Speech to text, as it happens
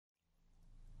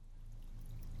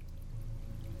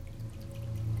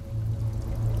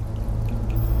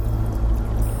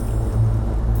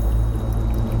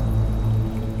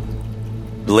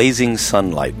Blazing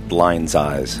sunlight blinds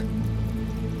eyes.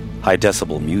 High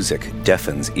decibel music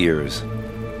deafens ears.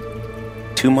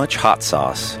 Too much hot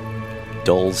sauce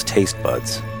dulls taste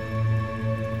buds.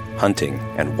 Hunting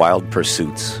and wild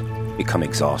pursuits become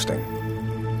exhausting.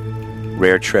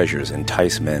 Rare treasures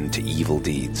entice men to evil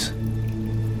deeds.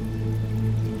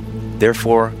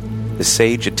 Therefore, the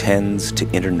sage attends to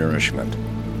inner nourishment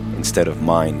instead of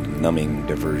mind-numbing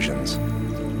diversions.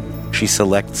 She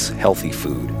selects healthy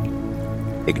food,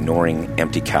 ignoring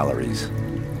empty calories.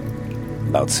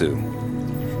 Lao Tzu.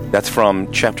 That's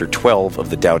from Chapter 12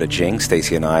 of the Tao Te Ching.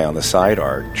 Stacy and I on the side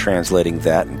are translating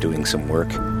that and doing some work,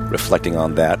 reflecting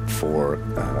on that for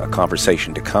a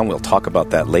conversation to come. We'll talk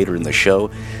about that later in the show.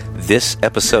 This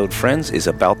episode, friends, is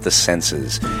about the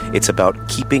senses. It's about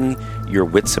keeping your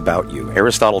wits about you.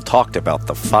 Aristotle talked about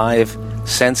the 5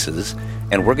 senses,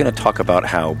 and we're going to talk about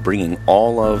how bringing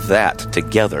all of that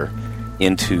together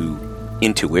into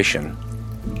intuition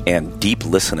and deep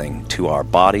listening to our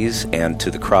bodies and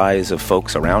to the cries of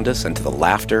folks around us and to the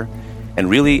laughter, and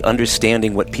really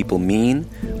understanding what people mean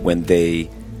when they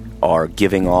are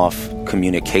giving off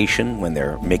communication, when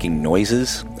they're making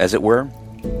noises, as it were.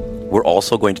 We're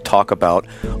also going to talk about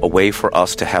a way for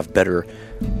us to have better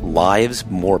lives,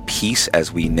 more peace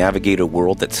as we navigate a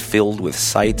world that's filled with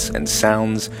sights and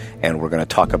sounds, and we're going to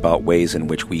talk about ways in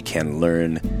which we can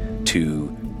learn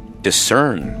to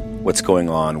discern what's going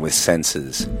on with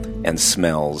senses and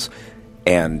smells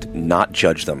and not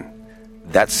judge them.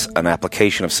 That's an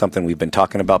application of something we've been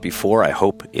talking about before. I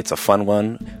hope it's a fun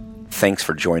one. Thanks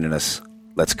for joining us.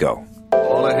 Let's go.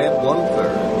 All ahead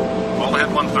 1/3. All ahead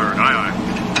 1/3. Aye,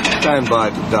 aye. Stand by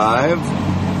to dive.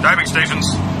 Diving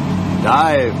stations.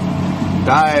 Dive.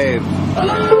 Dive.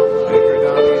 Anchor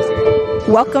down easy.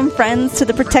 Welcome, friends, to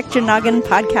the Protect Your Noggin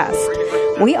podcast.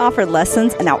 We offer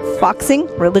lessons in outfoxing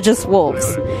religious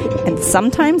wolves. And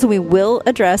sometimes we will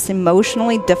address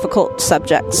emotionally difficult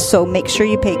subjects, so make sure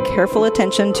you pay careful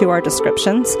attention to our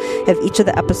descriptions of each of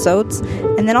the episodes,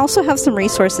 and then also have some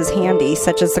resources handy,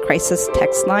 such as the crisis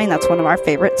text line. That's one of our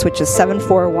favorites, which is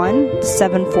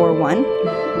 741-741.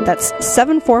 That's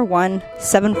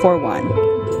 741-741.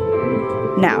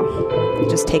 Now,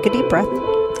 just take a deep breath,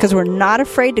 because we're not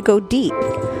afraid to go deep.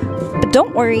 But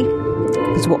don't worry,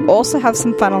 because we'll also have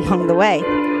some fun along the way.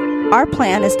 Our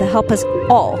plan is to help us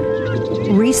all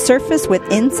resurface with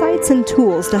insights and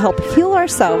tools to help heal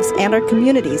ourselves and our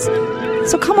communities.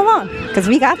 So come along, because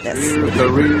we got this. 0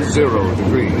 degrees. Right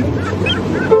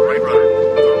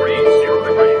rudder. 0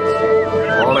 degrees.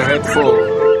 All ahead full.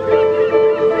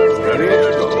 Steady as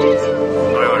it goes.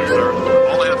 Aye, aye, sir.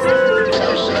 All ahead full.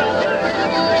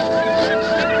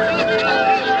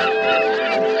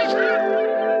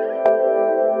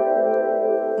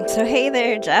 So hey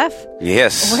there, Jeff.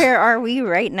 Yes. Where are we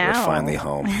right now? We're finally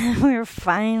home. We're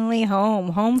finally home.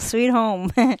 Home sweet home.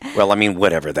 Well, I mean,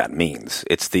 whatever that means.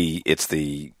 It's the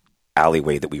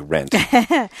alleyway that we rent.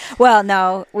 Well,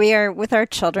 no, we are with our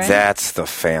children. That's the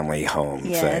family home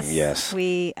thing. Yes.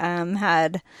 We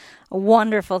had a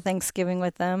wonderful Thanksgiving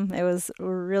with them. It was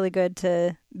really good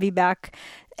to be back.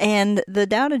 And the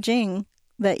Tao Te Ching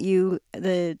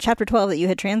the chapter 12 that you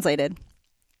had translated,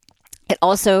 it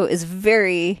also is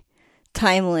very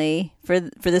timely for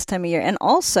this time of year. And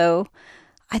also,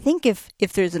 I think if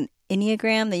there's an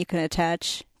Enneagram that you can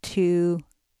attach to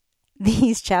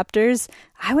these chapters,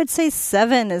 I would say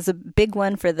 7 is a big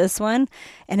one for this one.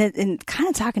 And kind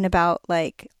of talking about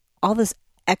like all this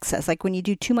excess, like when you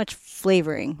do too much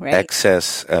flavoring, right?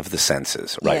 Excess of the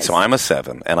senses, right? Yes. So I'm a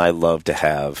 7, and I love to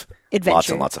have Adventure. lots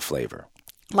and lots of flavor.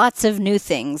 Lots of new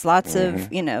things, lots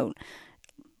of,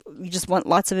 you just want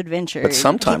lots of adventure. But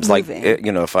sometimes, Keep like, moving.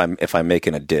 if I'm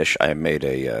making a dish, I made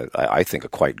I think a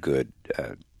quite good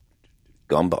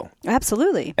gumbo.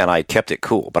 Absolutely. And I kept it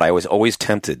cool, but I was always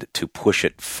tempted to push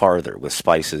it farther with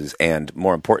spices, and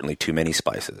more importantly, too many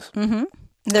spices. Mm-hmm.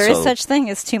 There is such thing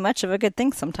as too much of a good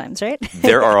thing sometimes, right?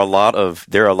 there are a lot of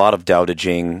Tao Te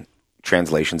Ching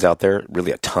translations out there,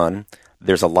 really a ton.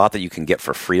 There's a lot that you can get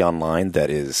for free online that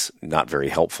is not very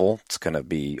helpful. It's going to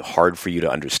be hard for you to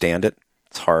understand it.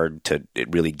 It's hard to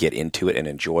really get into it and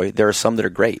enjoy. There are some that are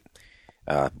great.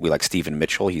 We like Stephen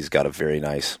Mitchell. He's got a very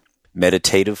nice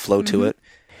meditative flow to it.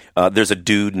 There's a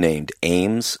dude named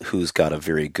Ames who's got a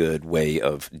very good way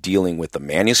of dealing with the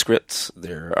manuscripts.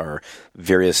 There are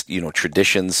various,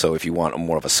 traditions. So if you want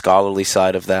more of a scholarly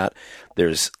side of that,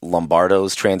 there's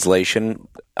Lombardo's translation.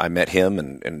 I met him,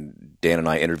 and Dan and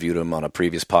I interviewed him on a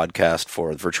previous podcast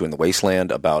for Virtue in the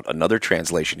Wasteland about another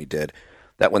translation he did.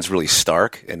 That one's really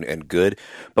stark and good.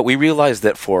 But we realized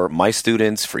that for my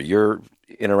students, for your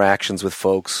interactions with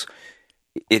folks,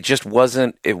 it just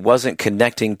wasn't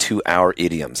connecting to our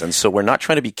idioms. And so we're not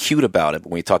trying to be cute about it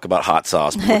when we talk about hot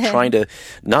sauce, but we're trying to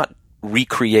not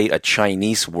recreate a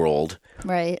Chinese world,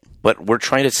 Right. but we're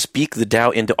trying to speak the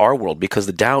Tao into our world, because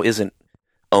the Tao isn't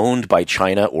owned by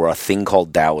China or a thing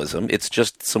called Taoism. It's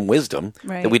just some wisdom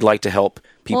Right. that we'd like to help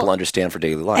people Well, understand for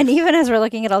daily life. And even as we're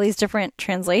looking at all these different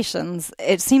translations,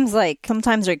 it seems like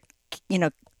sometimes they're,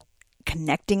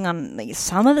 connecting on like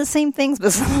some of the same things,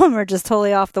 but some of them are just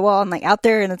totally off the wall and like out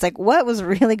there. And it's like, what was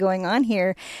really going on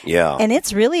here? Yeah. And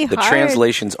it's really the hard.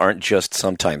 translations aren't just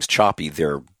sometimes choppy;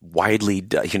 they're widely,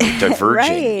 diverging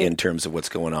Right. in terms of what's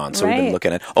going on. So we've Right. been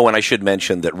looking at. Oh, and I should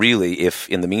mention that really, if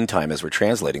in the meantime, as we're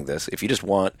translating this, if you just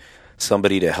want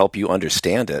somebody to help you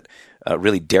understand it,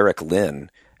 really, Derek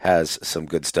Lin has some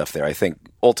good stuff there. I think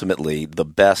ultimately the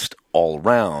best all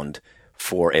round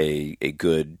for a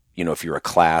good, if you're a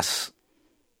class.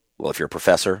 Well, if you're a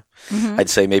professor, Mm-hmm. I'd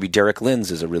say maybe Derek Lin's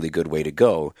is a really good way to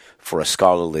go for a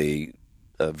scholarly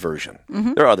version.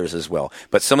 Mm-hmm. There are others as well.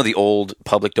 But some of the old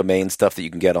public domain stuff that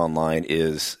you can get online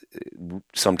is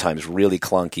sometimes really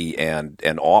clunky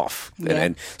and off. Yeah.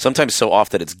 And sometimes so off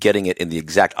that it's getting it in the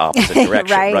exact opposite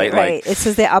direction, right. right? Like, it's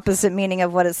just the opposite meaning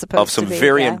of what it's supposed of some to be.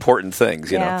 very yeah. important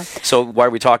things, Yeah. So why are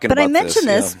we talking But about I mention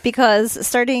this Yeah. because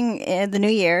starting in the new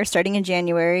year, starting in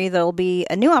January, there'll be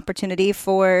a new opportunity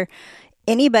for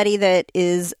anybody that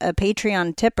is a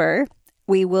Patreon tipper.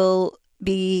 We will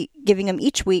be giving them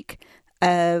each week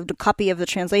a copy of the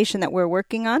translation that we're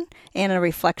working on and a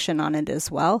reflection on it as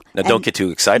well. Now, don't get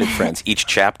too excited, friends. Each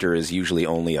chapter is usually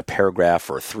only a paragraph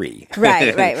or 3.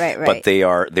 Right. But they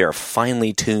are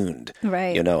finely tuned,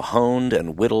 Right. honed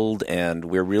and whittled, and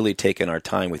we're really taking our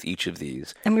time with each of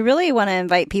these. And we really want to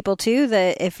invite people too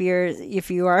that if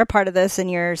you are a part of this and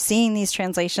you're seeing these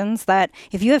translations, that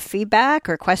if you have feedback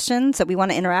or questions, that we want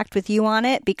to interact with you on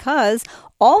it, because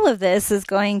all of this is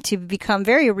going to become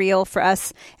very real for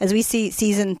us as we see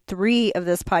season 3 of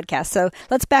this podcast. So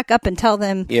let's back up and tell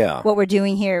them what we're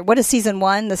doing here. What is season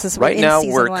 1? This is right now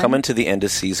season we're 1. coming to the end of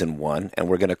season 1, and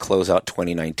we're going to close out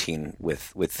 2019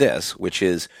 with this, which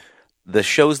is the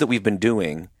shows that we've been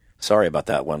doing. Sorry about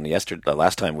that one.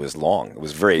 Last time was long. It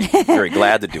was very, very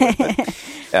glad to do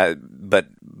it.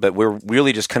 But we're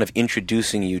really just kind of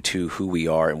introducing you to who we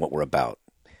are and what we're about.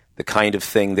 The kind of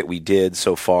thing that we did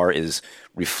so far is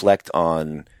reflect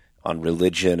on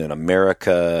religion and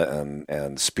America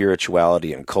and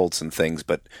spirituality and cults and things.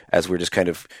 But as we're just kind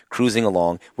of cruising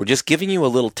along, we're just giving you a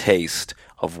little taste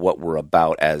of what we're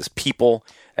about as people,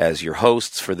 as your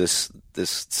hosts for this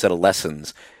set of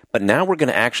lessons. But now we're going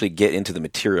to actually get into the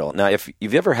material. Now, if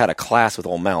you've ever had a class with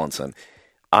Ol Mallinson,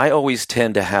 I always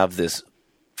tend to have this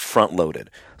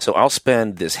front-loaded. So I'll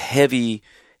spend this heavy,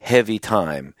 heavy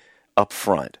time up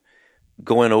front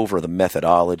going over the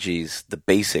methodologies, the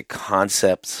basic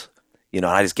concepts.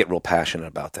 I just get real passionate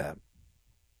about that.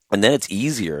 And then it's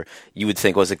easier. You would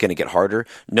think, is it going to get harder?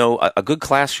 No, a good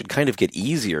class should kind of get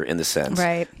easier in the sense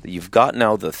Right. that you've got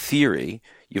now the theory,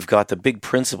 you've got the big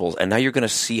principles, and now you're going to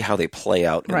see how they play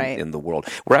out in the world.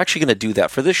 We're actually going to do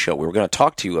that for this show. We're going to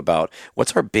talk to you about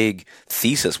what's our big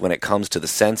thesis when it comes to the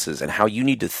senses and how you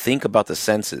need to think about the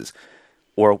senses.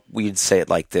 Or we'd say it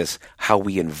like this: how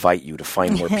we invite you to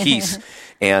find more peace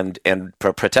and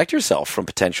protect yourself from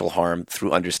potential harm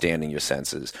through understanding your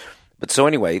senses. But so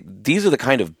anyway, these are the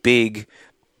kind of big,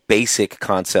 basic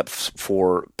concepts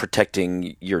for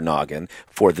protecting your noggin,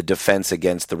 for the defense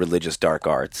against the religious dark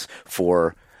arts,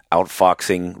 for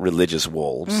outfoxing religious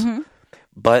wolves. Mm-hmm.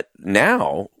 But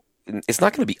now, it's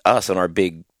not going to be us on our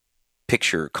big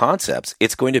picture concepts.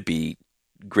 It's going to be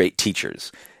great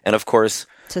teachers. And of course,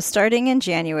 So starting in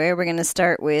January, we're going to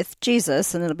start with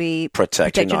Jesus, and it'll be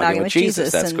Protect Your Noggin with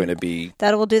Jesus. That's and going to be...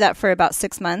 We'll do that for about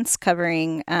 6 months,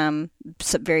 covering some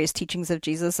various teachings of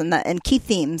Jesus and key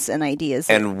themes and ideas.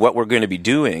 And what we're going to be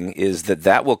doing is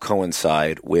that will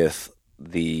coincide with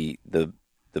the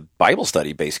Bible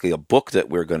study, basically, a book that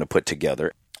we're going to put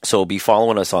together. So be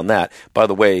following us on that. By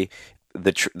the way,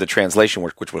 the translation,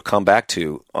 which we'll come back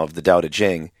to, of the Tao Te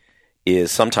Ching,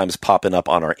 is sometimes popping up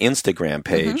on our Instagram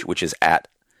page, which is at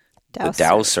the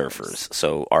Tao Surfers.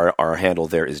 So our handle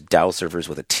there is Tao Surfers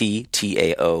with a T,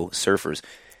 T-A-O, Surfers.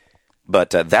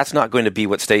 But that's not going to be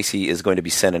what Stacy is going to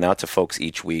be sending out to folks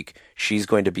each week. She's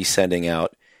going to be sending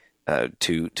out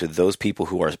to those people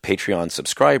who are Patreon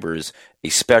subscribers a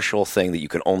special thing that you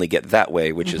can only get that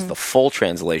way, which is the full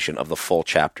translation of the full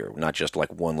chapter, not just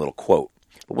like one little quote.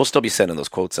 But we'll still be sending those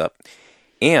quotes up.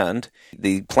 And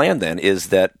the plan then is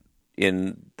that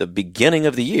in the beginning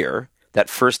of the year, that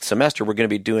first semester we're going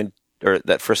to be doing, or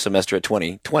that first semester of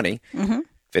 2020, if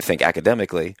I think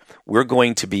academically, we're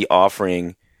going to be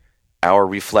offering our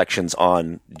reflections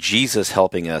on Jesus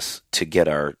helping us to get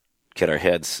our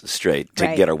heads straight,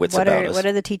 to get our wits about us. What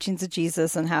are the teachings of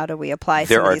Jesus, and how do we apply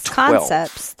There some of are these 12.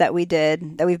 concepts that we've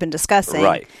been discussing?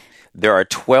 Right. There are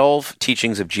 12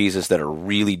 teachings of Jesus that are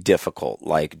really difficult,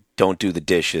 like don't do the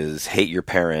dishes, hate your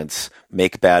parents,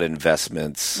 make bad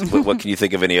investments. What can you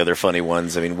think of any other funny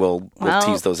ones? I mean, we'll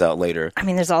tease those out later. I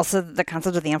mean, there's also the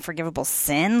concept of the unforgivable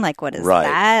sin. Like, what is Right.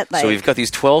 that? Like, So we've got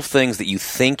these 12 things that you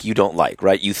think you don't like,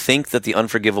 right? You think that the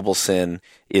unforgivable sin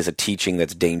is a teaching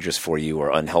that's dangerous for you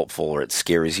or unhelpful or it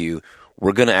scares you.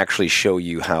 We're going to actually show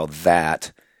you how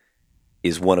that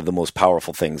is one of the most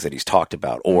powerful things that he's talked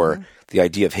about. Or the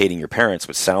idea of hating your parents,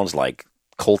 which sounds like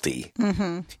culty,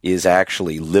 is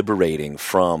actually liberating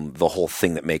from the whole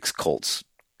thing that makes cults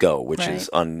go, which is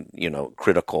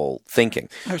critical thinking.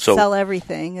 Or sell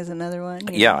everything is another one.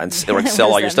 Yeah, or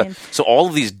sell all your stuff. So all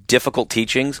of these difficult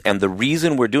teachings, and the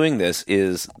reason we're doing this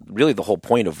is really the whole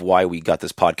point of why we got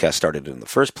this podcast started in the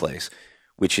first place,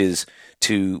 which is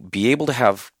to be able to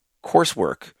have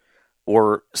coursework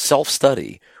or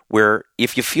self-study where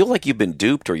if you feel like you've been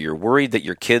duped or you're worried that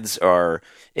your kids are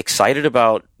excited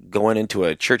about going into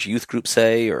a church youth group,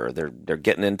 say, or they're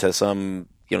getting into some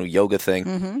yoga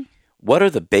thing, what are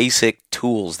the basic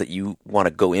tools that you want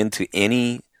to go into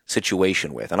any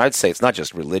situation with? And I'd say it's not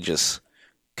just religious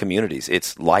communities,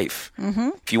 it's life.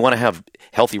 If you want to have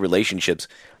healthy relationships,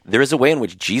 there is a way in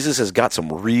which Jesus has got some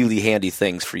really handy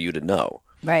things for you to know.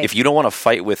 Right. If you don't want to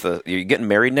fight with you're getting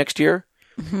married next year,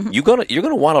 you're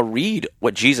gonna want to read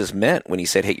what Jesus meant when he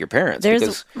said hate your parents.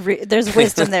 There's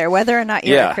wisdom there, whether or not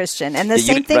you're a Christian, and the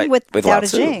same thing with Tao Te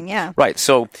Ching. Yeah, right.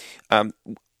 So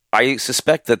I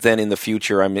suspect that then in the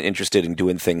future, I'm interested in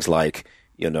doing things like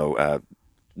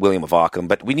William of Ockham,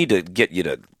 but we need to get you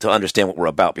to understand what we're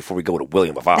about before we go to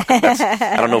William of Ockham.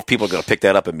 I don't know if people are going to pick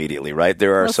that up immediately. Right?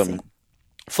 There are some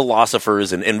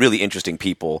philosophers and really interesting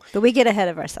people. But we get ahead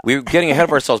of ourselves. We're getting ahead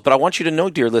of ourselves. But I want you to know,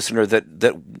 dear listener,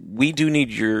 that we do need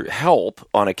your help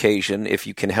on occasion. If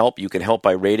you can help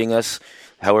by rating us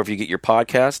however you get your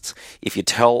podcasts. If you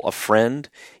tell a friend,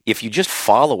 if you just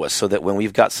follow us so that when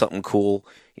we've got something cool,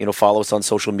 follow us on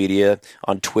social media,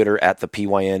 on Twitter at the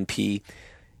PYNP,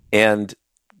 and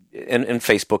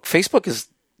Facebook. Facebook is...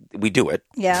 we do it.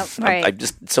 Yeah, right. I'm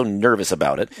just so nervous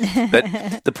about it.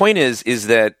 But the point is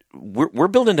that we're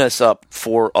building this up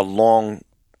for a long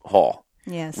haul.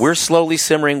 Yes. We're slowly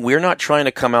simmering. We're not trying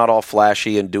to come out all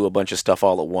flashy and do a bunch of stuff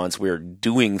all at once. We're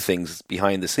doing things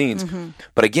behind the scenes.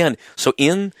 But again, so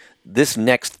in this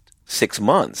next 6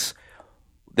 months,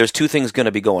 there's two things going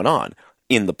to be going on.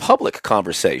 In the public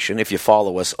conversation, if you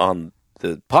follow us on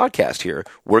the podcast here,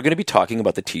 we're going to be talking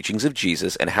about the teachings of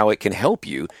Jesus and how it can help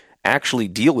you actually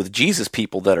deal with Jesus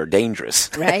people that are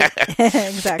dangerous. Right.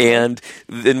 Exactly. And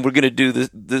then we're going to do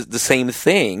the same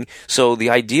thing. So the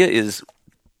idea is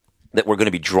that we're going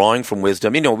to be drawing from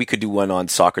wisdom. We could do one on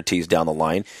Socrates down the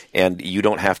line, and you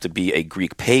don't have to be a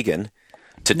Greek pagan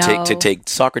to take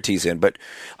Socrates in. But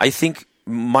I think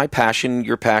my passion,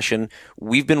 your passion,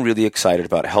 we've been really excited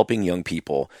about helping young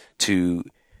people to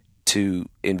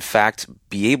in fact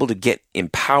be able to get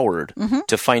empowered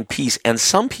to find peace. And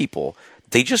some people,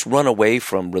 they just run away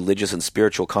from religious and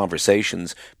spiritual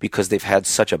conversations because they've had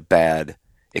such a bad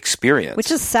experience.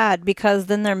 Which is sad, because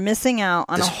then they're missing out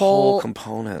on this a whole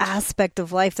component aspect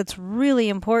of life that's really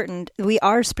important. We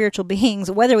are spiritual beings,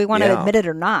 whether we want to admit it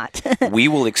or not. We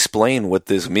will explain what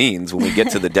this means when we get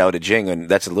to the Tao Te Ching, and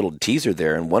that's a little teaser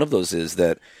there. And one of those is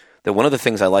that one of the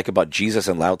things I like about Jesus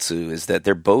and Lao Tzu is that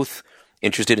they're both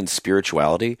interested in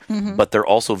spirituality, but they're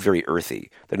also very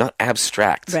earthy. They're not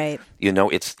abstract. Right.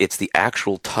 It's the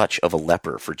actual touch of a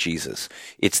leper for Jesus.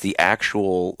 It's the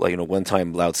actual, one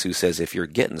time Lao Tzu says, if you're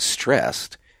getting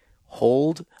stressed,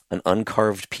 hold an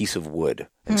uncarved piece of wood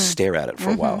and stare at it for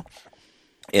a while.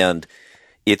 And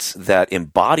it's that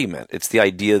embodiment. It's the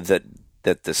idea that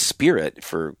the spirit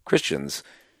for Christians,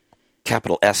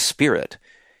 capital S spirit,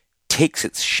 takes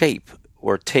its shape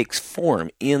or takes form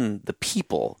in the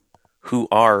people who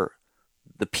are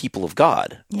the people of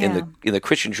God. Yeah. In the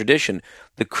Christian tradition,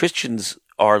 the Christians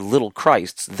are little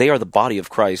Christs. They are the body of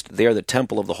Christ. They are the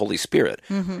temple of the Holy Spirit.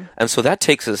 And so that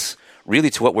takes us really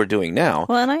to what we're doing now.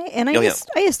 Well, I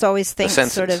used to always think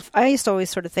think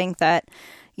that,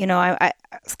 I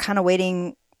was kind of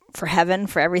waiting for heaven,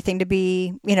 for everything to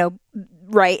be,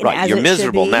 right. And as you're it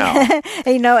miserable should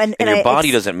be. now. and your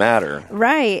body doesn't matter.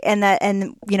 Right.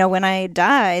 And when I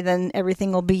die, then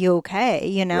everything will be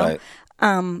okay, Right.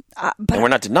 But and we're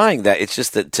not denying that. It's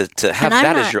just that to have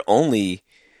that as your only,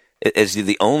 as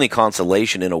the only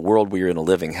consolation in a world where you're in a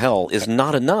living hell is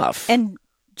not enough. And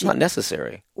It's not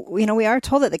necessary. we are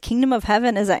told that the kingdom of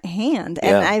heaven is at hand.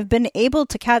 And Yeah. I've been able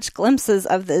to catch glimpses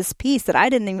of this peace that I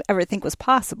didn't even ever think was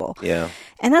possible. Yeah.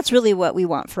 And that's really what we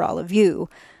want for all of you.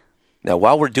 Now,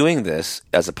 while we're doing this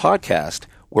as a podcast,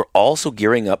 we're also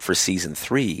gearing up for season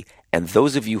 3. And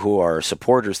those of you who are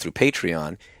supporters through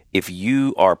Patreon, if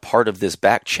you are part of this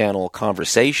back channel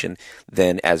conversation,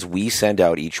 then as we send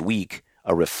out each week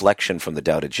a reflection from the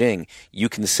Tao Te Ching, you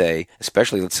can say,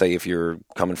 especially let's say if you're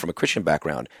coming from a Christian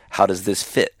background, how does this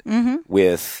fit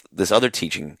with this other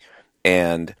teaching?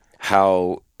 And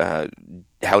how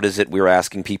does it, we're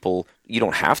asking people, you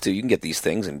don't have to, you can get these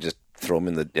things and just throw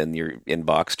them in your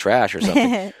inbox trash or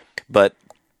something. But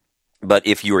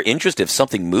if you're interested, if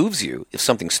something moves you, if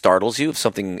something startles you, if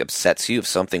something upsets you, if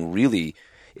something really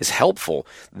is helpful,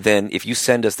 then if you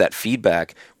send us that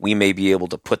feedback, we may be able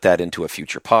to put that into a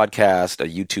future podcast, a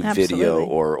YouTube video,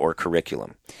 Absolutely. or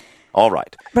curriculum. All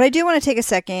right. But I do want to take a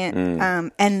second,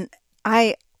 and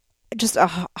I just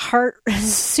a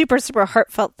super, super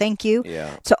heartfelt thank you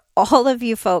Yeah. to all of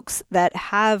you folks that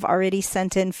have already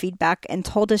sent in feedback and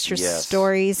told us your Yes.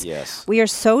 stories. Yes. We are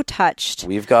so touched.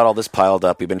 We've got all this piled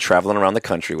up. We've been traveling around the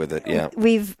country with it. Yeah.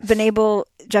 We've been able,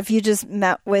 Jeff, you just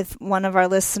met with one of our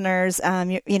listeners,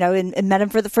 and met him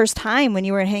for the first time when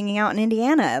you were hanging out in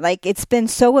Indiana. Like, it's been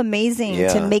so amazing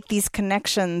Yeah. to make these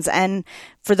connections. And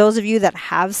for those of you that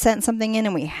have sent something in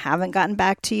and we haven't gotten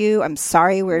back to you, I'm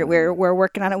sorry. We're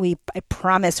working on it. I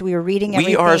promise we are reading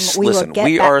everything.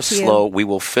 We are slow. We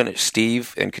will finish.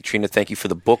 Steve and Katrina, thank you for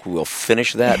the book. We will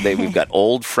finish that. We've got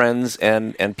old friends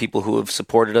and people who have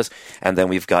supported us, and then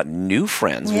we've got new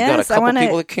friends. We've got a couple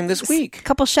people that came this week. A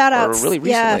couple shout outs. Or really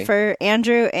recently. Yeah, for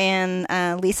Andrew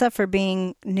and Lisa for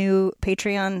being new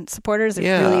Patreon supporters. I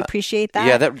really appreciate that.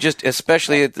 Yeah, that just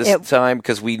especially at this time,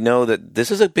 because we know that this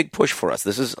is a big push for us.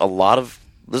 This is a lot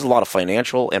of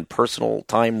financial and personal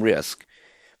time risk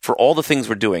for all the things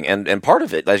we're doing, and part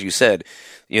of it, as you said,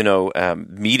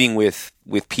 meeting with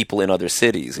people in other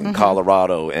cities, in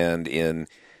Colorado and in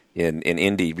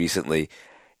Indy recently,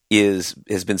 has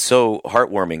been so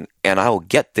heartwarming. And I'll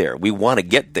get there. We want to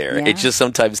get there. Yeah. It just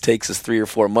sometimes takes us 3 or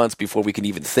 4 months before we can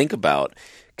even think about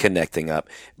connecting up.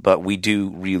 But we do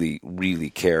really,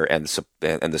 really care, and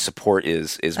the support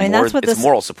is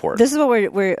moral support. This is what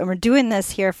we're doing this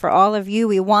here for all of you.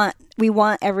 We want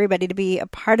everybody to be a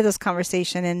part of this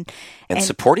conversation and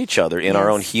support each other in our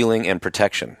Yes. own healing and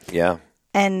protection. Yeah.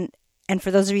 And for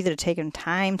those of you that have taken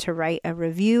time to write a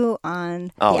review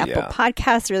on Oh, the Apple yeah.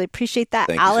 Podcast, really appreciate that.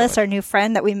 Thank you so Alice, much. our new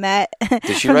friend that we met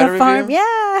Did she from write the a farm. review?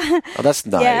 Yeah. Oh, that's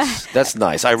nice. Yeah. That's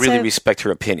nice. I really So- respect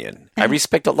her opinion. I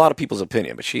respect a lot of people's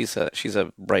opinion, but she's a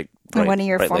bright And one of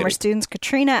your bright former lady. students,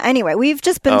 Katrina. Anyway, we've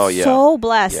just been Oh, yeah. so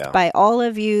blessed Yeah. by all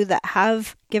of you that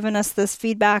have given us this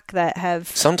feedback, that have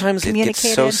Sometimes it gets so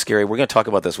communicated. scary. We're going to talk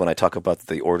about this when I talk about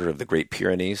the Order of the Great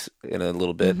Pyrenees in a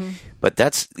little bit. Mm-hmm. But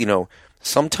that's,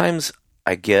 sometimes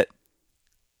I get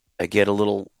a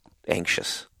little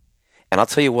anxious. And I'll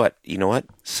tell you what,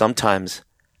 sometimes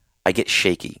I get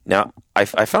shaky. Now, I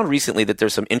found recently that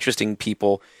there's some interesting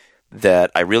people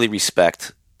that I really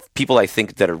respect, people I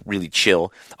think that are really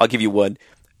chill. I'll give you one.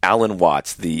 Alan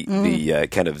Watts, the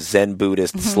kind of Zen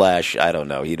Buddhist / I don't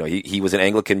know. He was an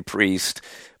Anglican priest,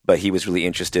 but he was really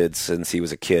interested since he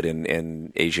was a kid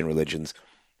in Asian religions.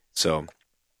 So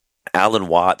Alan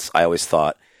Watts, I always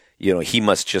thought, he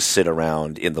must just sit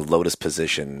around in the lotus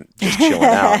position, just chilling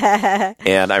out.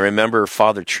 And I remember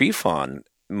Father Trifon,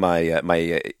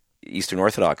 my Eastern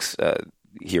Orthodox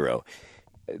hero,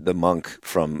 the monk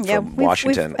from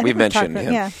Washington. We've mentioned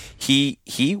him. Yeah.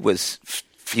 He was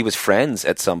friends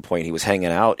at some point. He was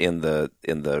hanging out in the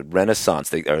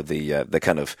Renaissance, the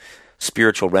kind of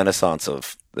spiritual Renaissance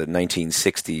of the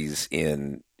 1960s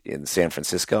in San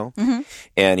Francisco. Mm-hmm.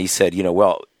 And he said,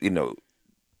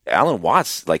 Alan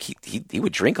Watts, like he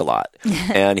would drink a lot,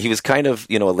 and he was kind of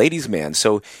a ladies' man.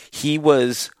 So he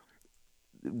was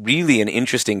really an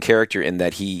interesting character in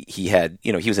that he had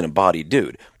he was an embodied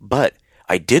dude. But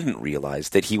I didn't realize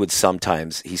that he would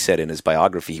sometimes, he said in his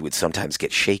biography, he would sometimes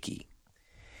get shaky.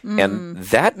 And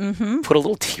that put a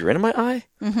little tear in my eye.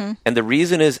 Mm-hmm. And the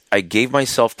reason is I gave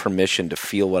myself permission to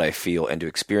feel what I feel and to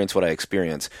experience what I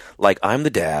experience. Like, I'm the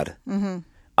dad. Mm-hmm.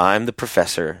 I'm the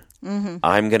professor. Mm-hmm.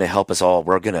 I'm going to help us all.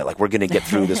 We're going to get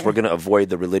through this. We're going to avoid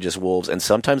the religious wolves. And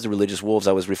sometimes the religious wolves,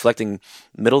 I was reflecting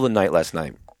middle of the night last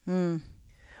night.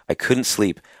 I couldn't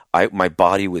sleep. My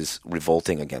body was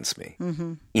revolting against me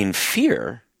in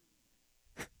fear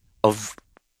of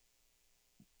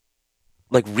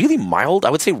really mild. I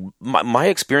would say my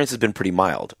experience has been pretty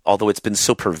mild, although it's been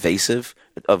so pervasive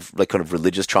of kind of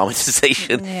religious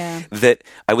traumatization that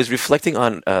I was reflecting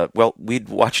on. We'd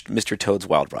watched Mr. Toad's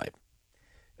Wild Ride,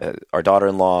 our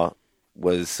daughter-in-law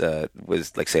was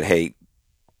like saying, "Hey,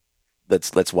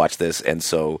 let's watch this." And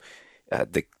so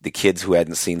the kids who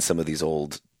hadn't seen some of these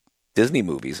old Disney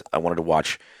movies, I wanted to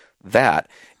watch that,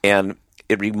 and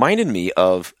it reminded me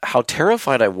of how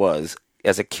terrified I was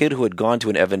as a kid who had gone to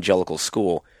an evangelical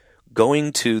school,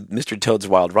 going to Mr. Toad's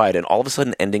Wild Ride, and all of a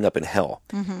sudden ending up in hell.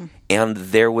 Mm-hmm. And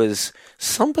there was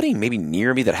somebody maybe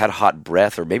near me that had hot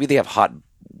breath, or maybe they have hot.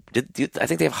 I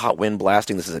think they have hot wind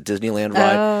blasting. This is a Disneyland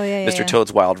ride, Mr.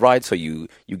 Toad's Wild Ride. So you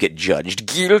get judged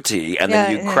guilty, and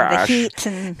then you crash,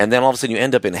 and then all of a sudden you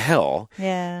end up in hell.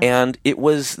 Yeah. And it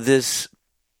was this.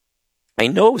 I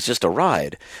know it was just a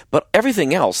ride, but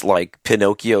everything else, like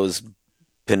Pinocchio's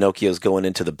going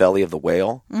into the belly of the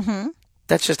whale. Mm-hmm.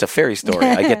 That's just a fairy story.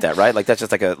 I get that, right? Like that's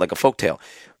just like a folktale.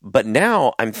 But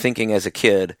now I'm thinking as a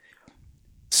kid,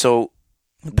 so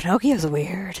Pinocchio's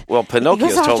weird. Well,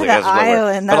 Pinocchio's totally is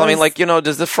weird. But I mean, like,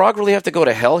 does the frog really have to go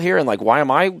to hell here? And like, why am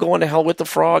I going to hell with the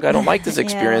frog? I don't like this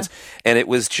experience. And it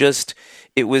was just,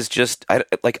 I'm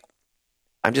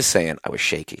just saying, I was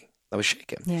shaky. I was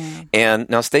shaking. Yeah. And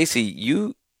now, Stacy,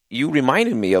 you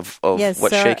reminded me of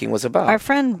what shaking was about. Our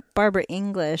friend Barbara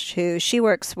English, she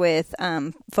works with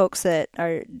folks that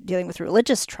are dealing with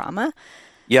religious trauma.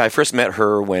 Yeah, I first met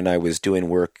her when I was doing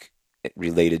work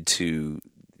related to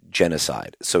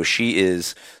genocide. So she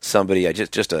is somebody,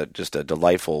 just a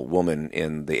delightful woman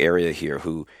in the area here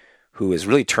who has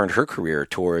really turned her career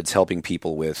towards helping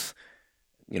people with,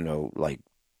 like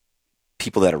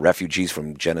people that are refugees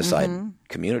from genocide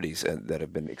communities and that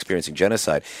have been experiencing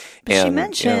genocide. But she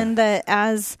mentioned that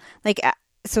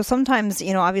so sometimes,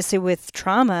 obviously with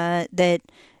trauma that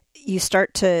you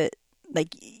start to,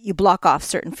 you block off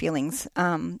certain feelings.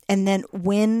 And then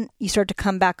when you start to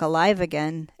come back alive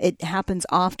again, it happens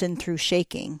often through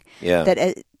shaking. Yeah. That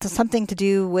it's something to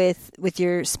do with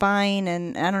your spine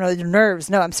and, I don't know, your nerves.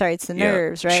 No, I'm sorry, it's the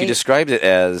nerves, right? She described it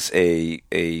as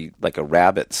like a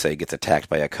rabbit, say, gets attacked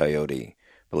by a coyote.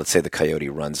 But let's say the coyote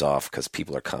runs off because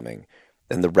people are coming.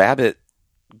 Then the rabbit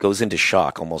goes into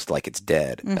shock, almost like it's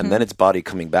dead. Mm-hmm. And then its body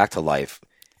coming back to life,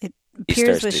 it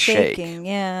appears with shaking,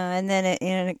 yeah, and then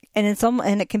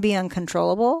it can be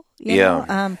uncontrollable, you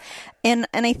know? And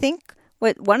I think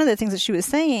one of the things that she was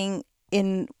saying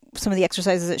in some of the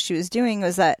exercises that she was doing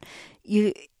was that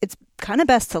it's kind of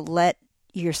best to let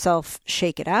yourself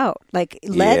shake it out, let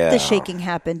the shaking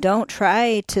happen. Don't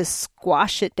try to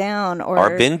squash it down. Or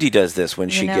our Bindi does this when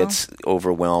she gets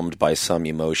overwhelmed by some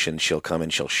emotion. She'll come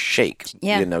and she'll shake.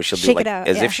 She'll shake do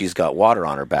as if she's got water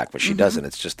on her back, but she doesn't.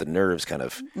 It's just the nerves kind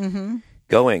of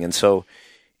going, and so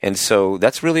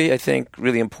that's really, I think,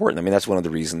 really important. I mean, that's one of the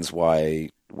reasons why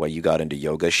you got into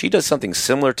yoga. She does something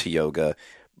similar to yoga,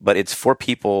 but it's for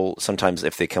people sometimes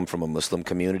if they come from a Muslim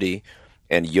community.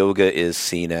 And yoga is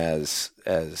seen as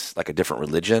like a different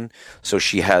religion. So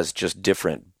she has just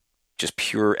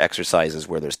pure exercises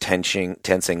where there's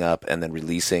tensing up and then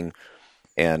releasing.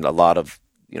 And a lot of,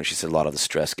 she said a lot of the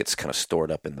stress gets kind of stored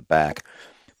up in the back.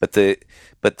 But the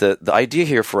idea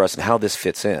here for us and how this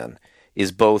fits in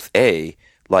is both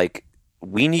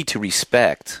we need to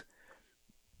respect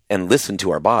and listen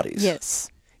to our bodies. Yes.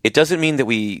 It doesn't mean that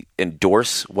we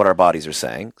endorse what our bodies are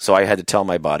saying. So I had to tell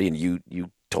my body, and you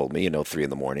told me, 3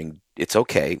 a.m, it's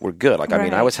okay, we're good. I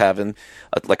mean, I was having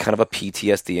kind of a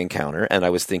PTSD encounter, and I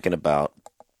was thinking about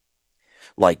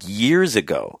years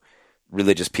ago,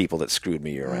 religious people that screwed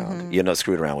me around,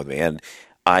 screwed around with me. And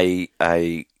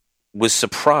I was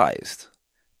surprised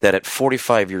that at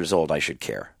 45 years old, I should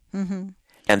care. Mm-hmm.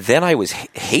 And then I was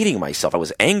hating myself. I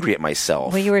was angry at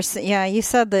myself. Well, you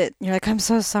said that you're like, I'm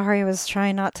so sorry. I was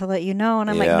trying not to let you know. And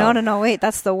I'm like, no, wait,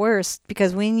 that's the worst.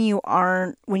 Because when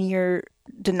you're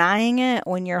denying it,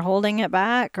 when you're holding it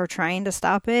back or trying to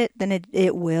stop it, then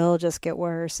it will just get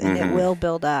worse and it will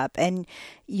build up. And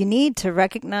you need to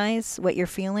recognize what you're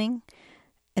feeling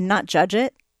and not judge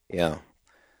it. Yeah.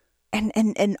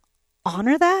 And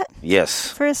honor that. Yes.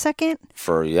 For a second.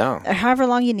 Or however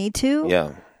long you need to.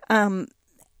 Yeah.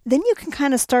 Then you can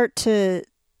kind of start to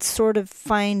sort of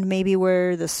find maybe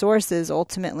where the source is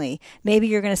ultimately. Maybe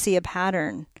you're going to see a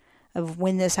pattern of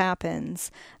when this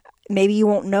happens. Maybe you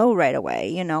won't know right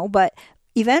away, but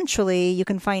eventually you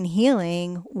can find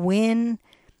healing when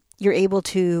you're able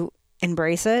to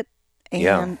embrace it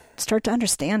and start to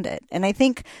understand it. And I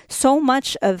think so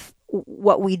much of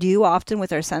what we do often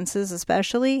with our senses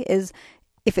especially is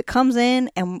if it comes in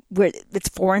and it's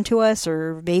foreign to us,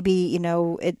 or maybe,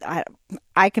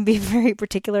 I can be very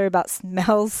particular about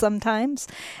smells sometimes,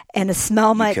 and a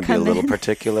smell might come in. You can be a little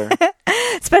particular.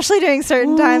 Especially during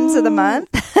certain times of the month.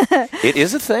 It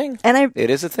is a thing. And it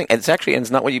is a thing. And it's actually, and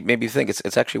it's not what you maybe think.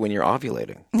 It's actually when you're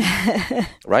ovulating,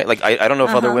 right? Like I don't know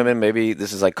if other women, maybe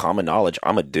this is like common knowledge.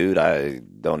 I'm a dude. I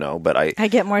don't know, but I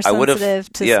get more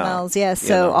sensitive to smells. Yeah.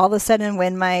 So all of a sudden,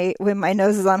 when my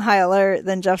nose is on high alert,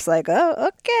 then Jeff's like, "Oh,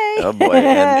 okay." Oh boy,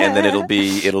 and then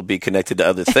it'll be connected to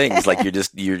other things. Like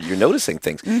you're noticing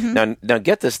things. Now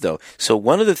get this though. So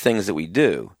one of the things that we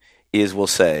do is we'll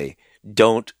say,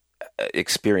 don't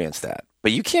experience that.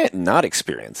 But you can't not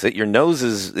experience it. Your nose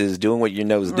is doing what your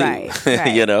nose do,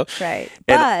 right, you know? Right.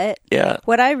 And, but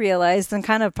what I realized, and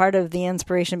kind of part of the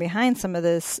inspiration behind some of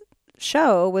this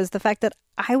show, was the fact that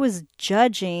I was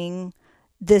judging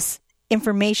this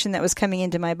information that was coming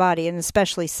into my body, and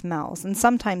especially smells and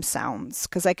sometimes sounds,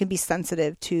 because I can be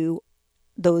sensitive to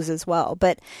those as well.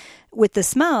 But with the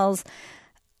smells,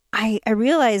 I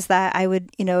realized that I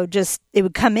would, it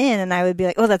would come in and I would be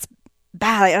like, oh, that's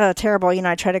bad, like, oh, terrible.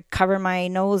 I try to cover my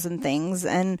nose and things,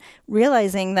 and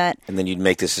realizing that. And then you'd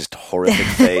make this just horrific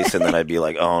face, and then I'd be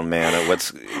like, oh man,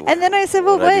 And then I said,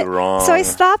 well, what? So I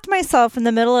stopped myself in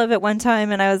the middle of it one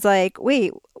time, and I was like,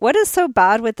 wait, what is so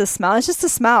bad with the smell? It's just a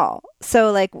smell.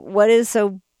 So like, what is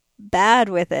so bad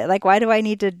with it? Like, why do I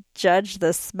need to judge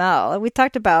the smell? And we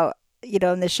talked about,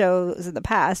 in the shows in the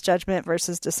past, judgment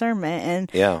versus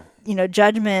discernment, and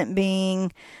judgment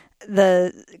being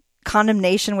the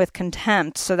condemnation with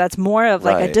contempt. So that's more of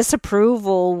like a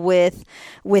disapproval with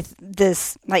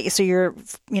this, like, so you're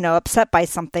upset by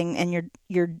something and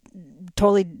you're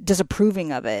totally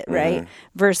disapproving of it, right?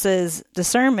 Versus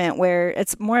discernment, where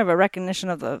it's more of a recognition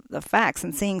of the facts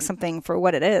and seeing something for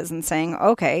what it is and saying,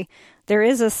 okay, there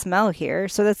is a smell here.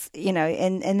 So that's,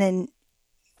 and then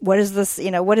what is this,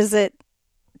 what is it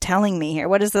telling me here?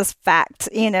 What is this fact?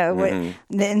 And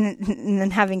then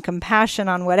having compassion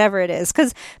on whatever it is,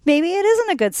 because maybe it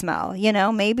isn't a good smell.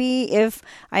 Maybe if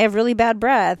I have really bad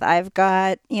breath, I've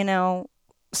got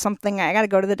something, I got to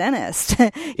go to the dentist,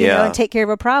 and take care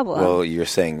of a problem. Well, you're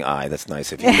saying that's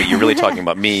nice of you, but you're really talking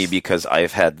about me, because I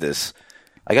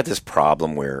got this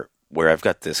problem where I've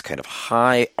got this kind of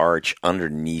high arch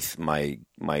underneath my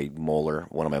molar,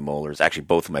 one of my molars, actually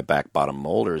both of my back bottom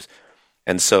molars,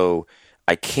 and so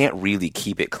I can't really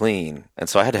keep it clean, and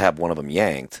so I had to have one of them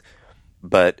yanked.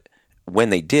 But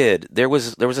when they did, there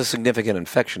was a significant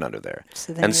infection under there,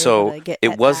 and so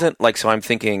it wasn't like, so I'm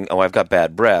thinking, oh, I've got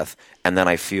bad breath, and then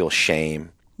I feel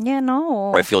shame,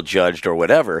 or I feel judged or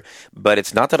whatever. But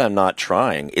it's not that I'm not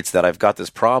trying; it's that I've got this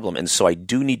problem, and so I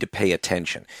do need to pay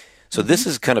attention. So this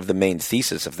is kind of the main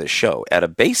thesis of this show. At a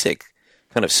basic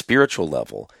kind of spiritual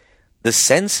level, the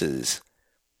senses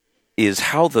is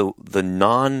how the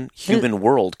non-human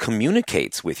world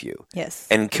communicates with you. Yes.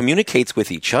 And communicates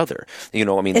with each other.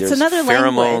 It's there's another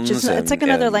pheromones. Language. It's like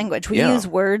another language. We use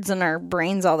words in our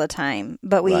brains all the time,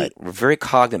 but we're very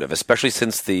cognitive, especially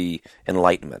since the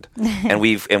Enlightenment. and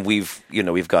we've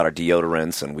got our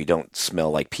deodorants, and we don't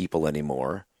smell like people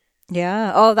anymore.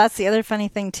 Yeah. Oh, that's the other funny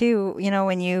thing too.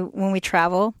 When we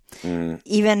travel,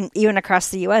 even across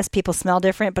the U.S., people smell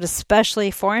different, but especially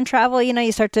foreign travel,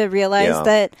 you start to realize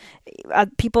that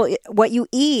people, what you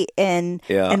eat and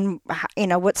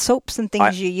what soaps and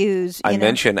things you use. I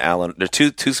mentioned Alan. There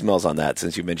are two smells on that,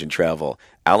 since you mentioned travel.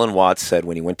 Alan Watts said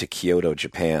when he went to Kyoto,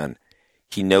 Japan,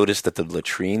 he noticed that the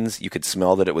latrines, you could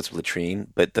smell that it was latrine,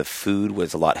 but the food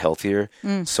was a lot healthier,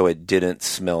 so it didn't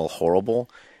smell horrible.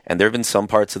 And there have been some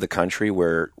parts of the country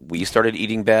where we started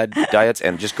eating bad diets,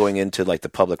 and just going into like the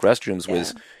public restrooms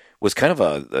was kind of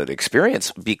an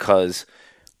experience because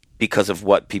of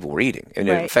what people were eating, and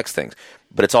it affects things.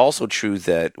 But it's also true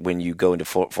that when you go into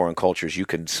foreign cultures, you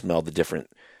can smell the different,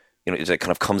 it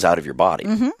kind of comes out of your body.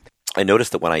 I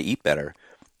noticed that when I eat better,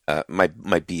 my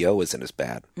BO isn't as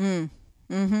bad.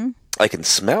 I can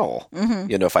smell,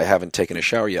 if I haven't taken a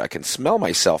shower yet, I can smell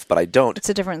myself, but I don't. It's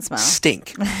a different smell.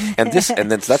 Stink. And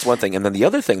then that's one thing. And then the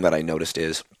other thing that I noticed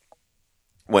is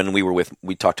when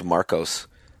we talked to Marcos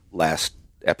last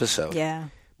episode. Yeah.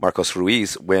 Marcos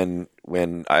Ruiz, when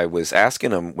I was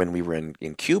asking him when we were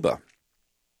in Cuba,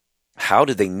 how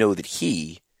did they know that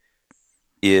he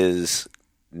is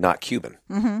not Cuban?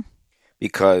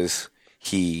 Because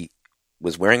he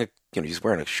was wearing he's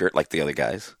wearing a shirt like the other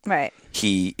guys. Right.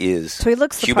 He is so he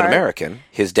looks Cuban American.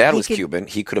 His dad was Cuban.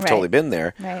 He could have totally been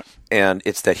there. Right. And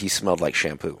it's that he smelled like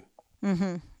shampoo.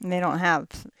 And they don't have.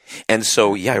 And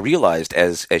so, I realized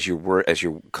as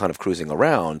you're kind of cruising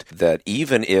around that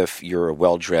even if you're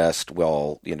well dressed,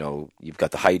 you've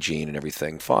got the hygiene and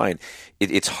everything fine,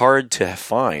 it's hard to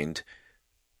find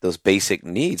those basic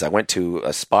needs. I went to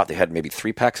a spot, they had maybe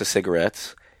 3 packs of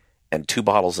cigarettes and 2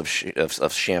 bottles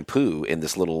of shampoo in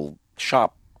this little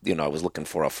shop. I was looking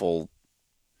for a full,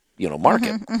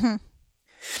 market.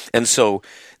 And so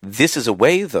this is a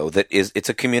way, though, it's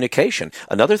a communication.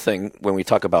 Another thing, when we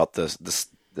talk about the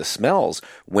smells,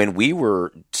 when we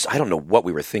were, I don't know what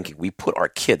we were thinking. We put our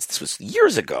kids, this was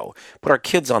years ago, put our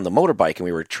kids on the motorbike, and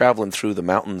we were traveling through the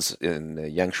mountains in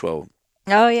Yangshuo,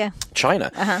 Oh yeah.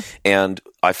 China. Uh-huh. And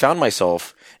I found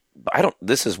myself,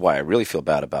 this is why I really feel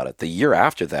bad about it. The year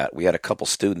after that, we had a couple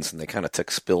students and they kind of took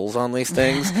spills on these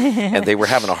things and they were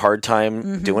having a hard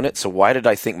time doing it. So why did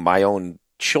I think my own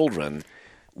children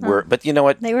were, but you know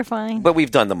what? They were fine. But we've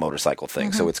done the motorcycle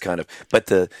thing. So it's kind of, but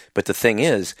the thing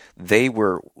is, they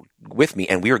were with me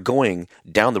and we were going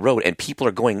down the road and people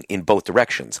are going in both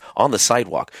directions on the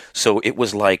sidewalk. So it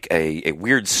was like a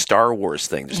weird Star Wars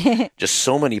thing. Just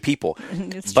so many people.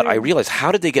 But I realized,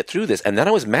 how did they get through this? And then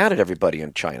I was mad at everybody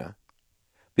in China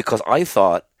because I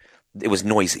thought it was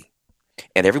noisy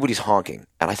and everybody's honking.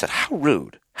 And I said, how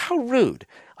rude, how rude.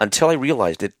 Until I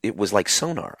realized it was like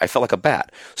sonar. I felt like a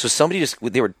bat. So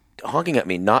they were honking at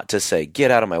me not to say, get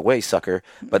out of my way, sucker,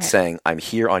 but saying, I'm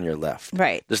here on your left.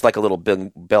 Right. Just like a little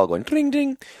bell going, ding,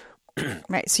 ding.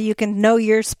 Right. So you can know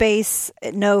your space,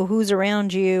 know who's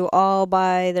around you, all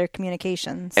by their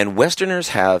communications. And Westerners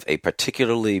have a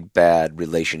particularly bad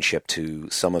relationship to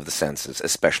some of the senses,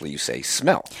 especially, you say,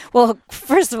 smell. Well,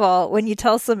 first of all, when you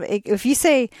tell if you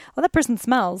say, "Well, that person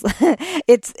smells,"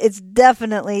 it's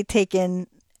definitely taken.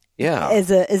 Yeah, as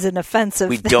an offensive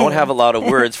we thing. don't have a lot of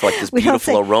words for like this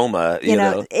beautiful aroma. You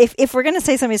know, if we're gonna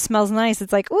say somebody smells nice,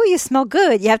 it's like, oh, you smell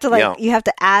good. You have to you have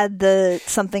to add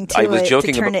something to it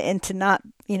to turn it into not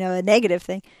a negative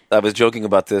thing. I was joking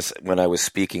about this when I was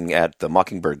speaking at the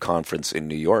Mockingbird conference in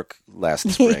New York last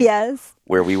spring. Yes,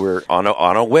 where we were on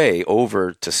our way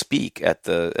over to speak at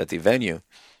the venue.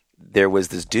 There was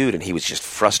this dude, and he was just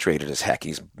frustrated as heck.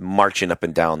 He's marching up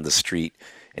and down the street.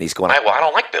 And he's going, I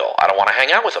don't like Bill. I don't want to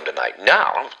hang out with him tonight.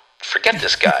 No, forget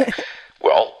this guy.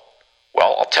 well,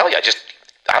 I'll tell you,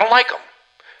 I don't like him.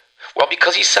 Well,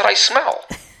 because he said I smell.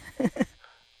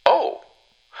 Oh,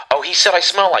 he said I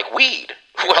smell like weed.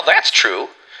 Well, that's true.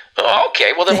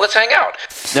 Okay, well then let's hang out.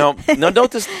 Now,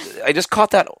 note this. I just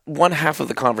caught that one half of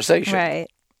the conversation. Right.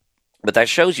 But that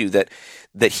shows you that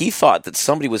he thought that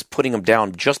somebody was putting him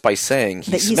down just by saying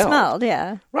he smelled.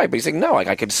 Yeah. Right, but he's saying, no,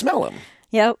 I can smell him.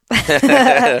 Yep.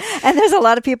 And there's a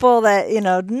lot of people that,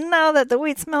 know that the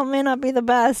weed smell may not be the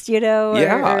best, and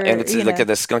it's like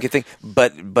the skunky thing,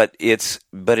 but it's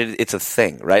a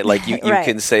thing, right? Like you right.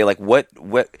 can say like what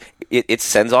it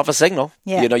sends off a signal.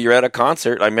 Yeah. You're at a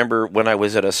concert. I remember when I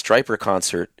was at a Stryper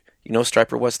concert. You know who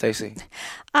Stryper was, Stacey?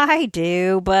 I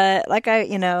do, but like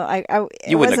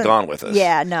you wouldn't have gone with us.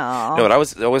 Yeah, no. No, but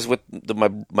I was with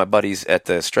my buddies at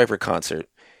the Stryper concert.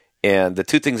 And the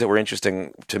two things that were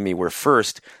interesting to me were,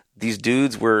 first, these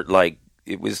dudes were like,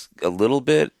 it was a little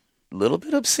bit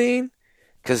obscene,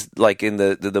 because like in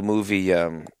the movie,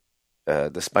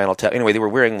 the Spinal Tap. Anyway, they were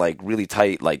wearing like really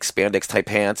tight, like spandex type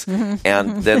pants,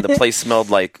 and then the place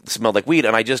smelled like weed,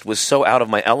 and I just was so out of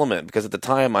my element because at the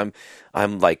time I'm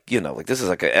like like this is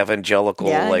like an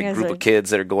evangelical group of kids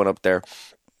that are going up there,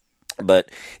 but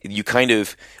you kind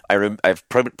of I've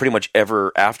pretty much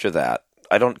ever after that.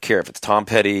 I don't care if it's Tom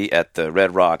Petty at the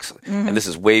Red Rocks, and this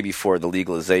is way before the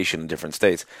legalization in different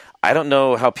states. I don't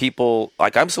know how people,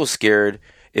 like, I'm so scared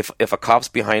if a cop's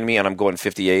behind me and I'm going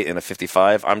 58 and a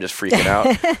 55, I'm just freaking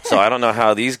out. So I don't know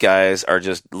how these guys are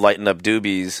just lighting up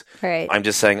doobies. Right. I'm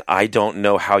just saying I don't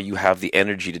know how you have the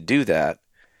energy to do that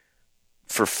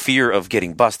for fear of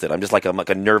getting busted. I'm like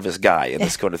a nervous guy in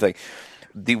this kind of thing.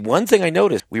 The one thing I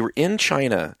noticed, we were in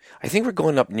China. I think we're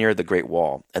going up near the Great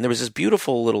Wall, and there was this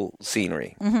beautiful little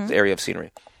scenery, this area of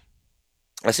scenery.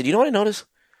 I said, you know what I noticed?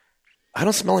 I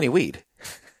don't smell any weed.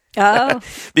 Oh.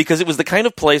 Because it was the kind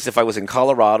of place, if I was in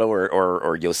Colorado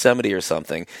or Yosemite or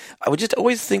something, I would just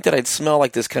always think that I'd smell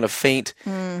like this kind of faint.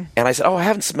 And I said, I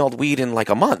haven't smelled weed in like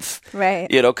a month. Right.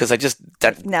 Because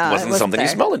that wasn't something there.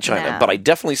 You smell in China. No. But I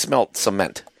definitely smelled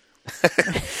cement.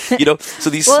 So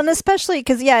these. Well, and especially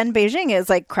because in Beijing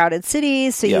it's like crowded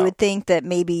cities, so you would think that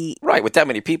maybe right with that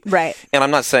many people, right? And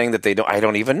I'm not saying that they don't. I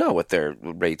don't even know what their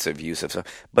rates of use of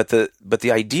stuff. But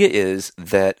the idea is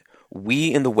that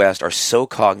we in the West are so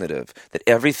cognitive that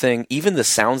everything, even the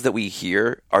sounds that we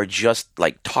hear, are just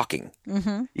like talking.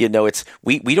 Mm-hmm. It's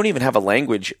we don't even have a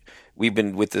language. We've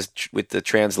been with the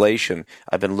translation.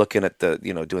 I've been looking at the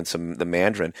doing the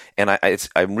Mandarin, and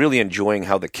I'm really enjoying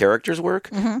how the characters work.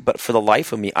 Mm-hmm. But for the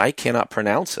life of me, I cannot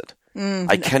pronounce it.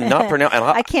 I cannot pronounce. And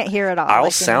I can't hear it all.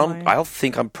 I'll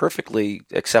think I'm perfectly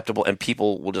acceptable, and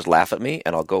people will just laugh at me,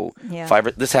 and I'll go. Yeah.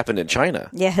 This happened in China.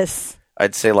 Yes.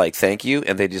 I'd say like thank you,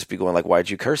 and they'd just be going like, "Why'd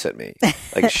you curse at me?"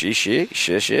 Like she.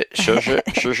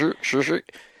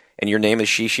 and your name is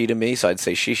Shishi to me, so I'd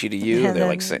say Shishi to you. And they're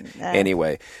like,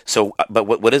 anyway. uh, So, but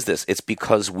what is this? It's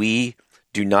because we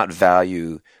do not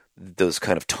value those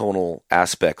kind of tonal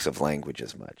aspects of language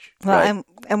as much. Well, right?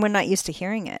 and we're not used to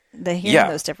hearing it, hearing Yeah.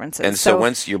 those differences. And so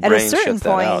once your brain at a certain shuts that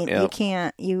out, point,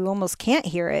 yeah. you almost can't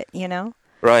hear it, you know?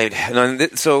 Right.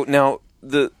 So now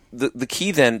the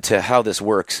key then to how this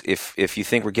works, if you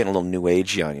think we're getting a little new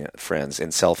agey on you, friends,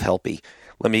 and self-helpy,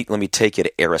 let me take you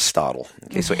to Aristotle.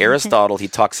 Okay, so Aristotle, he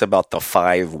talks about the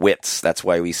 5 wits. That's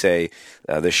why we say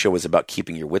this show is about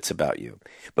keeping your wits about you.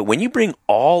 But when you bring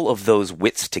all of those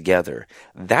wits together,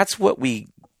 that's what we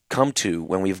come to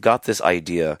when we've got this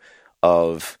idea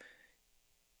of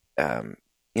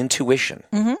intuition.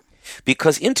 Mm-hmm.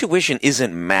 Because intuition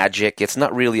isn't magic. It's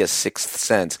not really a sixth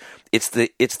sense. It's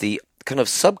the kind of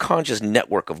subconscious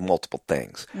network of multiple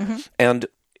things. Mm-hmm. And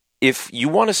if you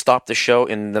want to stop the show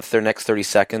in the next 30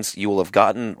 seconds, you will have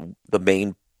gotten the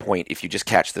main point if you just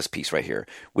catch this piece right here,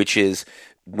 which is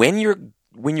when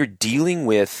you're dealing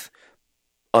with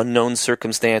unknown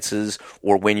circumstances,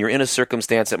 or when you're in a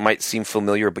circumstance that might seem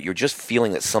familiar, but you're just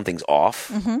feeling that something's off,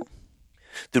 Mm-hmm.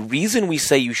 the reason we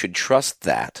say you should trust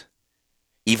that,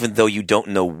 even though you don't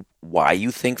know why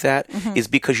you think that, Mm-hmm. is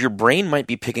because your brain might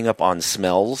be picking up on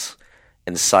smells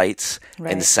and sights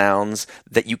Right. and sounds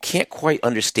that you can't quite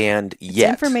understand It's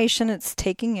yet. information it's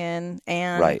taking in,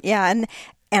 and Right. yeah,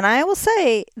 and I will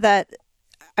say that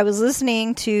I was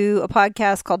listening to a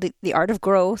podcast called The Art of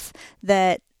Growth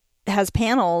that has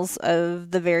panels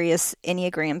of the various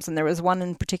Enneagrams, and there was one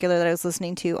in particular that I was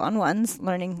listening to on ones,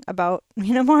 learning about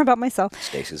more about myself.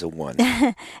 Stacey's a 1.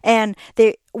 And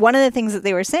one of the things that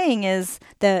they were saying is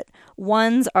that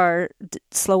ones are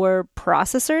slower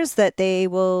processors, that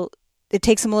it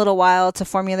takes them a little while to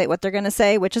formulate what they're going to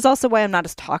say, which is also why I'm not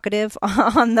as talkative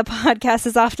on the podcast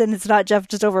as often. It's not Jeff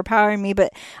just overpowering me,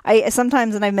 but I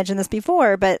sometimes, and I've mentioned this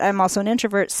before, but I'm also an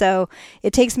introvert, so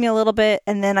it takes me a little bit,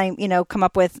 and then I, come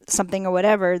up with something or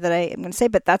whatever that I am going to say,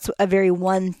 but that's a very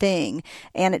one thing,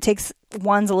 and it takes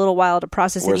ones a little while to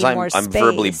process. Whereas it need more I'm space.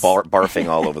 verbally barfing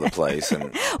all over the place.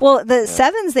 And Well, the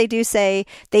sevens, they do say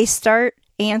they start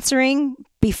answering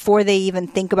before they even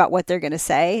think about what they're going to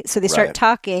say. So they start Right.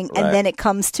 talking, and Right. then it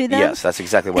comes to them. yes, that's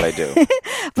exactly what I do.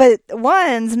 But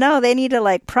ones, no, they need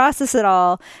to process it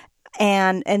all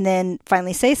and then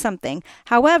finally say something.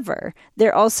 However,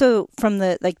 they're also from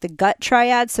the gut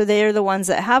triad, so they're the ones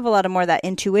that have a lot of more of that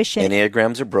intuition.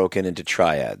 Enneagrams are broken into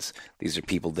triads. These are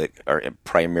people that are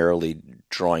primarily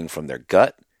drawing from their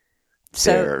gut,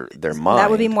 So their mind. that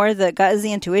would be more the gut is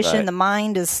the intuition. Right. The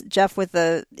mind is Jeff with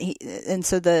and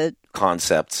so the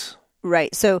concepts.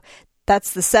 right. So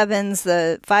that's the sevens,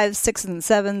 the 5, 6, and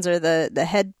 7s are the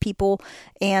head people,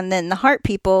 and then the heart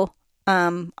people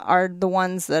are the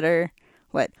ones that are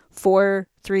 4,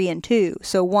 3, and 2.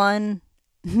 So 1,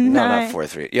 9, No, not 4,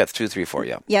 3. Yeah, it's 2, 3, 4.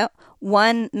 Yeah. Yep.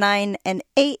 1, 9, and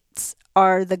 8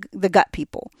 are the gut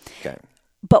people. Okay.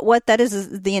 But what that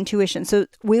is the intuition. So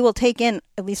we will take in,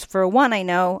 at least for a 1, I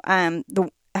know,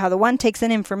 how the 1 takes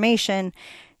in information,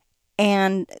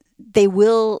 and they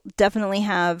will definitely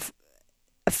have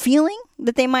a feeling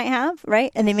that they might have,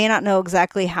 right? And they may not know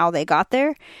exactly how they got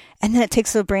there. And then it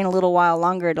takes the brain a little while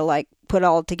longer to put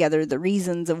all together the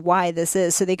reasons of why this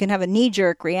is. So they can have a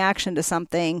knee-jerk reaction to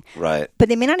something. Right. But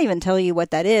they may not even tell you what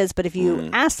that is. But if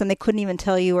you ask them, they couldn't even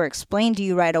tell you or explain to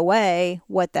you right away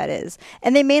what that is.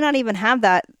 And they may not even have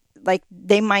that.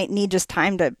 They might need just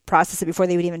time to process it before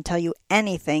they would even tell you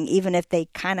anything, even if they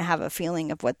kind of have a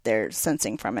feeling of what they're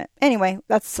sensing from it. Anyway,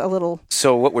 that's a little...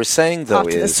 So what we're saying, though, Off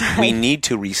to the is side. we need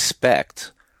to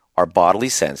respect our bodily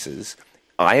senses.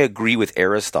 I agree with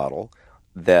Aristotle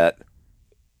that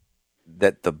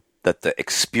the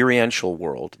experiential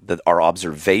world, that our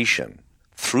observation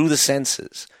through the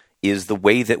senses is the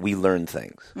way that we learn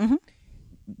things. Mm-hmm.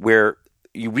 Where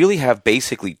you really have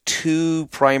basically 2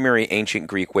 primary ancient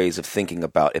Greek ways of thinking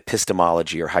about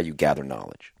epistemology, or how you gather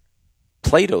knowledge.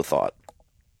 Plato thought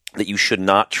that you should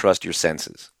not trust your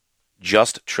senses,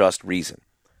 just trust reason.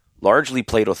 Largely,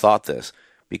 Plato thought this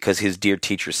because his dear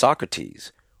teacher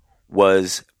Socrates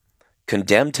was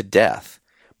condemned to death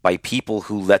by people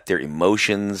who let their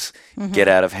emotions get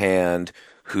out of hand,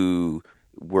 who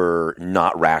were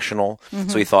not rational.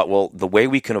 So he thought, well, the way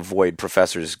we can avoid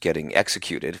professors getting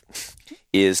executed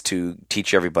is to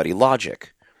teach everybody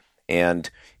logic. And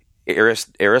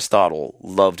Aristotle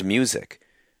loved music,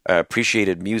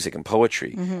 appreciated music and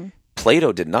poetry.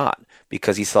 Plato did not,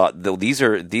 because he thought, though, these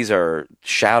are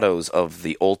shadows of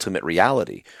the ultimate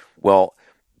reality. Well,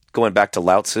 going back to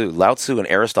Lao Tzu and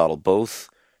Aristotle both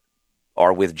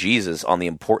are with Jesus on the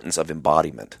importance of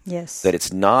embodiment. Yes. That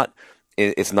it's not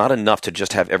it's not enough to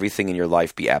just have everything in your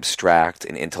life be abstract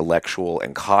and intellectual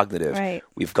and cognitive. Right.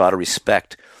 We've got to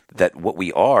respect that what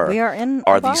we are in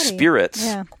are a these body. spirits.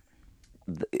 Yeah.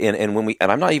 And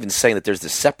I'm not even saying that there's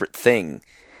this separate thing.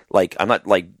 Like, I'm not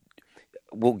like,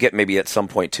 we'll get maybe at some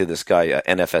point to this guy,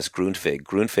 NFS Grundtvig.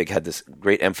 Grundtvig had this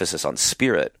great emphasis on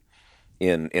spirit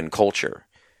in culture.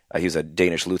 He was a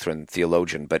Danish Lutheran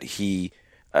theologian, but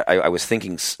I was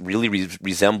thinking really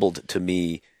resembled to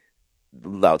me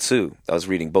Lao Tzu. I was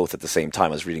reading both at the same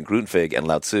time. I was reading Grundtvig and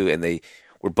Lao Tzu, and they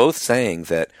were both saying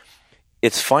that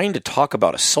it's fine to talk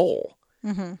about a soul,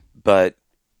 but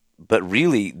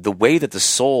really the way that the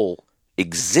soul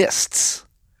exists,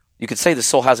 you could say the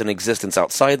soul has an existence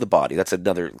outside the body. That's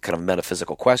another kind of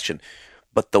metaphysical question.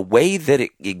 But the way that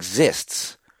it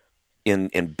exists in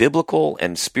biblical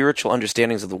and spiritual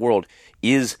understandings of the world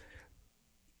is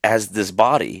as this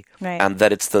body, Right. and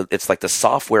that it's like the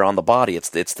software on the body. It's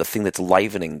the thing that's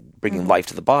livening, bringing life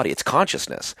to the body. It's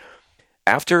consciousness.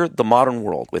 After the modern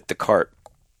world with Descartes,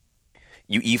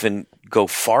 you even go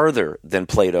farther than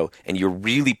Plato, and you're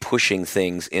really pushing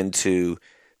things into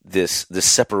this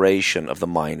separation of the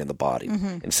mind and the body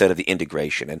instead of the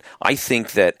integration. And I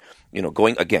think that,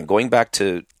 going back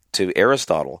to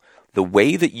Aristotle, the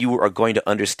way that you are going to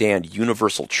understand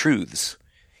universal truths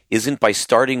isn't by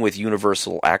starting with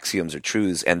universal axioms or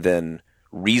truths and then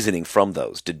reasoning from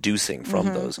those, deducing from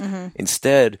those.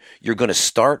 Instead, you're going to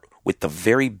start with the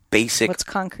very basic. What's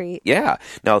concrete? Yeah.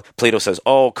 Now, Plato says,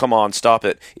 oh, come on, stop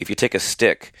it. If you take a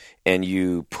stick and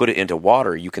you put it into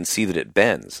water, you can see that it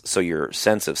bends. So your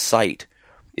sense of sight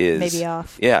is Maybe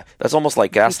off. Yeah. That's almost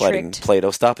like gaslighting tricked.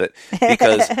 Plato. Stop it.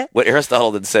 Because what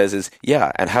Aristotle then says is,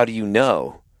 yeah, and how do you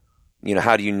know?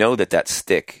 How do you know that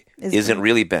stick isn't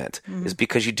really bent? Is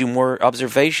because you do more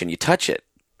observation. You touch it.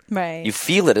 Right. You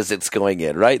feel it as it's going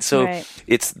in, right? So Right.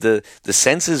 it's the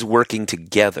senses working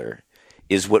together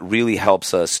is what really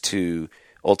helps us to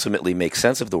ultimately make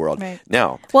sense of the world. Right.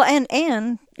 Now, Well, and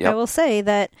Yep. I will say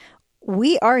that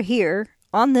we are here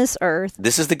on this earth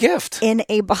this is the gift. in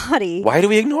a body. Why do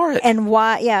we ignore it? And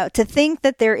to think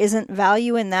that there isn't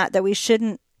value in that we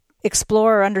shouldn't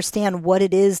explore or understand what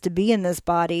it is to be in this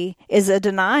body is a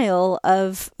denial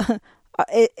of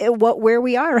where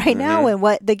we are right now and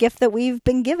what the gift that we've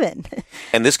been given.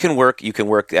 And this can work. You can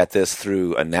work at this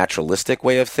through a naturalistic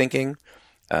way of thinking,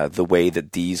 the way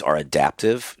that these are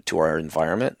adaptive to our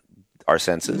environment, our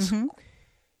senses.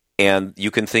 And you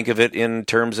can think of it in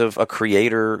terms of a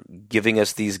creator giving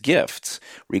us these gifts.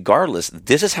 Regardless,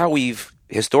 this is how we've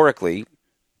historically,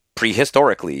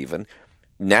 prehistorically even,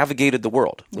 navigated the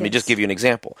world. Let me just give you an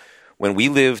example. When we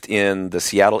lived in the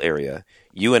Seattle area,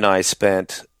 you and I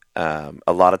spent a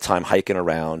lot of time hiking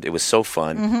around. It was so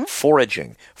fun,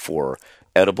 foraging for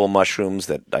edible mushrooms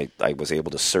that I was able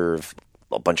to serve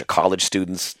a bunch of college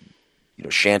students,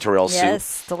 chanterelle soup.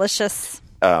 Yes, delicious.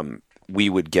 We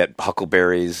would get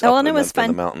huckleberries Oh, up and it in, was the, in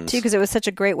the fun mountains. too because it was such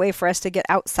a great way for us to get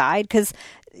outside. Because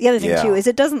the other thing Yeah. too is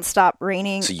it doesn't stop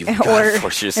raining So you've gotta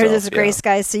force yourself, there's gray yeah.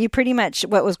 skies. So you pretty much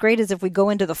what was great is if we go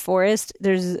into the forest,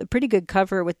 there's a pretty good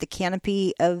cover with the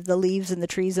canopy of the leaves and the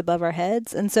trees above our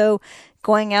heads, and so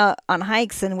going out on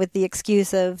hikes and with the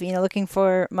excuse of looking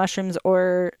for mushrooms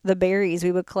or the berries,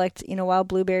 we would collect wild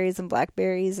blueberries and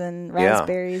blackberries and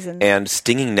raspberries and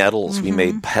stinging nettles. We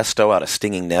made pesto out of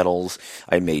stinging nettles.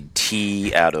 I made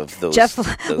tea out of those. Jeff those,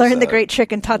 learned the great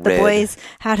trick and taught the red- boys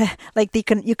how to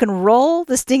you can roll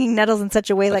the stinging nettles in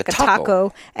such a way like a a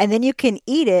taco, and then you can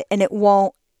eat it and it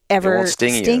won't It ever won't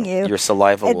sting you. Your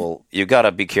saliva will. You got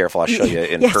to be careful. I'll show you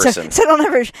in person. So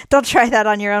don't try that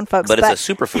on your own, folks. But it's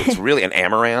a superfood. It's really an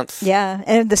amaranth. Yeah,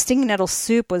 and the stinging nettle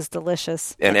soup was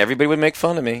delicious. And everybody would make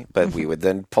fun of me, but we would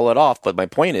then pull it off. But my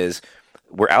point is,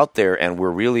 we're out there and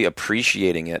we're really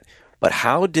appreciating it. But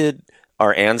how did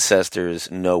our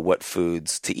ancestors know what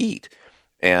foods to eat?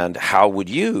 And how would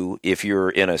you, if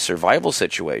you're in a survival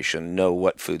situation, know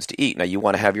what foods to eat? Now, you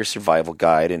want to have your survival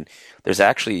guide, and there's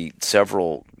actually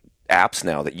several apps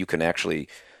now that you can actually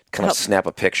kind of snap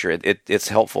a picture. It's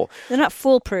helpful. They're not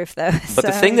foolproof though. But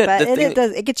the thing that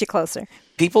it gets you closer.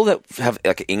 People that have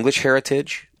like English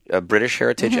heritage, British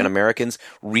heritage, and Americans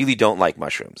really don't like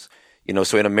mushrooms.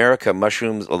 So in America,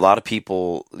 mushrooms, a lot of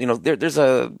people, there's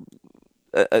a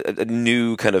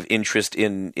new kind of interest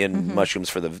in mushrooms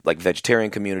for the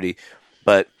vegetarian community,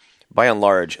 but by and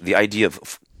large, the idea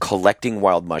of collecting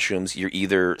wild mushrooms, you're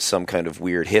either some kind of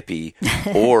weird hippie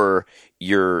or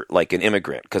you're like an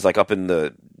immigrant. Because up in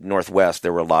the Northwest,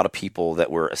 there were a lot of people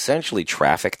that were essentially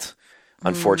trafficked,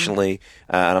 unfortunately.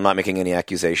 And I'm not making any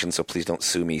accusations, so please don't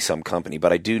sue me, some company.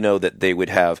 But I do know that they would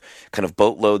have kind of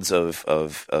boatloads of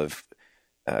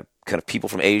kind of people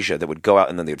from Asia that would go out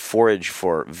and then they'd forage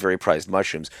for very prized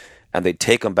mushrooms, and they'd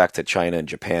take them back to China and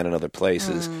Japan and other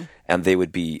places, and they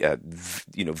would be,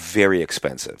 very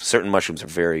expensive. Certain mushrooms are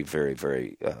very, very,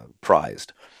 very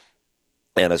prized.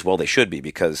 And as well they should be,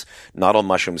 because not all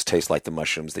mushrooms taste like the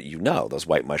mushrooms that those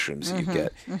white mushrooms that you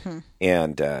get.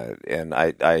 And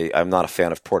I'm not a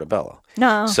fan of portobello.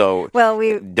 No. So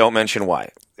we don't mention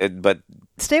why. But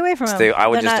stay away from them. I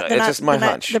would it's just my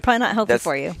hunch. They're probably not healthy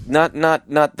for you. Not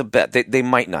the bet. They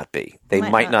might not be. They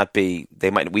might not be.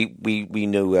 They might. We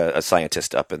knew a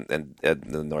scientist up in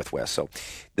the Northwest. So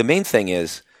the main thing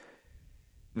is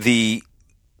the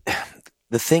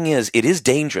thing is, it is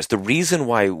dangerous. The reason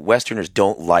why Westerners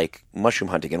don't like mushroom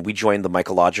hunting, and we joined the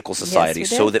Mycological Society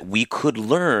so that we could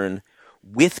learn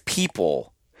with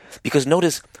people. Because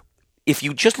notice, if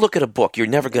you just look at a book, you're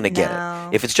never going to get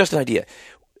it. If it's just an idea.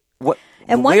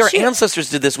 The way our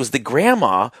ancestors did this was the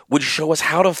grandma would show us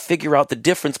how to figure out the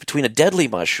difference between a deadly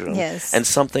mushroom and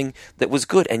something that was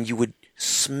good. And you would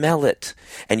smell it,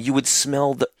 and you would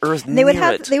smell the earth near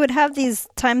it. They would have these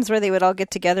times where they would all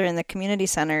get together in the community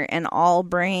center and all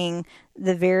bring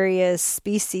the various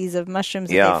species of mushrooms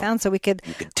that they found, so we could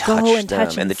go and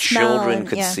touch them, and the children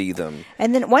could see them.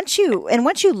 And then once you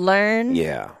learn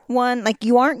one, like,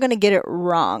 you aren't going to get it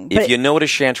wrong. If you know what a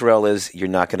chanterelle is, you're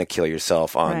not going to kill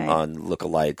yourself on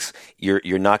lookalikes.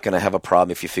 You're not going to have a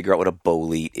problem if you figure out what a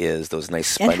bolete is, those nice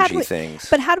spongy things.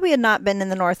 But had we not been in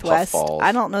the Northwest,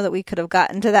 I don't know that we could have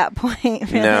gotten to that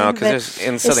point. Really. No, because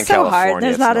in Southern California, hard.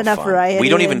 There's not enough variety. We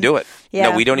don't even do it. Yeah,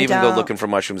 no, we don't even go looking for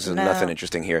mushrooms. There's nothing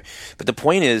interesting here. But the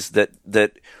point is that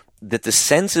the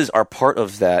senses are part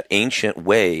of that ancient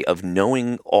way of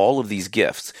knowing all of these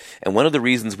gifts. And one of the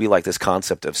reasons we like this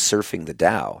concept of surfing the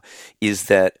Tao is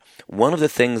that one of the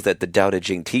things that the Tao Te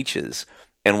Ching teaches,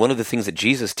 and one of the things that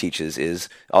Jesus teaches is,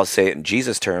 I'll say it in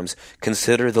Jesus terms,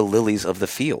 consider the lilies of the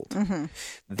field.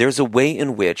 There's a way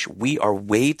in which we are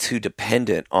way too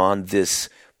dependent on this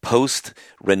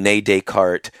post-René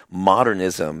Descartes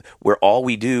modernism, where all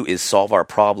we do is solve our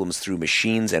problems through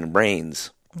machines and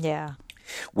brains. Yeah.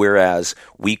 Whereas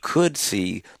we could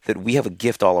see that we have a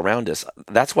gift all around us.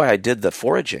 That's why I did the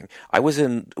foraging. I was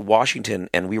in Washington,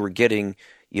 and we were getting,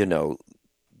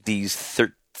 these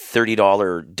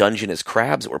 $30 Dungeness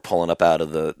crabs that were pulling up out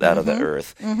of the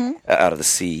earth, out of the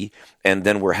sea, and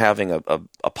then we're having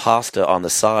a pasta on the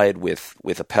side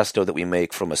with a pesto that we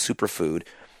make from a superfood.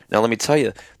 Now, let me tell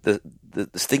you, the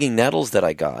stinging nettles that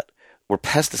I got were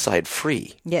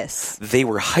pesticide-free. Yes. They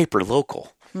were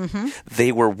hyper-local.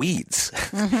 They were weeds.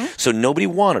 So nobody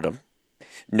wanted them.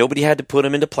 Nobody had to put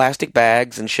them into plastic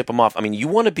bags and ship them off. I mean, you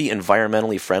want to be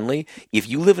environmentally friendly. If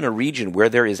you live in a region where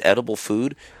there is edible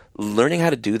food, learning how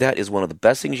to do that is one of the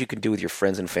best things you can do with your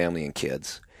friends and family and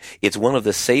kids. It's one of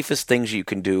the safest things you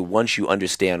can do once you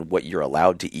understand what you're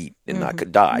allowed to eat and not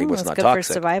die, what's not toxic. It's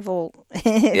good for survival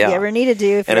if you ever needed to.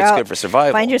 If and it's good for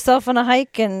survival. Find yourself on a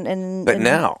hike and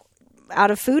now, out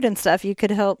of food and stuff, you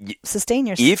could help sustain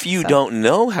yourself. If you don't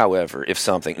know, however,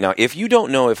 if you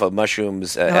don't know if a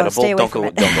mushroom's edible, don't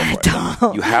go for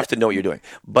it. You have to know what you're doing.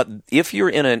 But if you're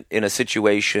in a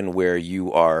situation where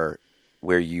you are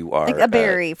like a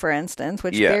berry, for instance,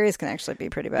 which berries can actually be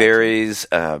pretty bad. Berries,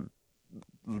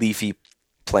 leafy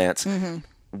plants.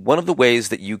 One of the ways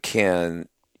that you can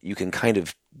kind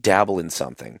of dabble in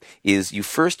something is you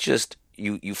first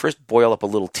boil up a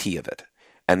little tea of it,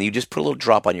 and you just put a little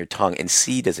drop on your tongue and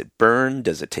see, does it burn,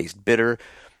 does it taste bitter,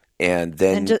 and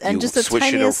then you switch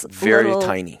it over, very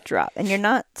tiny drop, and you're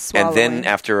not swallowing. And then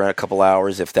after a couple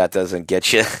hours, if that doesn't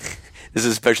get you, this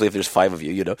is especially if there's 5 of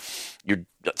you, you're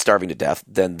starving to death,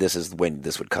 then this is when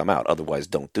this would come out. Otherwise,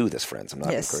 don't do this, friends. I'm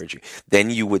not encouraging you. Then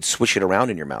you would swish it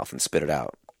around in your mouth and spit it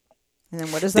out. And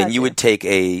then what does that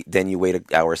do? Then you wait an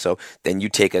hour or so. Then you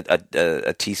take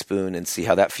a teaspoon and see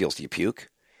how that feels. Do you puke?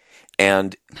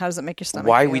 And how does it make your stomach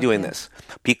Why feel? are we doing this?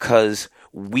 Because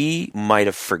we might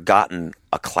have forgotten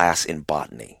a class in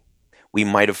botany. We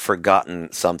might have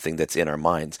forgotten something that's in our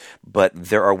minds, but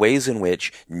there are ways in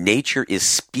which nature is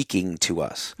speaking to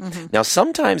us. Now,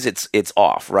 sometimes it's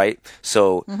off, right?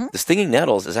 So the stinging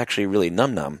nettles is actually really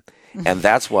num-num, and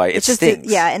that's why it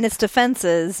stings. And its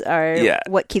defenses are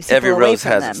what keeps people Every away rose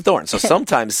from has them. its thorns. So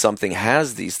sometimes something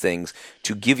has these things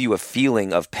to give you a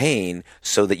feeling of pain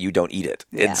so that you don't eat it.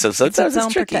 And so sometimes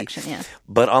it's tricky. Protection,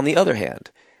 But on the other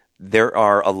hand, there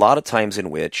are a lot of times in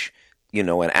which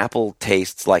an apple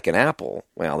tastes like an apple.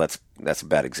 Well, that's a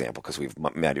bad example because we've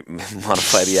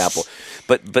modified the apple.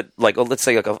 But like, let's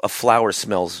say like a flower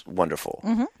smells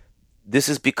wonderful. This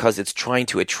is because it's trying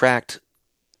to attract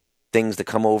things that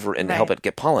come over and help it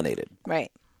get pollinated.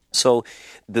 Right. So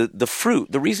the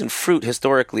fruit, the reason fruit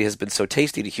historically has been so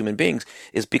tasty to human beings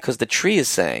is because the tree is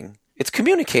saying, it's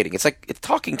communicating. It's like it's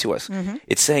talking to us. Mm-hmm.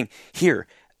 It's saying, here,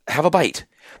 have a bite.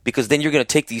 Because then you're going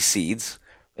to take these seeds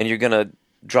and you're going to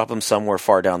drop them somewhere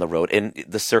far down the road and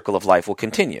the circle of life will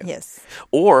continue. Yes.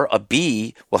 Or a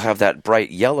bee will have that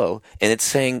bright yellow and it's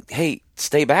saying, hey,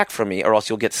 stay back from me or else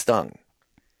you'll get stung.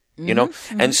 You know?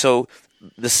 And so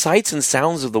the sights and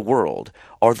sounds of the world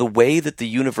are the way that the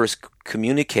universe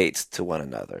communicates to one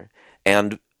another.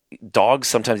 And dogs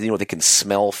sometimes, they can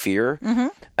smell fear.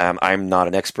 I'm not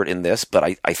an expert in this, but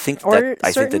I think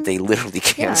that they literally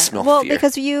can smell fear. Well,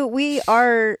 because we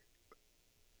are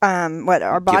our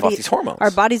Give body off these hormones. Our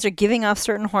bodies are giving off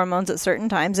certain hormones at certain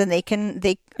times, and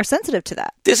they are sensitive to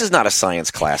that. This is not a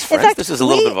science class, friends. fact, This is a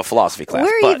little bit of a philosophy class.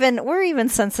 We're even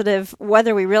sensitive,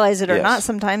 whether we realize it or Yes. not,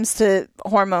 sometimes to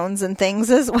hormones and things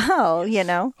as well.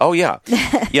 Oh, yeah.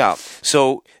 Yeah.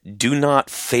 So do not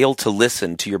fail to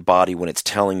listen to your body when it's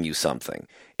telling you something.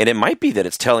 And it might be that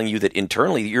it's telling you that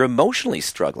internally you're emotionally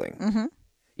struggling.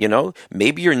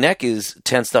 Maybe your neck is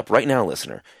tensed up right now,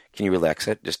 listener. Can you relax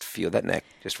it? Just feel that neck.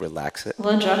 Just relax it.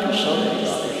 Well, drop your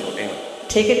shoulders.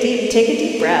 Take a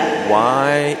deep breath.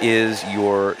 Why is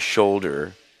your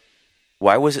shoulder,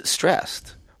 why was it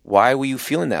stressed? Why were you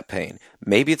feeling that pain?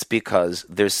 Maybe it's because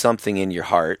there's something in your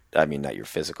heart. I mean, not your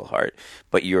physical heart,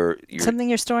 but your something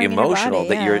you're storing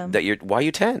emotional in your body, that you're. Why are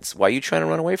you tense? Why are you trying to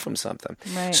run away from something?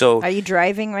 Right. So are you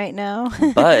driving right now?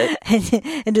 But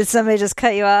and did somebody just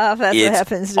cut you off? That's what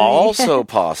happens to me.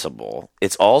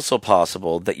 It's also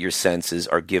possible that your senses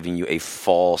are giving you a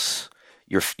false.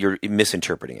 You're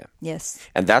misinterpreting it. Yes.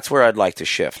 And that's where I'd like to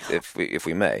shift, if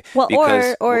we may. Well,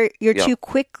 because, or you're too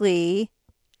quickly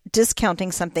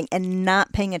discounting something and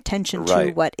not paying attention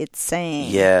to what it's saying.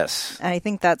 Yes. And I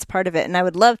think that's part of it. And I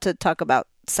would love to talk about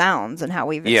sounds and how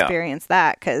we've experienced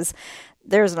that, because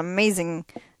there's an amazing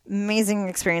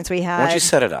experience we had. Why don't you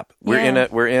set it up?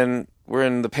 We're in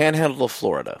the panhandle of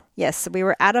Florida. Yes, we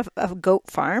were at a goat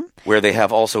farm where they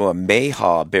have also a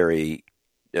mayhaw berry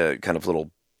kind of little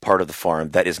part of the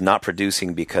farm that is not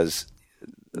producing because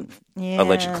of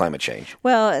alleged climate change.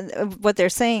 Well, what they're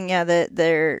saying,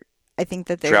 I think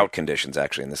that they're drought conditions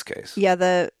actually in this case. Yeah,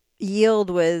 the yield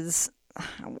was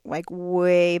like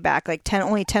way back, like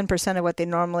only 10% of what they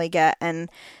normally get, and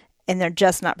they're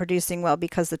just not producing well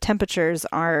because the temperatures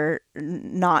are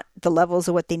not the levels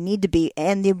of what they need to be.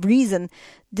 And the reason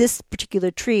this particular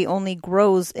tree only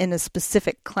grows in a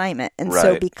specific climate. And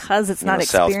so because it's not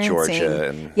experiencing... South Georgia.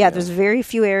 And, there's very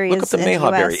few areas. Look up the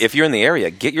mayhaw berry. If you're in the area,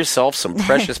 get yourself some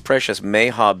precious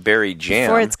mayhaw berry jam.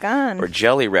 Before it's gone. Or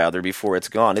jelly, rather, before it's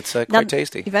gone. It's quite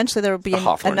tasty. Eventually there will be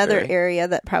another berry. area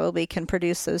that probably can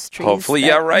produce those trees. Hopefully,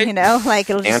 right. Like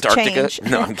it'll just Antarctica? change.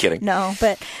 No, I'm kidding. No,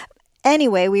 but...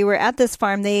 Anyway, we were at this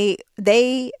farm. They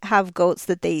have goats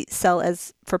that they sell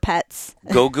as for pets.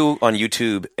 Go on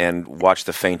YouTube and watch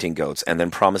the fainting goats, and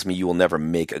then promise me you will never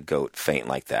make a goat faint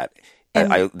like that.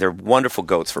 They're wonderful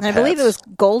goats for pets. I believe it was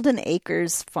Golden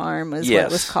Acres Farm was what it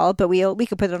was called, but we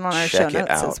could put it on our show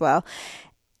notes as well.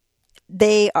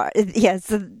 They are,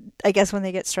 I guess when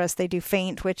they get stressed, they do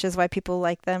faint, which is why people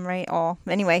like them, right?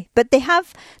 Anyway, but they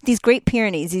have these Great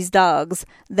Pyrenees, these dogs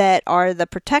that are the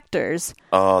protectors.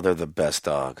 Oh, they're the best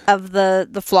dog. Of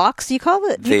the flocks, you call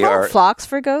it? Do you call it flocks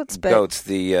for goats? But goats,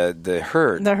 the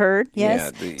herd. The herd,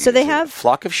 yes. Yeah, so they have...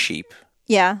 flock of sheep.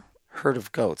 Yeah. Herd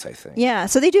of goats, I think. Yeah,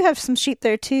 so they do have some sheep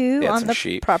there, too, on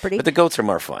the property. But the goats are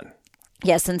more fun.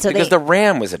 Yes, and so because the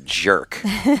ram was a jerk.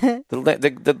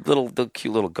 the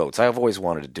cute little goats. I've always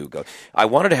wanted to do goats. I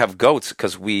wanted to have goats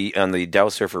because we on the Dow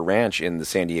Surfer Ranch in the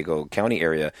San Diego County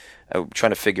area,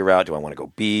 trying to figure out, do I want to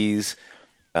go bees?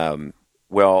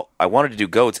 Well, I wanted to do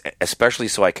goats, especially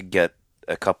so I could get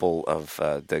a couple of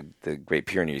the Great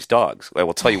Pyrenees dogs. I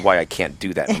will tell you why I can't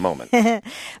do that in a moment.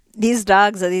 These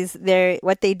dogs are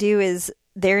what they do is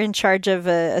they're in charge of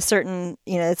a certain,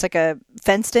 it's like a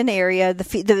fenced in area.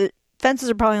 The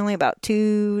fences are probably only about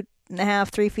 2.5,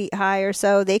 3 feet high or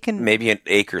so. They can maybe an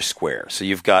acre square. So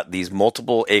you've got these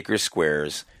multiple acre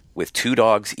squares with 2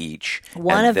 dogs each.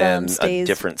 One of them stays a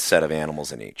different set of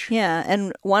animals in each. Yeah,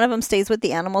 and one of them stays with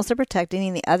the animals they're protecting,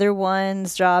 and the other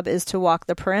one's job is to walk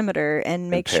the perimeter and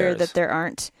make sure that there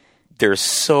aren't. They're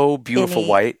so beautiful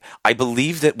white. I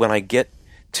believe that when I get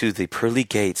to the pearly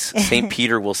gates, St.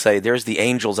 Peter will say, there's the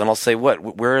angels. And I'll say,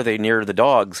 what? Where are they near the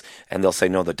dogs? And they'll say,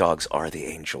 no, the dogs are the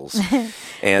angels. And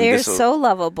they're so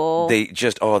lovable. They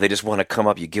just want to come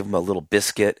up. You give them a little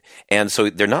biscuit. And so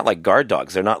they're not like guard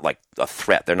dogs. They're not like a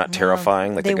threat. They're not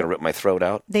terrifying, like they're going to rip my throat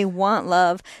out. They want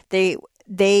love. They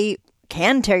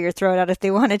can tear your throat out if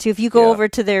they wanted to. If you go Yeah. over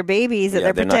to their babies that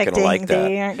Yeah, they're they're not gonna protecting, like that.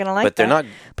 they aren't going to like But they're that.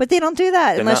 not- But they don't do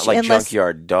that They're unless not like unless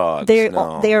junkyard dogs. they're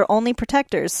no. they are only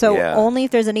protectors. So Yeah. only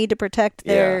if there's a need to protect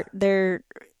their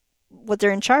what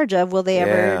they're in charge of will they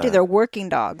ever Yeah. do. They're working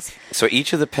dogs. So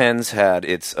each of the pens had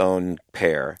its own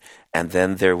pair, and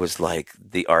then there was like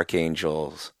the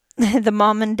archangels. The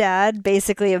mom and dad,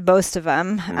 basically, of most of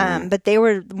them, Mm-hmm. but they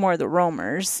were more the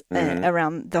roamers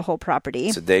around the whole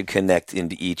property. So they'd connect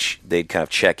into each, they'd kind of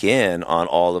check in on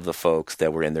all of the folks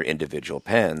that were in their individual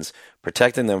pens,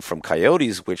 protecting them from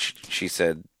coyotes, which she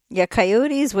said, Yeah,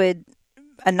 coyotes would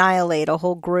annihilate a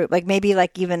whole group, like maybe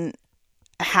like even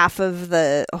half of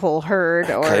the whole herd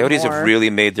or coyotes more. have really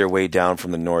made their way down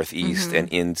from the northeast and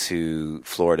into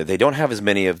Florida. They don't have as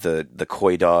many of the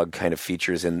coy dog kind of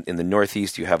features. In the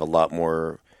northeast, you have a lot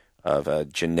more of a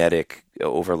genetic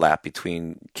overlap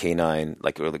between canine,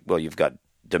 well, you've got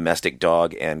domestic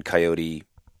dog and coyote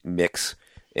mix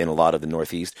in a lot of the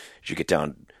northeast. As you get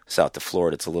down south to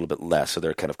Florida, it's a little bit less. So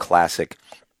they're kind of classic.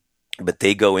 But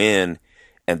they go in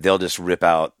and they'll just rip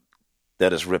up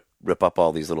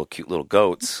all these little cute little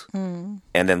goats and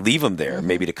then leave them there,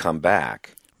 maybe to come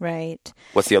back. Right.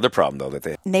 What's the other problem, though, that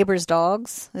they... Neighbors'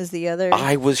 dogs is the other.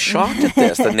 I was shocked at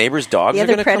this. The neighbors' dogs The are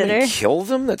other going to come predator. and kill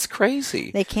them? That's crazy.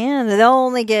 They can.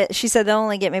 She said they'll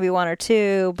only get maybe one or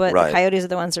two, but Right. the coyotes are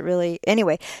the ones that really.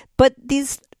 Anyway, but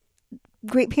these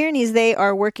Great Pyrenees, they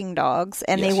are working dogs,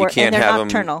 and Yes, they work, you can't and they're have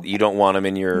nocturnal. them. You don't want them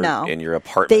in your No.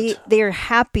 apartment. They are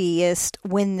happiest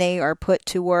when they are put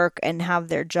to work and have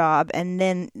their job, and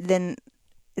then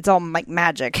it's all like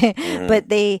magic. Mm-hmm. But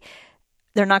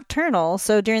they're nocturnal,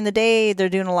 so during the day they're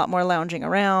doing a lot more lounging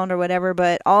around or whatever.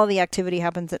 But all the activity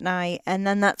happens at night, and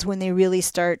then that's when they really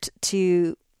start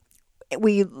to.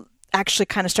 We actually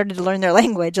kind of started to learn their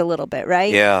language a little bit,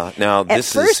 right? Yeah. Now At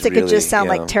this first, is it could really, just sound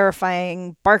yeah. like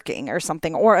terrifying barking or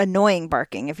something, or annoying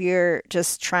barking. If you're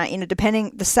just trying,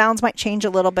 depending, the sounds might change a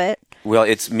little bit. Well,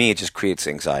 it just creates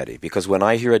anxiety because when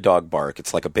I hear a dog bark,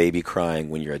 it's like a baby crying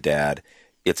when you're a dad.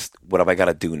 It's, what have I got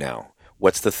to do now?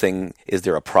 What's the thing? Is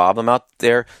there a problem out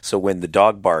there? So when the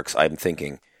dog barks, I'm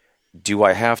thinking, do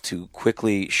I have to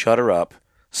quickly shut her up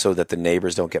so that the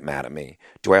neighbors don't get mad at me?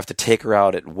 Do I have to take her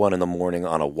out at 1 a.m.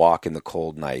 on a walk in the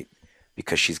cold night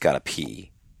because she's got to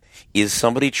pee? Is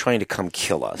somebody trying to come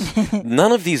kill us?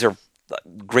 None of these are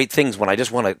great things when I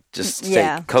just want to just stay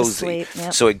Yeah, just cozy. sleep,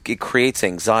 yep. So it creates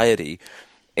anxiety,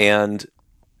 and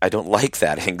I don't like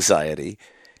that anxiety.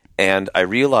 And I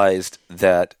realized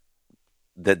that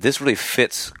this really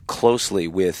fits closely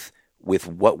with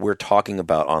what we're talking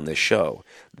about on this show.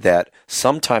 That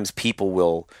sometimes people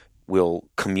will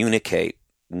communicate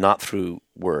not through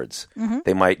words. Mm-hmm.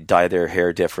 They might dye their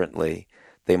hair differently.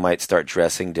 They might start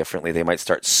dressing differently. They might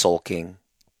start sulking.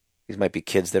 These might be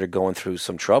kids that are going through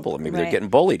some trouble, and maybe Right. they're getting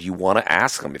bullied. You want to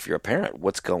ask them, if you're a parent,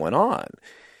 what's going on?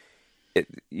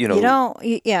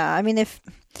 Yeah. I mean, if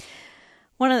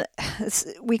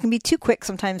we can be too quick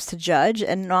sometimes to judge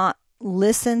and not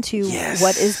listen to Yes.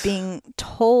 what is being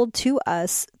told to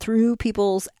us through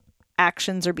people's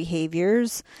actions or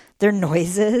behaviors, their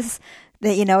noises.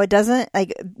 That it doesn't,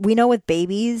 like, we know with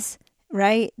babies,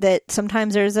 right? That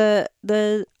sometimes there's the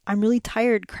I'm really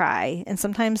tired cry, and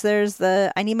sometimes there's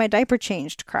the I need my diaper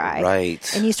changed cry.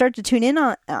 Right. And you start to tune in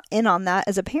on that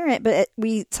as a parent, but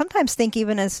we sometimes think,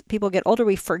 even as people get older,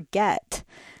 we forget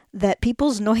that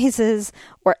people's noises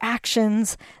or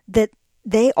actions, that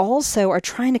they also are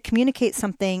trying to communicate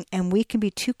something, and we can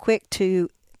be too quick to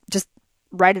just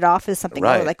write it off as something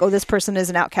Right. like, oh, this person is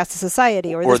an outcast of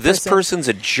society, or this person's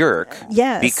a jerk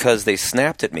Yes. because they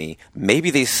snapped at me. Maybe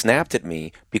they snapped at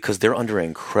me because they're under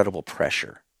incredible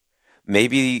pressure.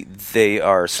 Maybe they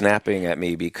are snapping at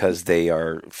me because they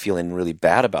are feeling really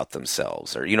bad about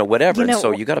themselves, or whatever. And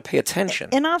so you got to pay attention.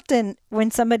 And often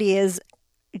when somebody is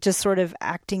just sort of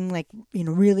acting like,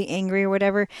 really angry or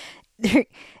whatever,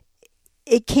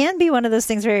 it can be one of those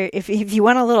things where if you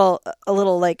want a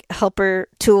little like helper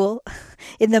tool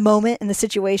in the moment, in the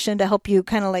situation, to help you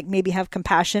kind of like maybe have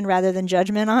compassion rather than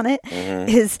judgment on it,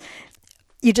 is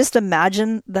you just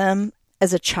imagine them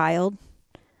as a child.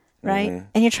 Right?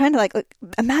 And you're trying to look,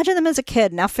 imagine them as a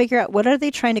kid. Now figure out, what are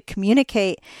they trying to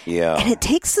communicate? Yeah. And it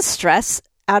takes the stress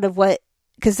out of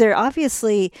because they're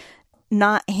obviously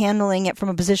not handling it from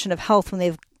a position of health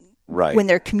when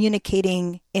they're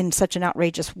communicating in such an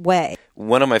outrageous way.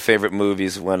 One of my favorite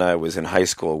movies when I was in high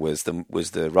school was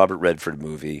the Robert Redford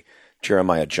movie,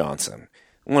 Jeremiah Johnson.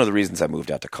 One of the reasons I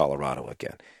moved out to Colorado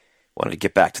again. Wanted to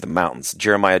get back to the mountains.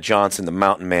 Jeremiah Johnson, the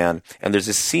mountain man. And there's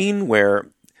a scene where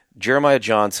Jeremiah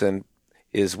Johnson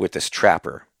is with this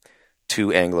trapper,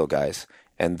 two Anglo guys,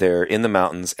 and they're in the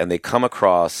mountains, and they come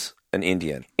across an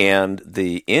Indian, and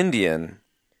the Indian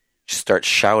starts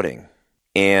shouting,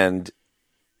 and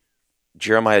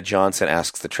Jeremiah Johnson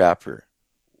asks the trapper,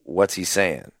 what's he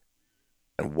saying?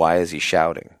 And why is he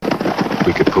shouting?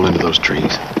 We could pull into those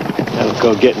trees. Don't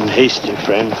go getting hasty,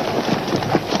 friend.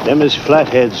 Them is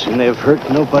flatheads, and they've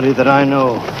hurt nobody that I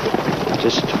know.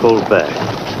 Just hold back.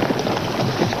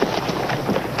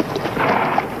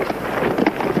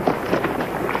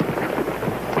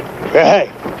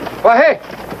 Hey! Well, hey!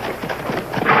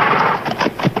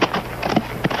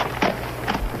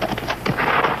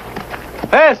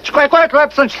 Hey, What's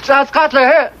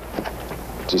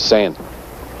he saying?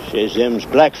 Says them's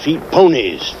Blackfeet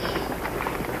ponies.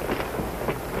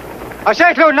 I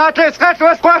say to not let's get to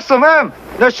us question,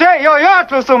 the shit your yard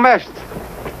to some mess.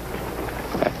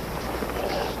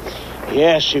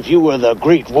 Yes, if you were the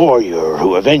great warrior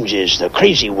who avenges the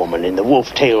crazy woman in the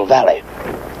Wolf Tail Valley.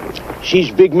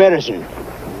 She's big medicine.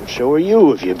 So are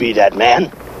you if you be that man.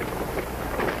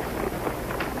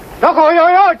 Look, your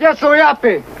yard gets so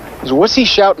happy. So what's he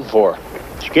shouting for?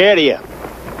 Scared of you.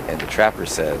 And the trapper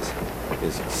says,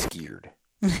 is he scared?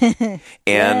 And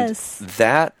Yes.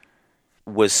 that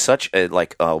was such a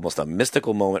almost a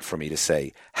mystical moment for me to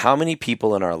say, how many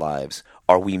people in our lives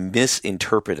are we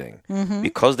misinterpreting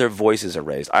because their voices are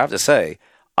raised? I have to say,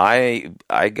 I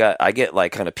get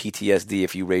like kind of PTSD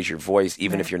if you raise your voice,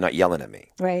 even if you're not yelling at me.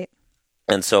 Right.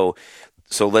 And so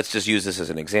let's just use this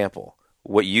as an example.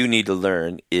 What you need to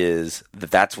learn is that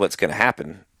that's what's going to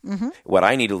happen. What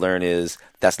I need to learn is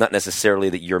that's not necessarily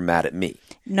that you're mad at me.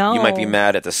 No. You might be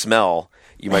mad at the smell.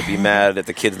 You might be mad at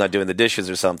the kids not doing the dishes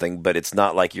or something, but it's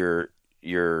not like you're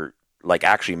like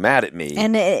actually mad at me.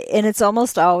 And it's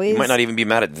almost always You might not even be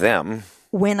mad at them.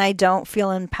 when I don't feel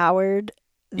empowered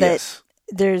that Yes.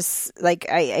 there's like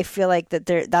I feel like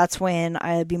that's when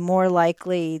I'd be more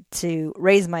likely to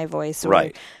raise my voice. Or,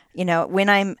 Right. When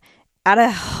I'm at a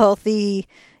healthy,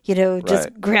 just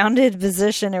Right. grounded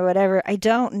position or whatever, I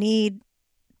don't need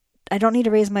to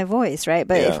raise my voice, right?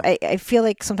 But Yeah. if I feel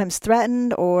like sometimes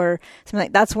threatened or something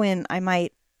like that's when I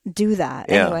might do that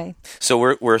Yeah. anyway.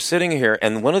 So we're sitting here,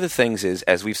 and one of the things is,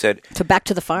 as we've said, So back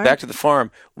to the farm. back to the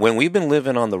farm, when we've been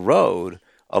living on the road,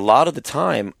 a lot of the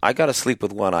time I got to sleep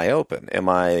with one eye open. Am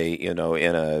I, in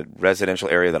a residential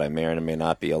area that I may or may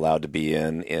not be allowed to be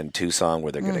in Tucson,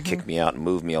 where they're going to kick me out and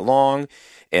move me along?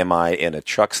 Am I in a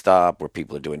truck stop where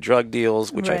people are doing drug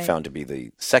deals, which I Right. found to be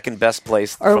the second best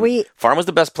place? Farm was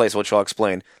the best place, which I'll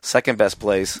explain. Second best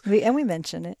place, we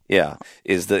mentioned it. yeah,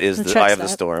 is the truck eye of the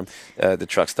stop. storm, the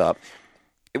truck stop.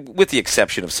 With the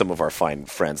exception of some of our fine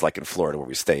friends, like in Florida where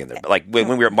we stay in there. But like when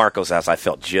we were at Marco's house, I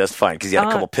felt just fine because he had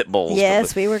a couple pit bulls.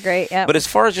 Yes, we were great. Yeah. But as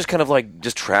far as just kind of like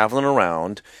just traveling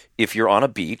around, if you're on a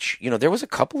beach, there was a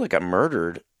couple that got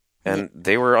murdered, and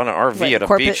they were on an RV at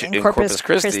a beach in Corpus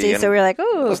Christi. So we were like,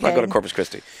 oh, let's not go to Corpus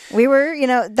Christi. We were,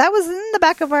 that was in the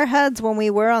back of our heads when we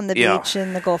were on the Yeah. beach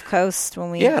in the Gulf Coast.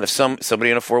 When we, Yeah, and if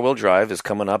somebody in a 4-wheel drive is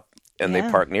coming up and they Yeah.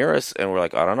 park near us, and we're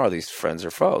like, I don't know, are these friends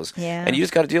or foes? Yeah. And you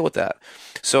just got to deal with that.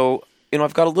 So,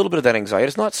 I've got a little bit of that anxiety.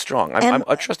 It's not strong.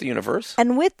 I trust the universe.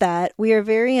 And with that, we are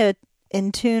very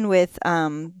in tune with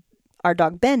our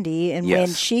dog Bendy, and when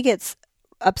Yes. she gets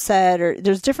upset or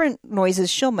there's different noises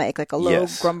she'll make, like a low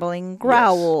Yes. grumbling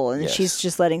growl, and Yes. she's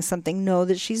just letting something know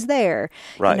that she's there.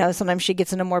 Right. Sometimes she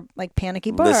gets in a more like panicky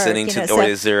bark. Listening to, or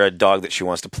is there a dog that she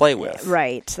wants to play with?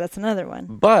 Right. That's another one.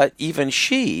 But even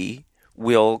she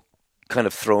will kind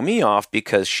of throw me off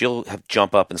because she'll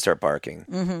jump up and start barking.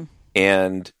 Mm-hmm.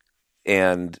 And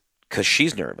because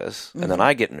she's nervous, and then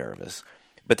I get nervous.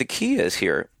 But the key is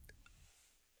here,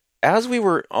 as we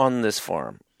were on this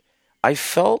farm, I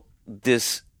felt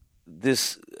this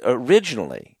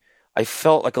originally, I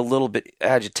felt like a little bit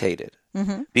agitated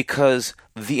because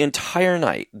the entire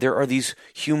night there are these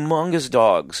humongous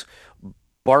dogs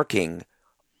barking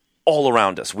all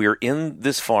around us. We are in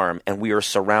this farm and we are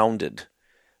surrounded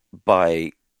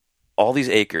by all these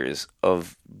acres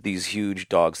of these huge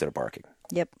dogs that are barking.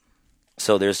 Yep.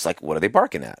 So there's like, what are they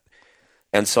barking at?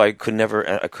 And so I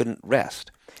couldn't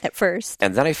rest. At first.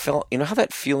 And then I felt, how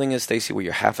that feeling is, Stacey, where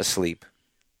you're half asleep,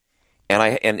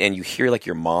 and you hear like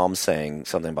your mom saying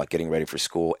something about getting ready for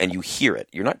school, and you hear it.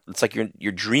 You're not. It's like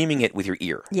you're dreaming it with your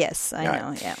ear. Yes, I Right.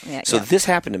 know. Yeah. So this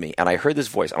happened to me, and I heard this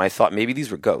voice, and I thought maybe these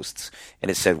were ghosts,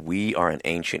 and it said, "We are an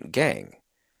ancient gang,"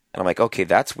 and I'm like, okay,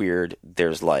 that's weird.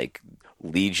 There's like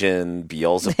Legion,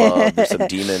 Beelzebub, there's some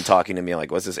demon talking to me. I'm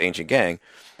like, what's this ancient gang?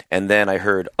 And then I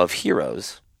heard of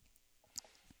heroes,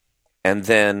 and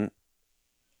then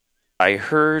I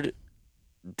heard.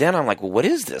 Then I'm like, well, what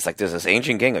is this? Like, there's this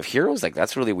ancient gang of heroes? Like,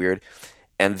 that's really weird.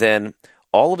 And then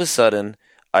all of a sudden,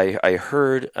 I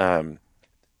heard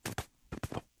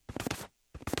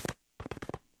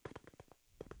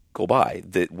go by,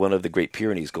 one of the Great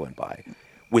Pyrenees going by,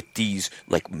 with these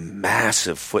like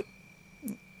massive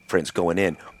footprints going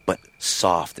in, but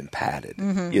soft and padded.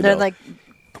 You They're know? like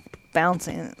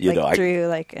bouncing You know, through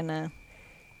like in a.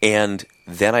 And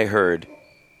then I heard,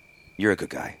 "You're a good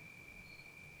guy."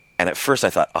 And at first I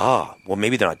thought, well,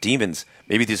 maybe they're not demons.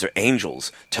 Maybe these are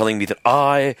angels telling me that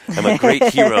I am a great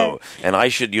hero and I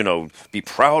should, be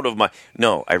proud of my...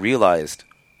 No, I realized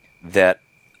that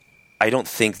I don't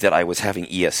think that I was having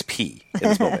ESP in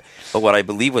this moment. But what I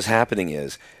believe was happening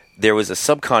is there was a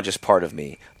subconscious part of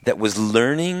me that was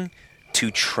learning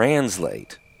to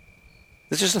translate.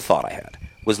 This is just a thought I had.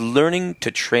 Was learning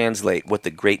to translate what the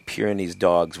Great Pyrenees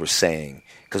dogs were saying.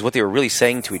 Because what they were really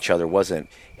saying to each other wasn't,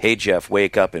 "Hey, Jeff,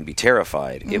 wake up and be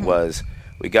terrified." It was,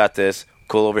 "We got this.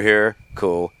 Cool over here.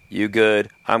 Cool. You good.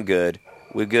 I'm good.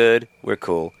 We good. We're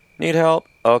cool. Need help?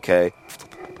 Okay.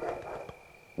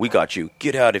 We got you.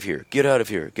 Get out of here. Get out of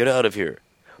here. Get out of here.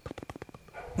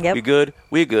 Yep. We good.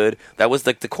 We good." That was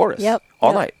like the chorus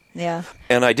all night. Yeah.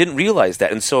 And I didn't realize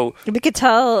that. And so... We could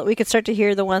start to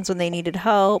hear the ones when they needed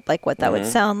help, like what that would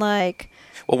sound like.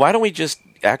 Well, why don't we just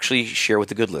actually share with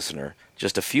the good listener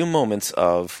just a few moments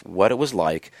of what it was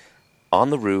like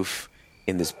on the roof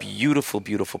in this beautiful,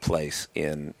 beautiful place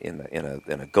in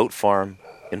a goat farm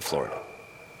in Florida.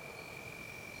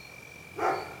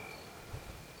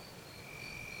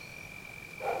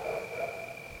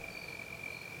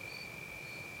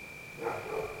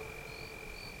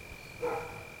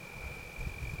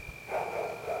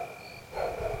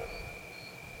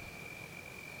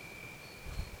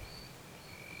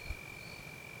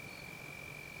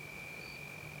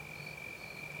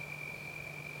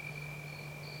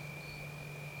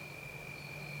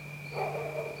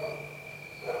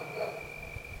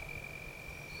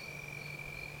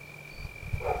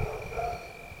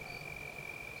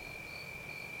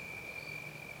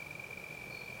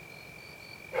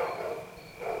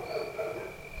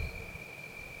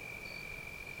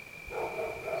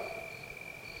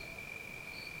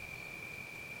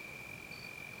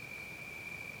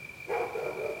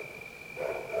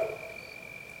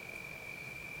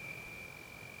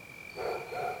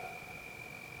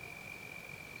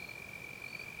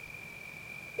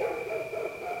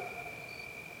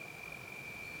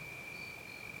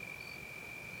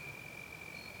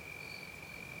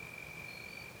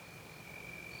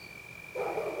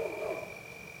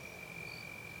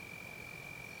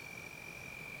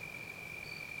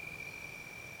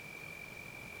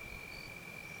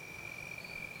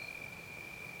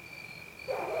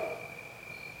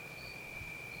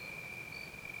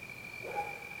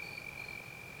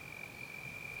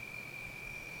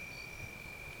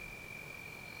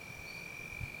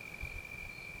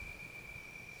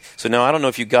 So now I don't know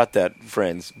if you got that,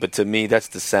 friends, but to me that's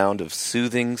the sound of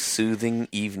soothing, soothing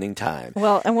evening time.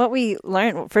 Well, and what we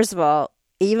learned, first of all,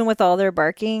 even with all their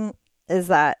barking, is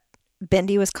that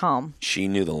Bendy was calm She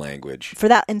knew the language. for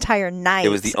that entire night. It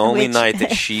was the only night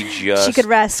that she could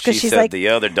rest because she she's said, like, the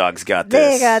other dogs got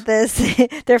they this. got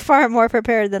this. They're far more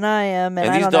prepared than I am, and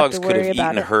I these don't dogs have to could worry have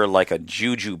about eaten it. her like a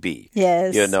jujube.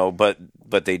 Yes.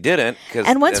 But they didn't.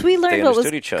 And once we learned what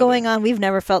was each other. going on, we've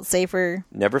never felt safer.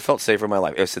 Never felt safer in my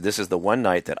life. I said, this is the one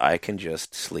night that I can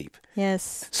just sleep.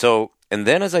 Yes. So, and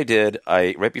then as I did,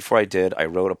 right before I did, I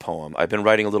wrote a poem. I've been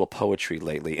writing a little poetry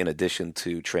lately in addition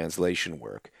to translation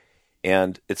work.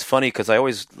 And it's funny because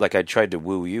I tried to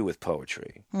woo you with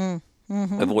poetry.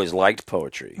 Mm-hmm. I've always liked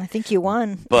poetry. I think you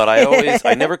won. But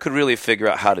I never could really figure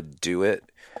out how to do it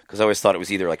because I always thought it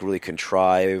was either like really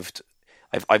contrived.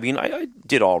 I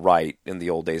did all right in the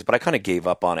old days, but I kind of gave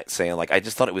up on it saying like, I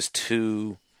just thought it was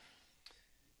too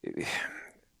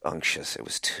unctuous. I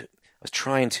was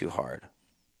trying too hard.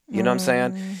 You know what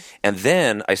I'm saying? And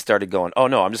then I started going, oh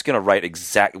no, I'm just going to write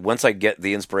once I get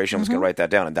the inspiration, I'm just going to write that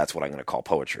down, and that's what I'm going to call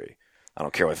poetry. I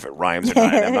don't care if it rhymes or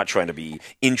not. I'm not trying to be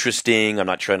interesting. I'm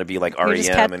not trying to be like REM.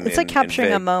 It's like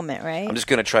capturing a moment, right? I'm just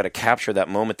going to try to capture that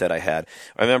moment that I had.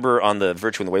 I remember on the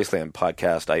Virtue in the Wasteland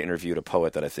podcast, I interviewed a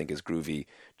poet that I think is groovy,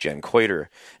 Jen Coiter,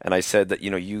 and I said that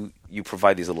you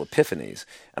provide these little epiphanies,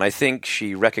 and I think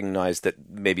she recognized that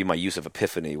maybe my use of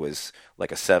epiphany was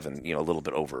like a 7, a little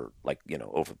bit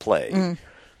overplay.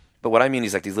 But what I mean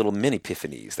is like these little mini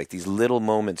epiphanies, like these little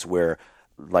moments where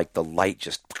like the light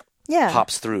just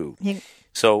pops through.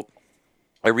 So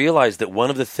I realized that one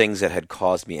of the things that had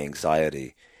caused me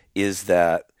anxiety is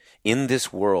that in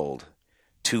this world,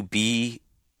 to be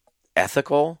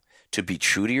ethical, to be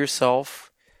true to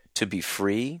yourself, to be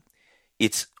free,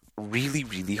 it's really,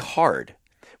 really hard.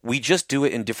 We just do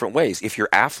it in different ways. If you're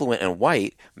affluent and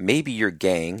white, maybe your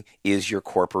gang is your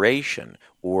corporation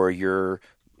or your,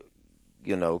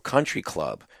 country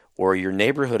club or your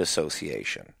neighborhood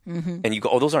association, and you go,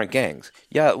 oh, those aren't gangs.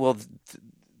 Yeah, well,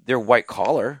 they're white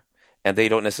collar, and they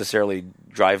don't necessarily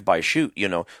drive by shoot,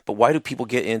 But why do people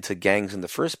get into gangs in the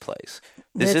first place?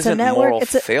 This isn't moral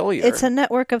failure. It's a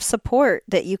network of support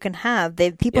that you can have.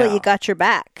 They people that you got your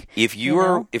back. If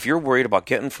you're worried about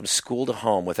getting from school to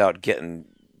home without getting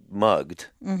mugged,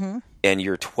 and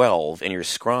you're 12 and you're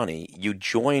scrawny, you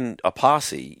join a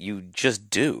posse. You just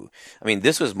do. I mean,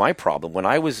 this was my problem when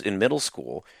I was in middle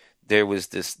school. There was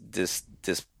this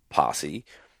posse,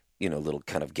 little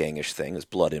kind of gangish thing. It was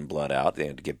blood in, blood out. They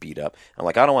had to get beat up. I'm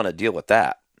like, I don't want to deal with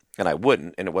that, and I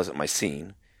wouldn't, and it wasn't my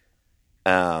scene.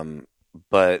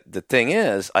 But the thing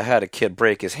is, I had a kid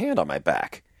break his hand on my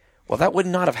back. Well, that would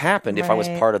not have happened if I was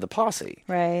part of the posse.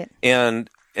 Right.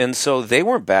 And so they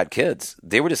weren't bad kids.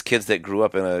 They were just kids that grew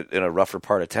up in a rougher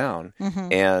part of town,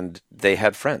 and they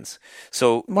had friends.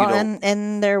 So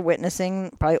and they're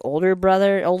witnessing probably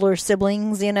older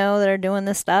siblings, that are doing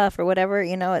this stuff or whatever.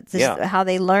 It's just how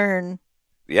they learn.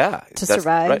 Yeah, to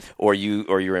survive. Right. Or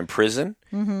you're in prison.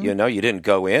 You didn't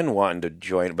go in wanting to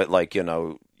join, but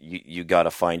you got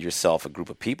to find yourself a group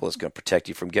of people that's going to protect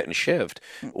you from getting shivved.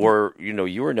 Or,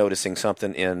 you were noticing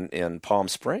something in Palm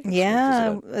Springs.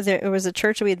 Yeah, there was a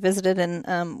church that we had visited,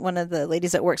 and one of the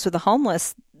ladies that works with the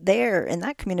homeless there in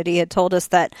that community had told us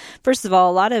that, first of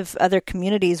all, a lot of other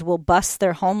communities will bus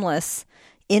their homeless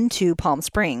into Palm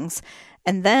Springs.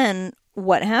 And then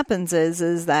what happens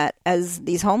is that as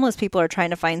these homeless people are trying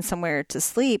to find somewhere to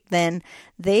sleep, then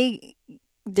they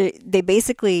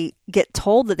basically get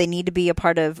told that they need to be a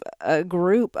part of a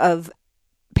group of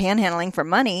panhandling for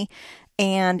money.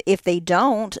 And if they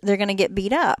don't, they're going to get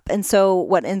beat up. And so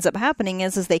what ends up happening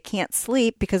is they can't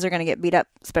sleep because they're going to get beat up,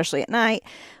 especially at night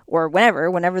or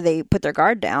whenever they put their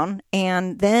guard down.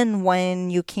 And then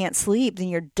when you can't sleep, then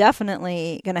you're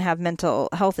definitely going to have mental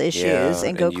health issues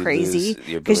and go crazy.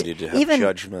 The ability to have even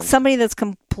judgment. Somebody that's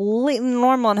completely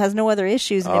normal and has no other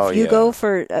issues, and if you go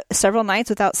for several nights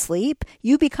without sleep,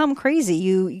 you become crazy.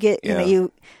 You get,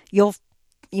 you'll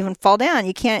even fall down.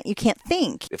 You can't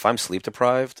think. If I'm sleep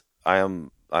deprived, I'm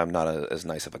not as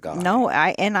nice of a guy. No,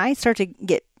 I start to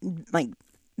get like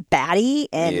batty,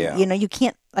 and you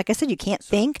can't. Like I said, you can't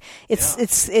think.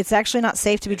 It's actually not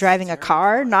safe to be driving a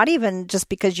car. Not even just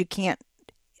because you can't.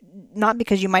 Not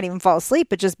because you might even fall asleep,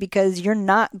 but just because you're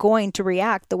not going to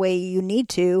react the way you need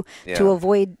to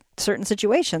avoid certain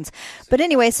situations. But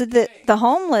anyway, so the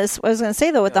homeless. I was going to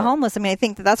say though, with the homeless, I mean, I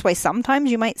think that's why sometimes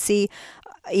you might see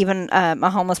even a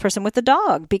homeless person with a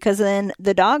dog, because then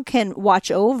the dog can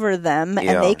watch over them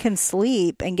and they can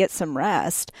sleep and get some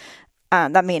rest.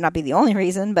 That may not be the only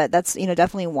reason, but that's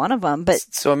definitely one of them. But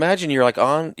so imagine you're like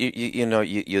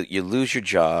you lose your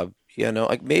job.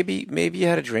 Like maybe you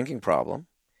had a drinking problem.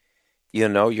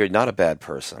 You're not a bad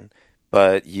person,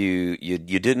 but you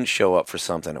didn't show up for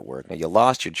something at work. Now you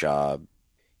lost your job. Your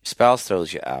spouse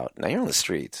throws you out. Now you're on the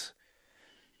streets.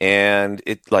 And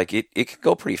it can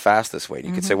go pretty fast this way. And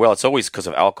you could say, well, it's always because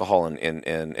of alcohol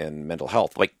and mental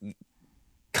health. Like,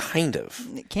 kind of.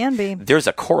 It can be. There's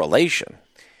a correlation.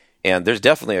 And there's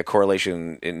definitely a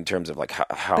correlation in terms of like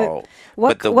how.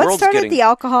 What started the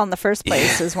alcohol in the first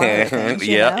place is one of the things.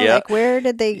 Like where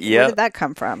did that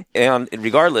come from? And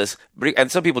regardless,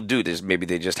 and some people do this. Maybe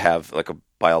they just have like a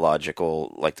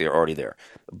biological, like they're already there.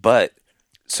 But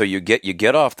so you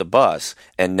get off the bus,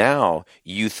 and now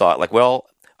you thought like, well,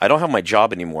 I don't have my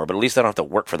job anymore, but at least I don't have to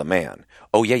work for the man.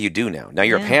 Oh yeah, you do now. Now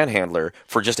you're a panhandler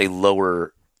for just a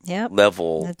lower.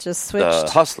 Level it just switched.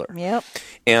 Hustler. Yep.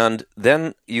 And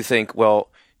then you think,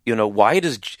 well, why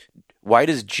does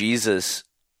Jesus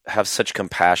have such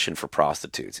compassion for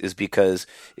prostitutes? Is it because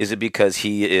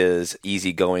he is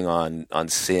easygoing on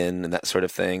sin and that sort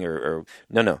of thing, or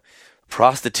no.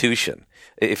 Prostitution.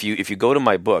 If you go to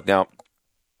my book now,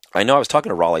 I know I was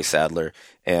talking to Raleigh Sadler,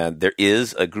 and there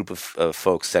is a group of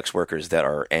folks, sex workers, that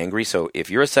are angry. So if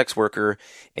you're a sex worker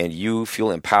and you feel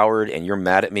empowered and you're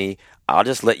mad at me, I'll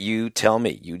just let you tell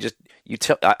me. You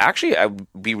tell. Actually, I would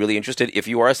be really interested if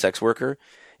you are a sex worker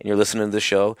and you're listening to the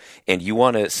show and you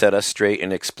want to set us straight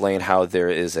and explain how there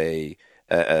is an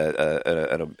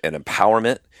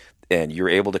empowerment and you're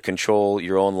able to control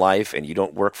your own life and you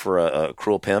don't work for a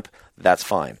cruel pimp. That's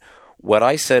fine. What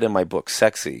I said in my book,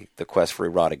 Sexy, The Quest for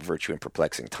Erotic Virtue in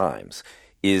Perplexing Times,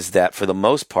 is that for the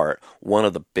most part, one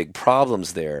of the big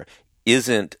problems there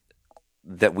isn't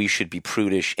that we should be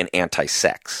prudish and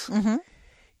anti-sex. Mm-hmm.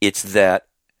 It's that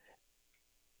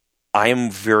I am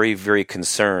very, very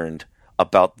concerned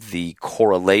about the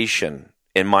correlation,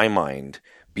 in my mind,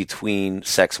 between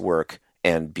sex work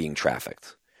and being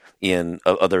trafficked. in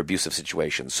other abusive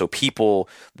situations. So people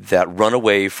that run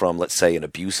away from, let's say, an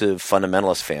abusive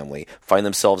fundamentalist family, find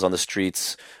themselves on the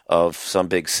streets of some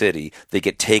big city, they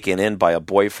get taken in by a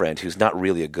boyfriend who's not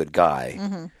really a good guy.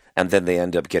 Mm-hmm. And then they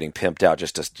end up getting pimped out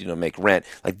just to make rent.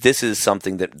 Like, this is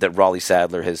something that Raleigh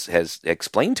Sadler has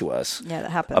explained to us. Yeah,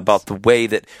 that happens. About the way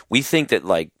that we think that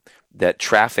that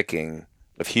trafficking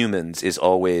of humans is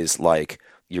always like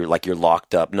you're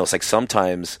locked up. No, it's like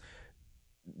sometimes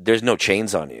there's no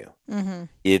chains on you. Mm-hmm.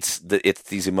 It's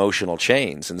these emotional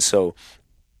chains. And so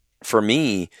for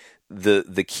me,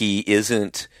 the key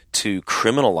isn't to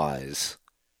criminalize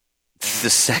the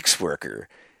sex worker.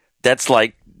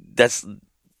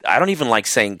 I don't even like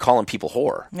calling people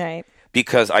whore. Right.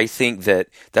 Because I think that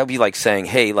would be like saying,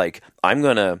 hey, like I'm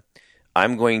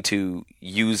going to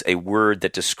use a word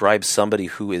that describes somebody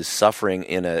who is suffering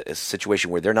in a situation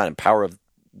where they're not in power of,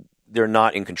 they're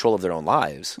not in control of their own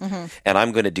lives, Mm-hmm. and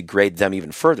I'm going to degrade them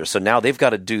even further. So now they've got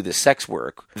to do the sex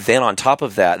work. Then on top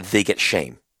of that, they get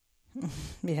shame.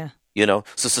 Yeah.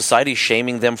 So society's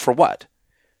shaming them for what?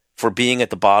 For being at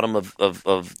the bottom of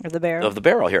the barrel. Of the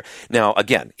barrel here. Now,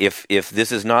 again, if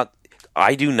this is not,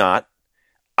 I do not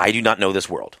know this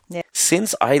world. Yeah.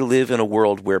 Since I live in a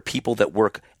world where people that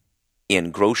work in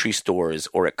grocery stores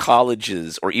or at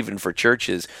colleges or even for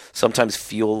churches sometimes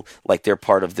feel like they're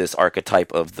part of this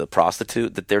archetype of the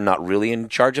prostitute, that they're not really in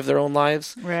charge of their own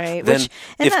lives. Right. Then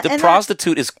if the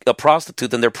prostitute is a prostitute,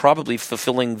 then they're probably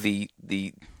fulfilling the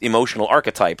emotional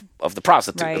archetype of the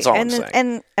prostitute. Right. That's all I'm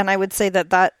saying. And I would say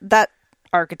that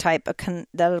archetype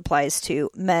that applies to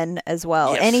men as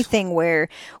well. Yes. Anything where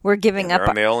we're giving There up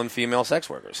are male and female sex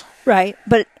workers. Right.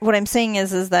 But what I'm saying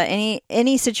is that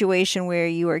any situation where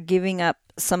you are giving up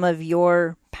some of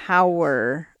your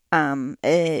power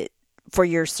for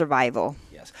your survival.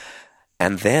 Yes.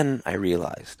 And then I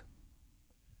realized,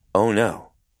 oh no,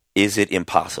 is it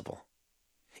impossible?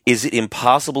 Is it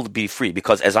impossible to be free?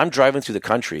 Because as I'm driving through the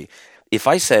country, if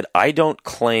I said I don't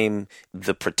claim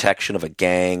the protection of a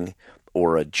gang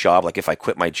or a job, like if I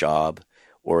quit my job,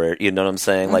 or you know what I'm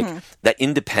saying? Mm-hmm. Like that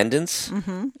independence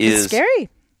It's is scary.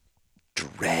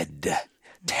 dread,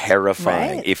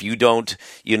 terrifying. Right. If you don't,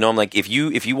 I'm like, if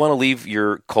you want to leave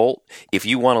your cult, if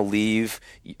you want to leave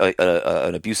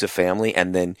an abusive family,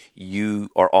 and then you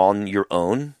are on your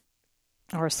own,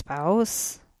 Or a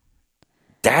spouse.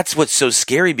 that's what's so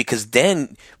scary, because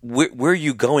then where are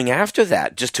you going after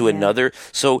that? Just to another?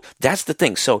 So that's the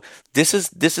thing. So this is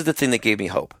the thing that gave me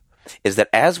hope, is that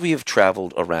as we have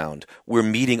traveled around, we're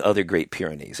meeting other Great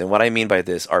Pyrenees. And what I mean by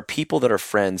this are people that are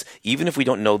friends, even if we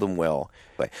don't know them well.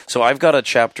 So I've got a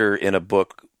chapter in a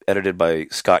book edited by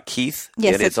Scott Keith,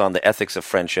 Yes, and it's on the ethics of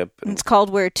friendship. It's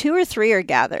called Where Two or Three Are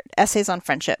Gathered, Essays on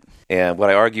Friendship. And what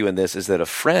I argue in this is that a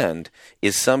friend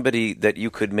is somebody that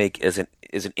you could make as an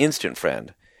instant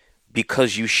friend,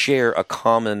 because you share a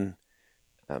common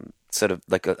sort of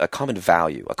like a common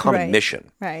value, a common Right.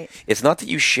 mission. Right. It's not that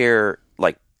you share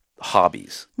like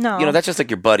hobbies. No. That's just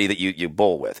like your buddy that you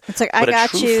bowl with. It's like, But I a got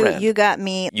true you, friend, you got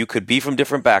me. you could be from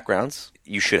different backgrounds.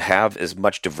 You should have as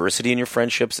much diversity in your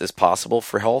friendships as possible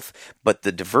for health. But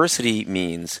the diversity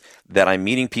means that I'm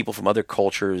meeting people from other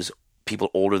cultures, people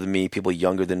older than me, people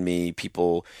younger than me,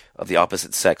 people of the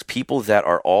opposite sex, people that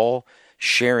are all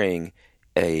sharing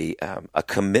a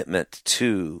commitment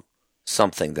to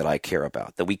something that I care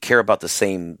about, that we care about the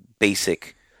same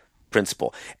basic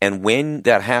principle. And when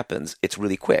that happens, it's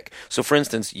really quick. So, for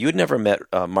instance, you had never met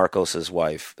Marcos's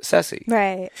wife, Ceci.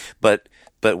 Right. But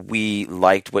we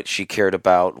liked what she cared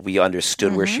about. We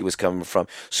understood where she was coming from.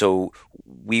 So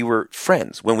we were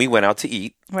friends. When we went out to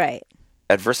eat Right.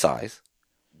 at Versailles,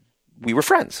 we were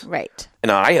friends. Right.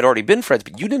 And I had already been friends,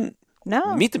 but you didn't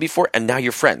No. meet them before, and now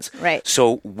you're friends. Right.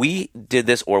 So we did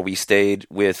this, or we stayed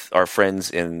with our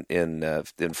friends in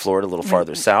Florida, a little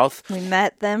farther south. We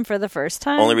met them for the first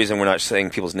time. Only reason we're not saying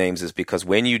people's names is because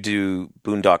when you do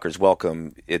Boondockers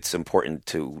Welcome, it's important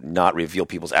to not reveal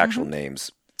people's actual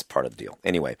names. It's part of the deal.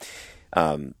 Anyway,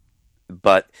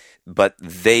 but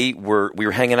we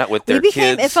were hanging out with their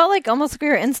kids. It felt like almost like we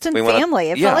were instant We went up- family.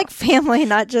 It yeah. felt like family,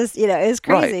 not just, it was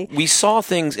crazy. Right. We saw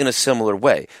things in a similar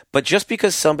way. But just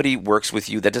because somebody works with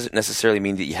you, that doesn't necessarily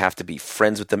mean that you have to be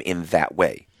friends with them in that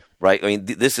way. Right? I mean,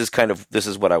 this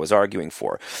is what I was arguing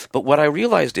for. But what I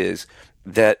realized is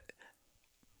that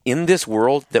in this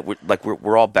world that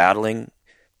we're all battling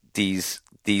these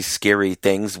scary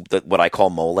things, that what I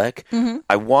call Molech,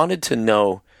 I wanted to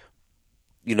know,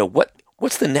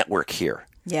 what's the network here?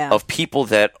 Yeah. Of people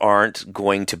that aren't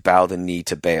going to bow the knee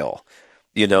to Baal,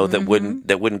 that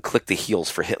wouldn't click the heels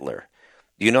for Hitler,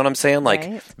 You know what I'm saying? Like,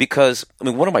 Right. because, I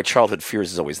mean, one of my childhood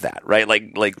fears is always that, right?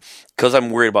 Like, because I'm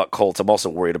worried about cults, I'm also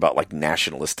worried about, like,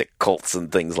 nationalistic cults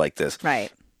and things like this.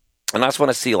 Right. And I just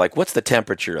want to see, like, what's the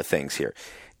temperature of things here?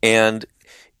 And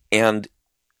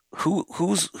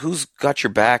who's got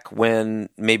your back when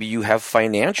maybe you have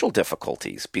financial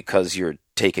difficulties because you're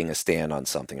taking a stand on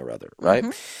something or other, right?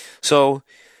 So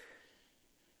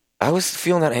I was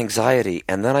feeling that anxiety,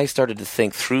 and then I started to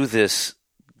think through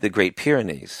the Great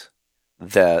Pyrenees,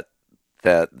 that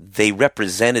they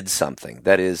represented something.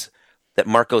 That is, that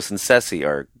Marcos and Ceci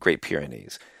are Great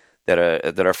Pyrenees.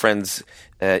 That our friends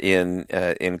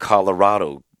in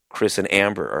Colorado, Chris and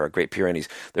Amber, are Great Pyrenees.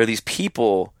 There are these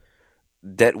people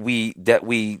that we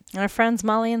Our friends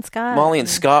Molly and Scott.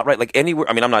 Scott, right? Like anywhere.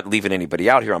 I mean, I'm not leaving anybody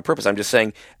out here on purpose. I'm just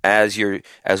saying, as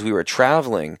we were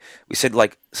traveling, we said,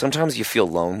 like, sometimes you feel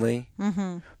lonely,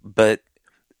 but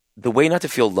the way not to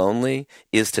feel lonely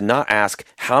is to not ask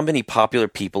how many popular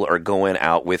people are going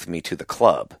out with me to the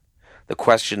club. The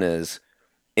question is,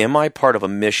 am I part of a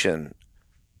mission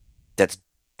that's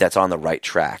on the right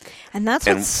track? And that's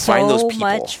And what's find those so people.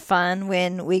 much fun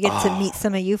when we get to meet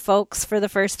some of you folks for the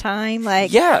first time.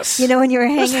 Like, Yes. you know, when you were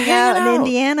Just hanging out in hanging out.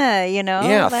 Indiana, you know?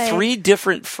 Yeah, like, 3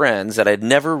 different friends that I'd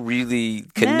never really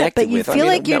connected but you with. feel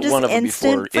like I've you're met just one of them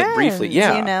instant before, briefly, friends,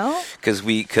 yeah, you know? because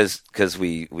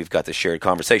we've got the shared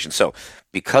conversation. So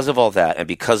because of all that, and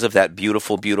because of that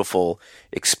beautiful, beautiful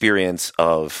experience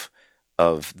of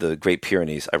the Great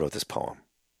Pyrenees, I wrote this poem.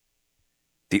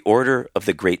 The Order of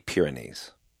the Great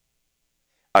Pyrenees.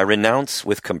 I renounce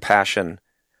with compassion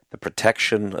the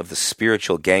protection of the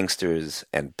spiritual gangsters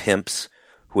and pimps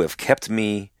who have kept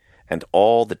me and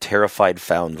all the terrified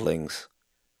foundlings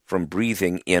from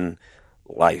breathing in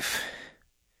life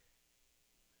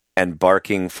and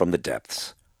barking from the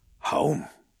depths. Home.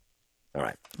 All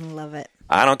right. Love it.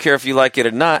 I don't care if you like it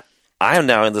or not. I am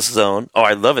now in this zone. Oh,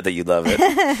 I love it that you love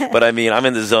it. But I mean, I'm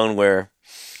in the zone where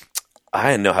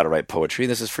I know how to write poetry.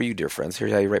 This is for you, dear friends.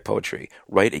 Here's how you write poetry.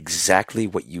 Write exactly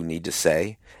what you need to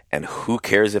say, and who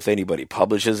cares if anybody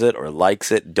publishes it or likes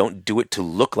it. Don't do it to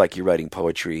look like you're writing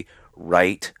poetry.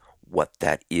 Write what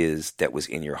that is that was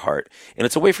in your heart. And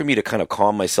it's a way for me to kind of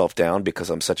calm myself down, because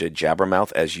I'm such a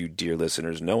jabbermouth. As you dear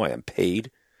listeners know, I am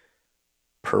paid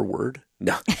per word.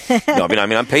 No, I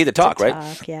mean, I'm paid to talk, right?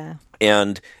 Talk, yeah.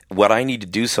 And what I need to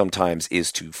do sometimes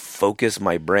is to focus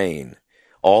my brain.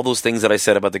 All those things that I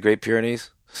said about the Great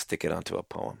Pyrenees, stick it onto a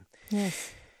poem.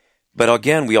 Yes. But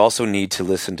again, we also need to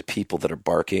listen to people that are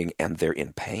barking and they're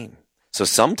in pain. So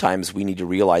sometimes we need to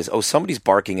realize, oh, somebody's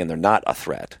barking and they're not a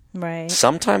threat. Right.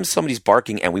 Sometimes somebody's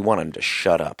barking and we want them to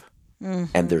shut up,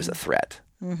 and there's a threat.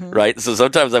 Right? So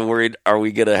sometimes I'm worried, are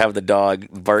we going to have the dog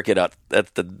bark it at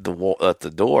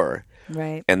the door?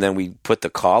 Right. And then we put the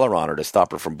collar on her to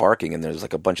stop her from barking, and there's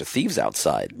like a bunch of thieves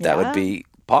outside. That would Yeah. be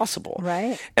possible.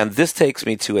 Right. And this takes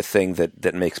me to a thing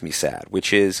that makes me sad,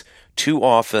 which is, too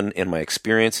often in my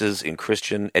experiences in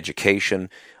Christian education,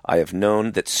 I have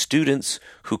known that students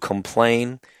who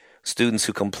complain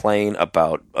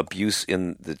about abuse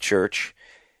in the church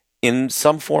in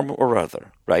some form or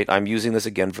other, right? I'm using this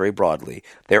again very broadly.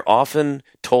 They're often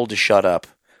told to shut up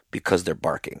because they're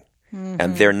barking.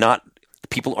 And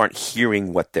people aren't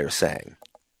hearing what they're saying.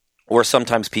 Or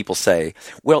sometimes people say,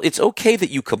 well, it's okay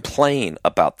that you complain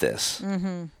about this,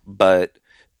 but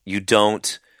you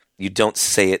don't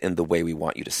say it in the way we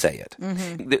want you to say it.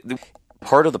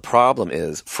 Part of the problem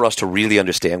is, for us to really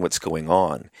understand what's going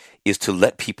on, is to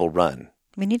let people run.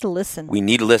 We need to listen. We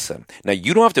need to listen. Now,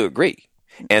 you don't have to agree.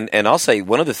 And I'll say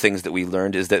one of the things that we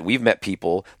learned is that we've met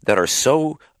people that are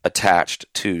so attached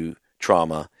to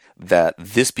trauma that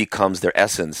this becomes their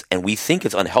essence, and we think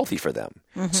it's unhealthy for them.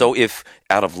 So if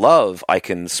out of love I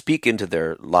can speak into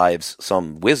their lives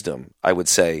some wisdom, I would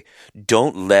say,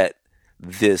 don't let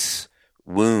this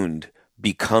wound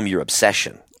become your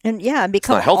obsession. And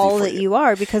become not healthy all for that you. you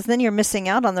are, because then you're missing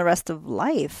out on the rest of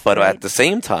life. But right? at the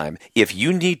same time, if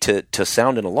you need to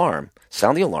sound the alarm,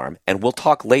 and we'll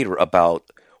talk later about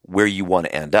where you want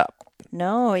to end up.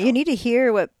 No, you need to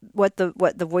hear what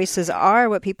the voices are,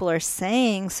 what people are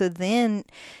saying, so then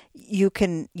you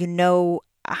know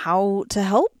how to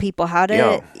help people,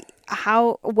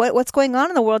 what's going on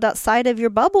in the world outside of your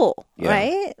bubble,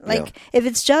 right? Like if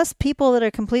it's just people that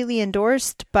are completely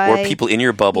endorsed by, or people in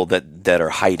your bubble that are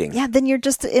hiding. yeah, then you're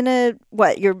just in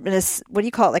what do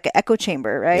you call it, like an echo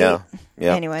chamber, right?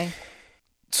 Yeah. Anyway,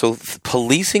 So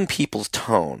policing people's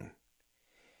tone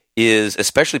is,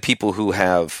 especially people who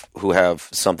have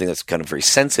something that's kind of very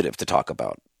sensitive to talk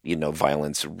about,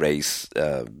 violence, race,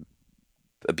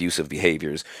 abusive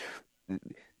behaviors.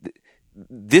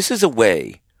 This is a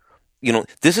way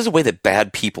that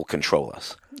bad people control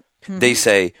us. They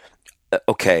say,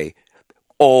 okay,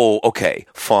 oh, okay,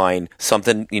 fine,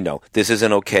 something, this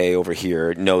isn't okay over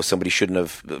here. No, somebody shouldn't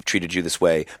have treated you this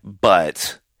way,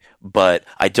 but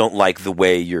I don't like the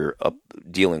way you're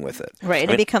dealing with it. Right.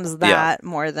 It becomes that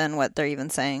more than what they're even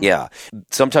saying. Yeah.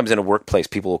 Sometimes in a workplace,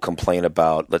 people will complain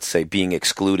about, let's say, being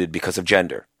excluded because of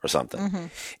gender or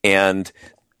something. And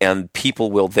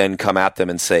people will then come at them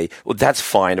and say, well, that's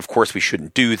fine. Of course, we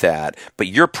shouldn't do that. But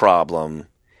your problem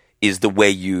is the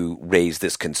way you raise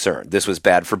this concern. This was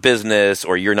bad for business,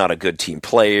 or you're not a good team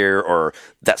player, or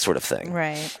that sort of thing.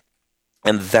 Right.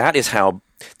 And that's how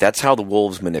the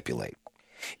wolves manipulate.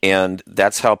 And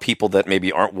that's how people that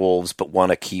maybe aren't wolves but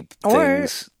want to keep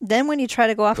things. Or then when you try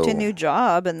to go off to a new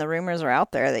job and the rumors are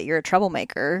out there that you're a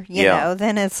troublemaker, you know,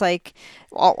 then it's like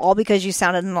all because you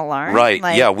sounded an alarm. Right.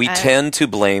 Like, we tend to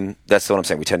blame. That's what I'm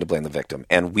saying. We tend to blame the victim.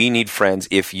 And we need friends.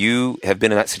 If you have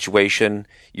been in that situation,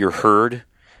 you're heard,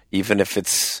 even if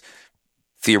it's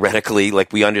theoretically,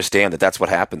 like, we understand that that's what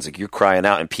happens. Like, you're crying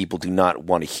out and people do not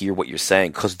want to hear what you're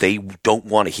saying because they don't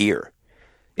want to hear.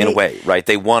 In a way, right?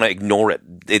 They want to ignore it.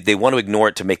 They want to ignore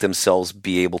it to make themselves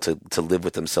be able to live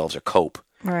with themselves or cope.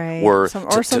 Right. Or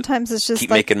sometimes it's just keep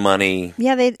like, making money.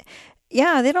 Yeah,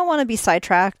 they don't want to be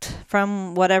sidetracked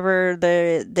from whatever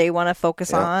they want to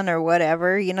focus on or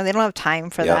whatever. You know, they don't have time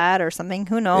for that or something.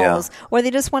 Who knows? Yeah. Or they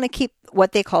just want to keep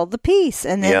what they call the peace.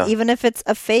 And then even if it's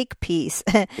a fake peace,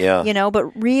 you know, but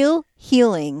real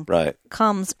healing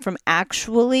comes from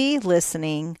actually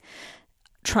listening,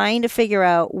 trying to figure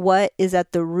out what is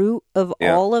at the root of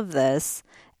all of this,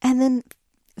 and then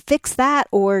fix that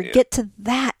or get to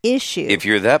that issue. If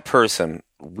you're that person,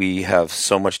 we have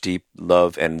so much deep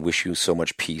love and wish you so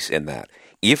much peace in that.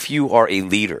 If you are a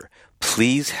leader,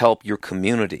 please help your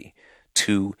community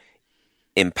to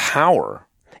empower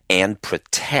and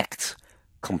protect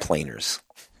complainers.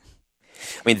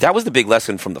 I mean, that was the big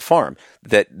lesson from the farm,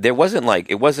 that it wasn't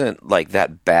like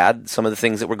that bad, some of the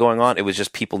things that were going on. It was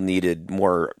just people needed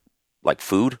more, like,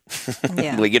 food.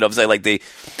 Yeah. Like, I'm saying, like,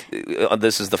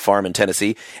 this is the farm in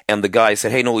Tennessee, and the guy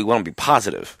said, hey, no, we want to be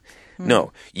positive.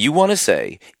 No, you want to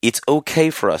say it's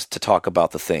okay for us to talk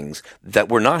about the things that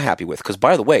we're not happy with. Because,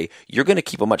 by the way, you're going to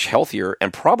keep a much healthier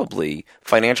and probably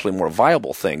financially more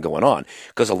viable thing going on.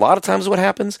 Because a lot of times what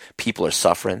happens, people are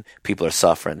suffering,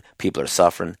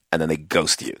 and then they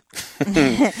ghost you.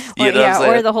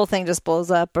 Or the whole thing just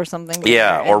blows up or something.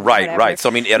 Yeah, or right. So,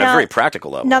 I mean, at a very practical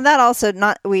level. Now, that also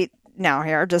now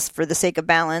here, just for the sake of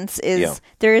balance, is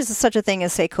there is such a thing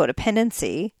as, say,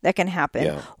 codependency that can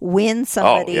happen when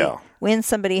somebody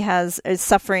is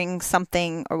suffering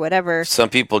something or whatever. Some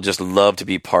people just love to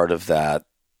be part of that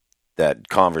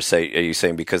conversation. Are you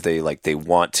saying because they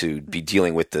want to be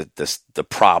dealing with the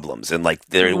problems, and like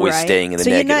they're always staying in the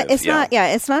negative?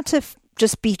 It's not to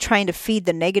just be trying to feed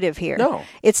the negative here. No,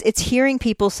 it's hearing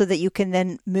people so that you can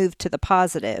then move to the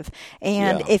positive.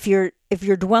 And if you're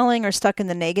dwelling or stuck in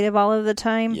the negative all of the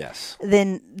time,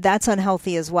 then that's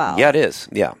unhealthy as well. Yeah, it is.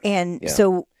 Yeah. And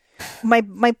so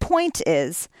my point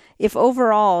is, if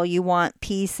overall you want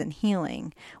peace and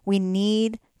healing, we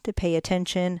need to pay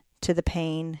attention to the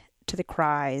pain, to the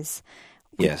cries.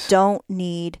 We don't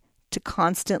need to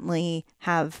constantly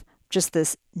have just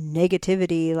this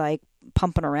negativity like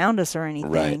pumping around us or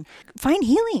anything. Right. Find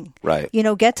healing. Right. You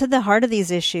know, get to the heart of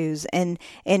these issues, and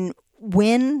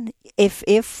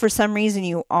if for some reason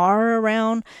you are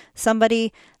around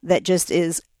somebody that just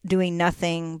is doing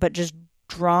nothing but just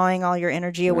drawing all your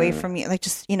energy away from you, like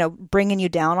just, bringing you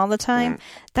down all the time,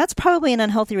 that's probably an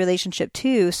unhealthy relationship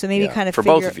too. So maybe kind of for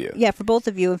both of you. Yeah, for both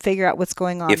of you, and figure out what's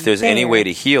going on. If there's any way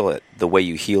to heal it, the way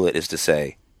you heal it is to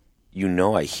say,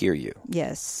 I hear you.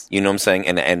 Yes. You know what I'm saying?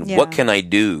 And what can I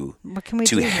do to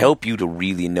do? help you to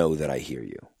really know that I hear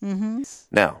you? Mm-hmm.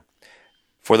 Now,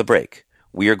 for the break,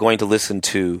 we are going to listen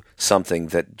to something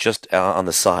that just on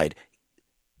the side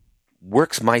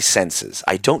works my senses.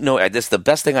 I don't know. That's the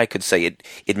best thing I could say.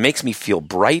 It makes me feel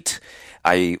bright.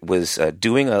 I was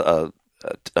doing a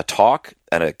talk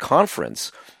at a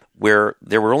conference where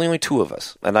there were only two of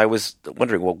us, and I was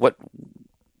wondering, well,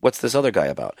 what's this other guy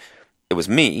about? It was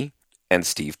me and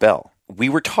Steve Bell. We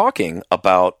were talking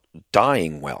about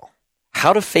dying well,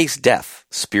 how to face death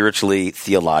spiritually,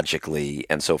 theologically,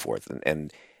 and so forth.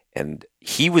 And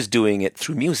he was doing it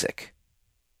through music,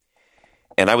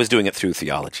 and I was doing it through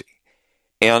theology.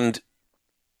 And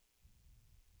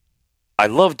I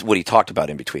loved what he talked about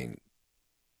in between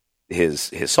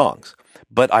his songs.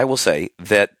 But I will say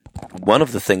that one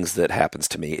of the things that happens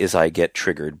to me is I get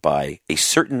triggered by a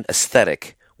certain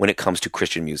aesthetic when it comes to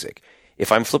Christian music.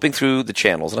 If I'm flipping through the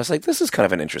channels and I was like, this is kind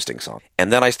of an interesting song.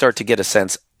 And then I start to get a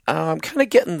sense, I'm kind of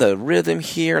getting the rhythm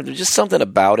here. There's just something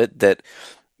about it that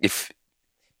if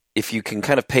you can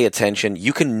kind of pay attention,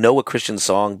 you can know a Christian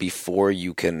song before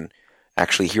you can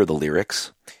actually hear the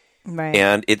lyrics. Right.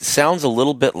 And it sounds a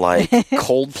little bit like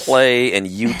Coldplay and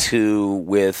U2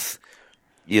 with,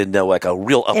 like a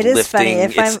real uplifting. It is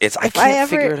funny. I can't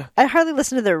figure it out. I hardly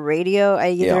listen to the radio. I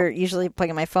usually plug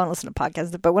in my phone, listen to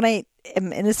podcasts. But when I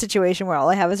am in a situation where all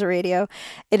I have is a radio,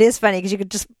 it is funny because you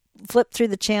could just flip through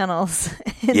the channels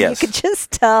and you could just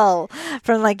tell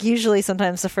from usually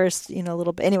sometimes the first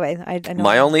little bit. Anyway, I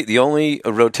know the only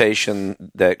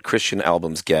rotation that Christian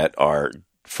albums get are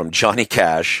from Johnny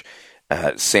Cash,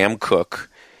 Sam Cooke,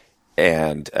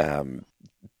 and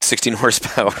 16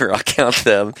 Horsepower. I'll count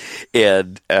them,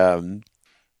 and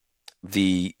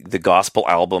the gospel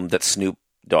album that Snoop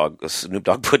Dogg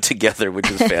put together, which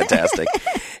is fantastic,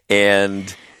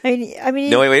 and. I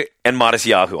mean. No, wait. And Modest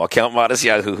Yahoo. I'll count Modest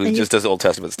Yahoo, who just does Old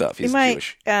Testament stuff. He's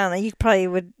Jewish. You probably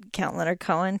would count Leonard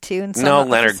Cohen, too. And no,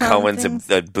 Leonard Cohen's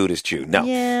a Buddhist Jew. No.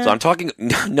 Yeah. So I'm talking...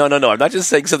 No. I'm not just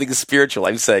saying something spiritual.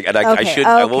 I'm saying... And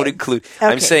I won't include... Okay.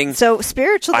 I'm saying... So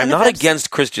spiritual... I'm not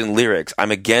against Christian lyrics. I'm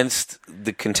against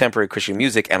the contemporary Christian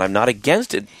music, and I'm not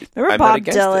against it. Remember Bob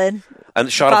Dylan?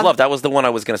 And Shot of Love. That was the one I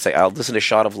was going to say. I'll listen to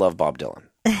Shot of Love, Bob Dylan.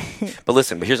 But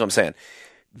here's what I'm saying.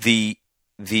 The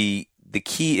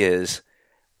key is...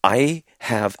 I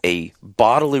have a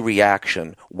bodily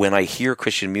reaction when I hear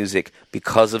Christian music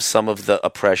because of some of the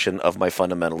oppression of my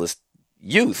fundamentalist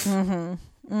youth. Mm-hmm.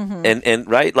 Mm-hmm. And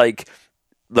right, like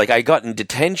I got in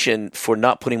detention for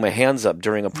not putting my hands up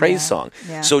during a praise song.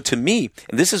 Yeah. So to me,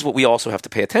 and this is what we also have to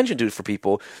pay attention to for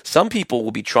people, some people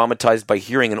will be traumatized by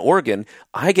hearing an organ.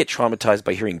 I get traumatized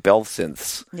by hearing bell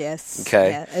synths. Yes. Okay.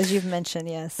 Yeah, as you've mentioned,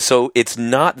 yes. So it's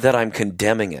not that I'm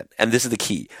condemning it. And this is the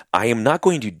key. I am not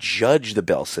going to judge the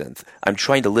bell synth. I'm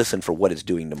trying to listen for what it's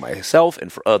doing to myself and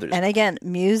for others. And again,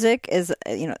 music is,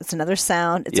 it's another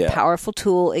sound. It's a powerful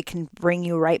tool. It can bring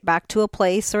you right back to a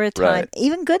place or a time, right.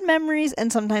 Even good memories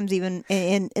and sometimes even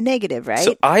in negative, right?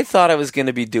 So I thought I was going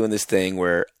to be doing this thing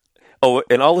where,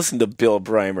 and I'll listen to Bill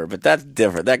Brymer, but that's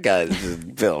different. That guy is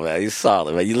Bill, man. He's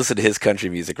solid. Man. You listen to his country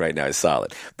music right now, he's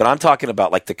solid. But I'm talking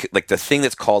about like the thing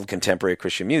that's called contemporary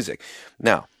Christian music.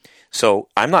 Now, so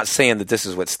I'm not saying that this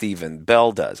is what Stephen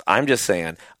Bell does. I'm just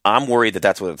saying I'm worried that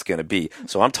that's what it's going to be.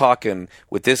 So I'm talking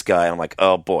with this guy, and I'm like,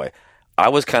 oh boy. I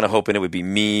was kind of hoping it would be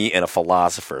me and a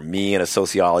philosopher, me and a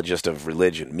sociologist of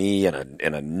religion, me and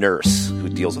a nurse who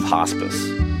deals with hospice.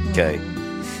 Okay?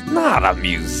 Not a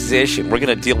musician. We're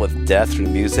going to deal with death through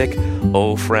music.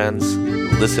 Oh, friends,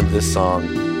 listen to this song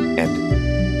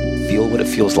and feel what it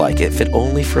feels like, if it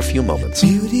only for a few moments,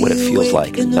 what it feels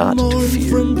like not to fear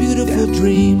from beautiful death.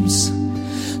 Dreams.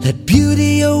 Let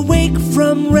beauty awake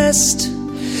from rest.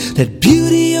 Let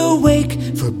beauty awake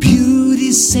for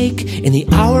beauty's sake. In the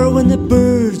hour when the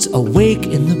birds awake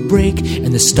in the break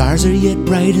and the stars are yet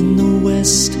bright in the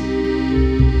west.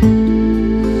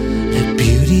 Let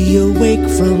beauty awake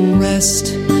from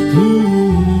rest.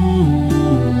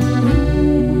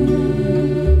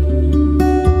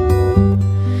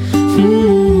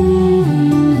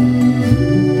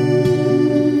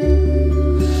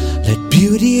 Let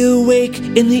beauty awake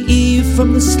in the eve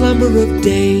from the slumber of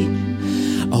day.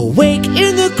 Awake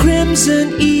in the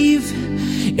crimson eve,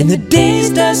 in the day's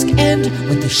dusk end,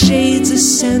 when the shades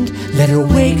ascend. Let her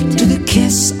wake to the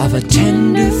kiss of a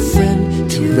tender friend,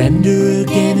 to render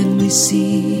again and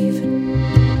receive.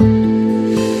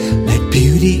 Let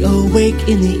beauty awake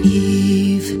in the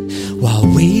eve, while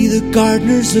we, the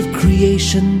gardeners of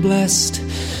creation blessed,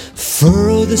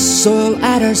 furrow the soil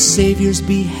at our Savior's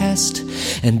behest,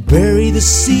 and bury the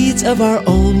seeds of our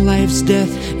own life's death,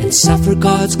 and suffer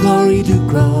God's glory to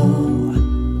grow.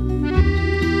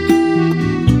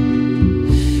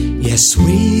 Yes,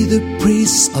 we, the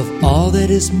priests of all that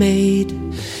is made,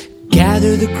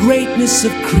 gather the greatness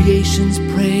of creation's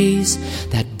praise,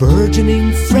 that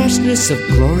burgeoning freshness of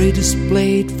glory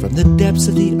displayed from the depths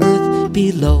of the earth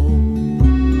below.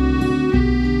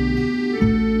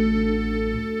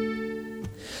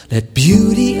 Let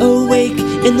beauty awake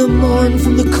in the morn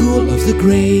from the cool of the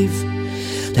grave.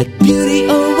 Let beauty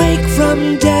awake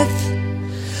from death.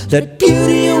 Let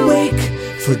beauty awake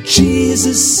for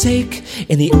Jesus' sake.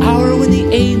 In the hour when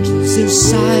the angels their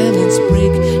silence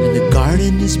break, and the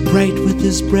garden is bright with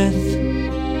his breath.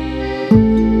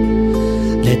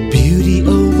 Let beauty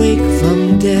awake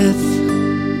from death,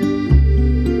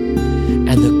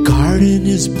 and the garden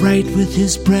is bright with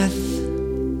his breath.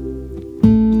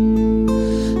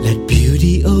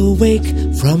 Awake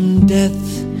from death.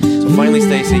 So finally,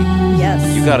 Stacy,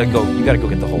 yes, you gotta go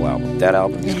get the whole album. That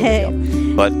album is going to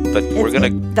But we're gonna.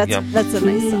 That's a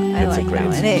nice song. I It's like a great.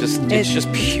 that one. It's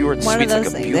just pure and one sweet. of It's like those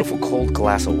a things beautiful cold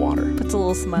glass of water. puts a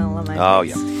little smile on my Oh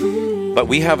face. yeah. But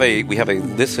we have a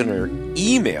listener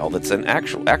email that's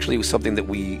actually was something that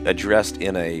we addressed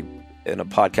in a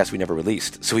podcast we never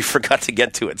released. So we forgot to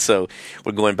get to it. So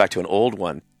we're going back to an old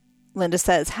one. Linda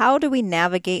says, how do we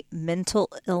navigate mental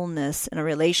illness in a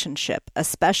relationship,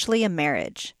 especially a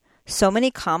marriage? So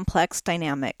many complex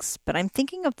dynamics, but I'm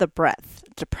thinking of the breadth: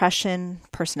 depression,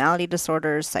 personality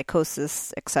disorders,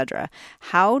 psychosis, etc.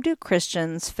 How do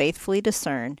Christians faithfully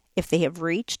discern if they have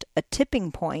reached a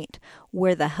tipping point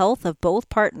where the health of both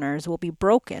partners will be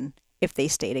broken if they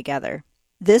stay together?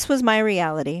 This was my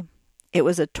reality. It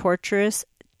was a torturous,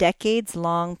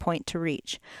 decades-long point to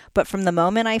reach. But from the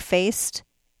moment I faced,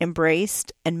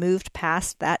 embraced, and moved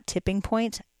past that tipping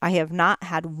point, I have not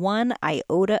had one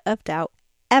iota of doubt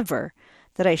ever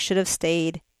that I should have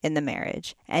stayed in the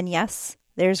marriage. And yes,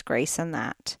 there's grace in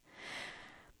that.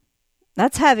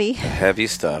 That's heavy. Heavy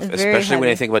stuff, Very especially when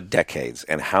heavy. I think about decades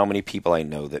and how many people I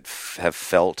know that have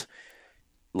felt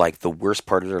like the worst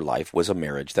part of their life was a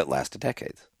marriage that lasted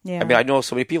decades. Yeah. I mean, I know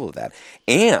so many people of that.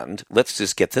 And let's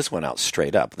just get this one out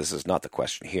straight up. This is not the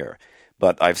question here.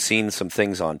 But I've seen some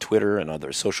things on Twitter and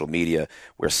other social media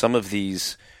where some of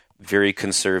these very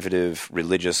conservative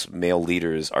religious male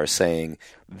leaders are saying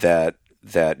that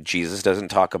Jesus doesn't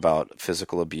talk about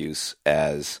physical abuse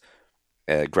as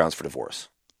grounds for divorce.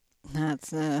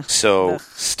 That's So ugh.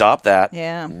 stop that.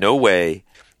 Yeah. No way.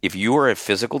 If you are in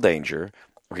physical danger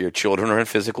or your children are in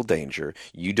physical danger,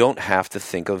 you don't have to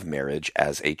think of marriage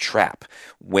as a trap.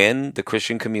 When the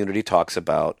Christian community talks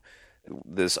about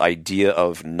this idea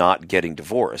of not getting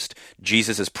divorced,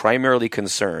 Jesus is primarily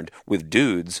concerned with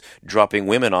dudes dropping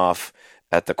women off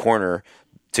at the corner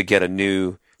to get a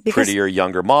new, prettier,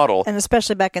 younger model. And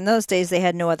especially back in those days, they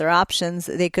had no other options.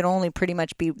 They could only pretty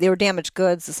much they were damaged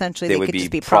goods, essentially. They would could be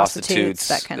just be prostitutes,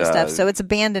 that kind of stuff. So it's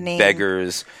abandoning.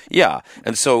 Beggars. Yeah.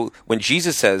 And so when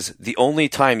Jesus says the only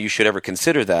time you should ever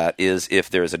consider that is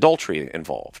if there is adultery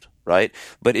involved, right?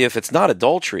 But if it's not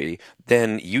adultery,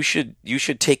 then you should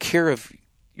take care of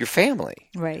your family.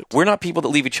 Right. We're not people that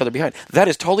leave each other behind. That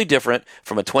is totally different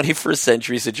from a 21st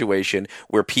century situation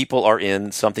where people are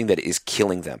in something that is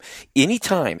killing them.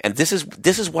 Anytime, and this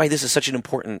is why this is such an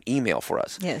important email for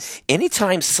us. Yes.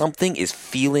 Anytime something is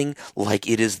feeling like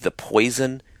it is the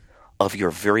poison of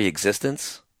your very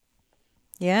existence,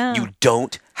 Yeah. you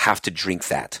don't have to drink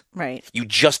that. Right. You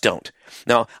just don't.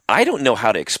 Now, I don't know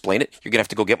how to explain it. You're going to have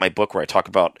to go get my book where I talk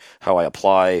about how I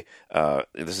apply,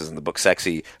 this is in the book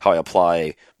Sexy, how I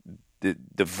apply the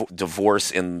divorce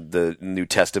in the New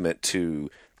Testament to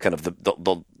kind of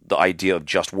the idea of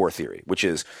just war theory, which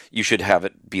is you should have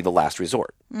it be the last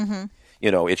resort. Mm-hmm. You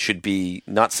know, it should be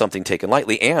not something taken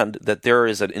lightly, and that there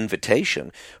is an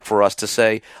invitation for us to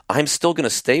say, I'm still going to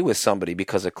stay with somebody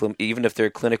because even if they're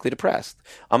clinically depressed.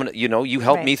 I'm going to, you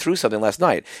helped me through something last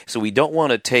night. So we don't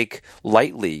want to take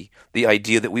lightly the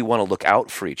idea that we want to look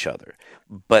out for each other.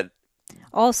 But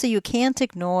also, you can't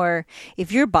ignore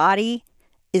if your body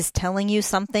is telling you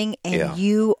something and Yeah.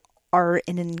 you are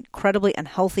in an incredibly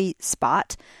unhealthy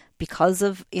spot because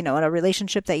of, a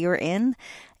relationship that you're in.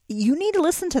 You need to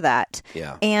listen to that.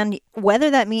 Yeah. And whether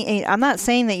that means, I'm not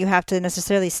saying that you have to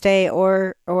necessarily stay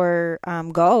or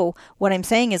go. What I'm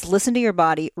saying is listen to your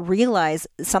body, realize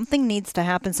something needs to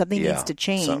happen, something Yeah, needs to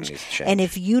change. something needs to change. And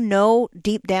if you know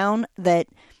deep down that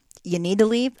you need to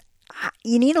leave,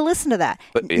 you need to listen to that.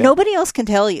 But, yeah. Nobody else can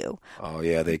tell you. oh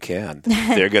yeah, they can.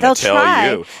 They're going They'll to tell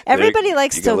try. you. Everybody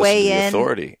likes You to gotta listen weigh the in.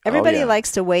 Authority. Everybody Oh, yeah.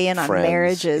 likes to weigh in on Friends,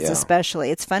 marriages, yeah.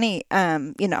 especially. It's funny.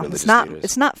 Religious leaders.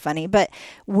 It's not funny, but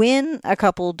when a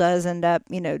couple does end up,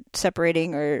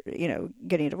 separating or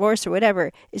getting divorced or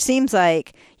whatever, it seems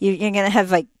like you're going to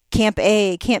have like Camp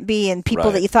A, Camp B, and people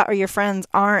Right. that you thought were your friends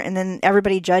aren't, and then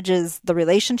everybody judges the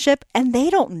relationship, and they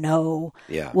don't know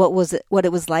Yeah. what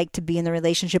it was like to be in the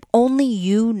relationship. Only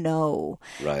you know.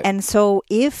 Right. And so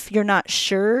if you're not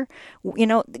sure,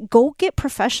 go get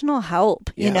professional help.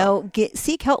 Yeah.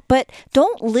 Seek help, but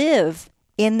don't live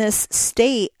in this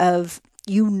state of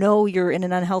you're in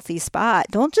an unhealthy spot.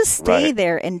 Don't just stay Right.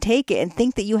 there and take it and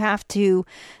think that you have to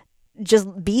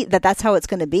just be that's how it's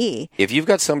going to be. If you've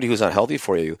got somebody who's unhealthy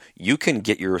for you, you can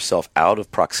get yourself out of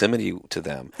proximity to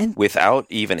them without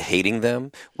even hating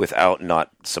them, without not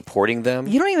supporting them.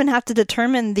 You don't even have to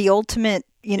determine the ultimate,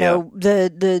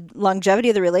 the longevity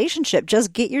of the relationship.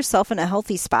 Just get yourself in a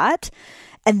healthy spot,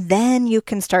 and then you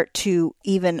can start to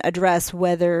even address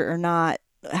whether or not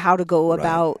how to go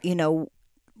about,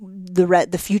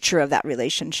 the future of that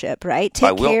relationship, right?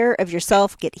 Take care of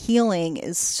yourself, get healing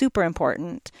is super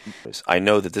important. I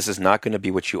know that this is not going to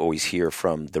be what you always hear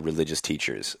from the religious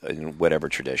teachers in whatever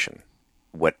tradition,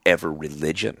 whatever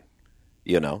religion,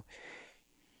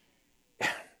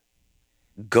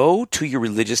 Go to your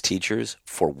religious teachers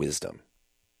for wisdom.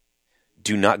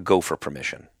 Do not go for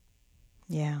permission.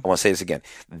 Yeah. I want to say this again.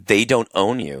 They don't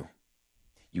own you.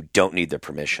 You don't need their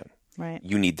permission. Right.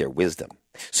 You need their wisdom.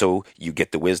 So you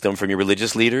get the wisdom from your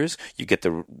religious leaders. You get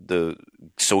the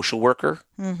social worker.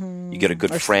 You get a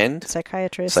good friend.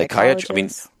 Psychiatrist. I mean,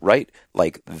 right?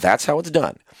 Like, that's how it's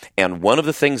done. And one of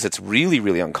the things that's really,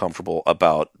 really uncomfortable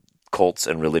about cults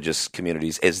and religious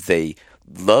communities is they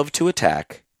love to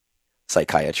attack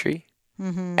psychiatry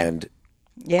and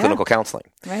clinical counseling.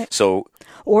 Right. So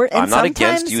I'm not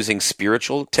against using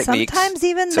spiritual techniques. Sometimes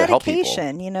even to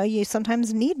medication. Help people. You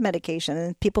sometimes need medication,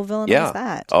 and people villainize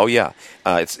that. Oh yeah.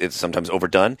 It's sometimes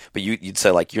overdone. But you'd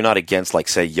say, like, you're not against, like,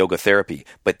 say, yoga therapy,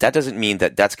 but that doesn't mean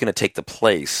that that's going to take the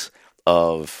place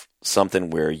of something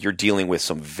where you're dealing with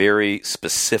some very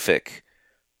specific,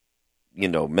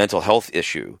 mental health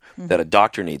issue that a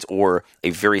doctor needs, or a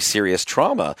very serious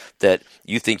trauma that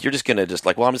you think you're just going to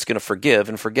I'm just going to forgive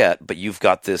and forget, but you've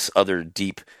got this other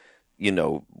deep,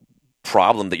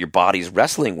 problem that your body's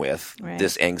wrestling with, right.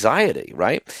 This anxiety,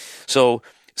 right? So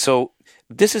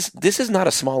this is not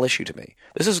a small issue to me.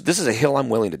 This is a hill I'm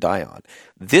willing to die on.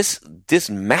 This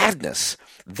madness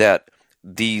that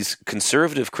these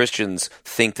conservative Christians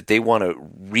think that they want to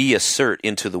reassert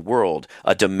into the world,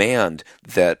 a demand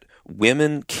that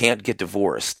women can't get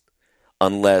divorced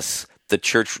unless the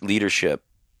church leadership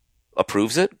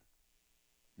approves it?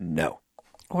 No.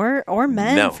 Or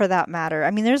men, for that matter.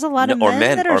 I mean, there's a lot of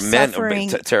men that are suffering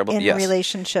in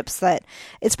relationships that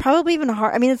it's probably even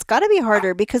hard. I mean, it's got to be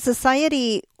harder because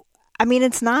society, I mean,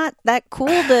 it's not that cool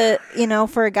to,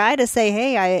 for a guy to say,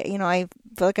 hey, I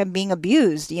feel like I'm being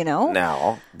abused,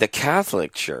 Now, the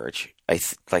Catholic Church,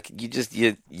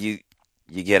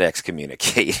 you get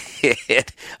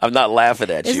excommunicated. I'm not laughing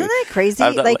at you. Isn't that crazy?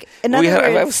 I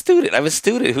have a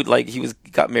student who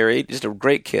got married, just a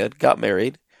great kid, got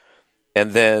married,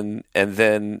 and then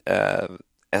I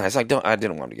was like, I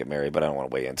didn't want to get married, but I don't want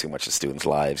to weigh in too much of students'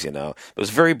 lives, It was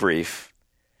very brief,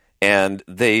 and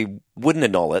they wouldn't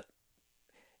annul it,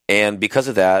 and because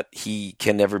of that, he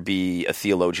can never be a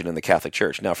theologian in the Catholic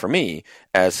Church. Now, for me,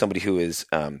 as somebody who is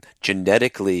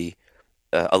genetically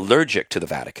allergic to the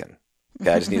Vatican.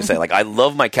 Okay, I just need to say, I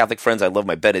love my Catholic friends. I love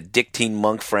my Benedictine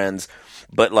monk friends.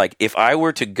 But, if I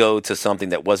were to go to something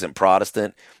that wasn't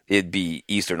Protestant, it'd be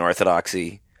Eastern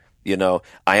Orthodoxy. I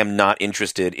am not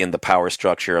interested in the power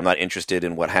structure. I'm not interested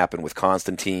in what happened with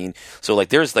Constantine. So,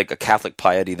 there's, a Catholic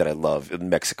piety that I love in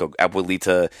Mexico.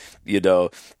 Abuelita,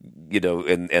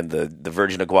 and the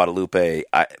Virgin of Guadalupe.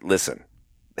 Listen,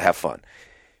 have fun.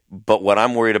 But what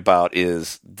I'm worried about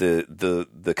is the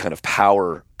kind of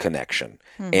power connection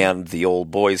and the old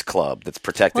boys club that's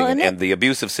protecting and the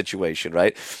abusive situation,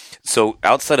 right? So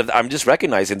outside of, I'm just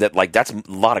recognizing that that's a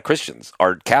lot of Christians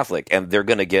are Catholic and they're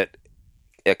going to get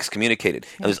excommunicated,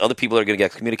 and there's other people that are going to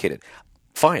get excommunicated.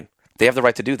 Fine, they have the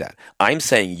right to do that. I'm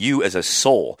saying you as a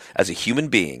soul, as a human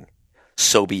being,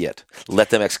 so be it. Let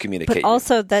them excommunicate you. But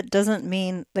also, that doesn't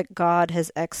mean that God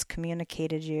has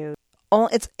excommunicated you.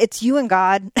 It's you and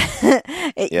God,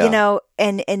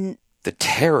 and the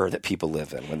terror that people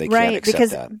live in when they can't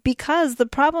accept that. Because the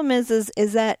problem is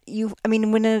that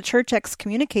when a church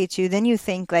excommunicates you, then you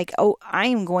think oh, I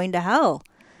am going to hell,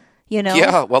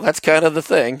 Yeah, well, that's kind of the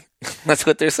thing. That's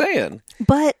what they're saying.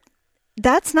 But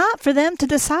that's not for them to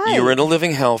decide. You were in a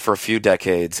living hell for a few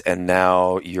decades, and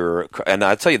now and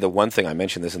I'll tell you the one thing, I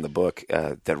mentioned this in the book,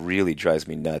 that really drives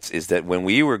me nuts, is that when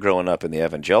we were growing up in the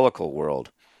evangelical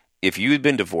world, if you had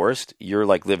been divorced, you're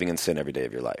living in sin every day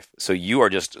of your life. So you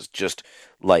are just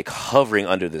hovering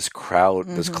under this cloud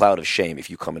of shame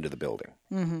if you come into the building,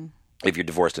 if you're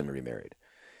divorced and remarried.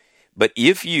 But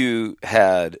if you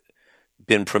had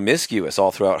been promiscuous all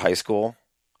throughout high school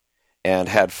and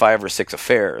had 5 or 6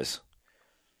 affairs,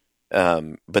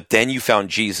 but then you found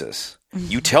Jesus,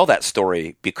 you tell that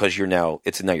story because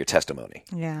it's now your testimony.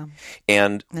 Yeah.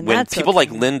 And when people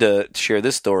like Linda share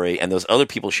this story and those other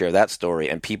people share that story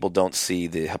and people don't see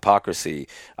the hypocrisy,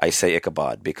 I say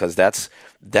Ichabod, because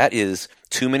that is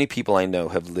too many people I know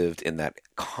have lived in that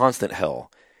constant hell.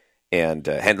 And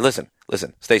listen,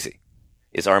 Stacy,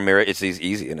 Is our marriage? It's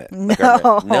easy, isn't it?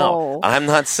 No. No, I'm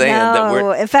not saying that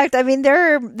we're. In fact, I mean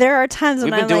there are times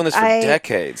when We've been doing this for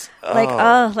decades.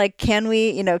 Can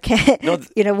we?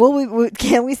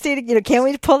 Can we stay? Can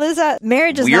we pull this out?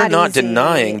 Marriage is We're not easy.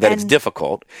 denying that it's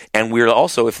difficult, and we're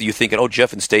also, if you're thinking,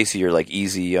 Jeff and Stacy are like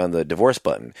easy on the divorce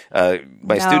button.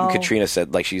 My student Katrina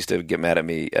said, like, she used to get mad at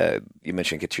me. You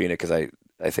mentioned Katrina because I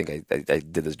think I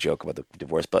did this joke about the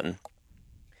divorce button.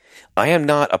 I am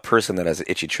not a person that has an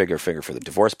itchy trigger finger for the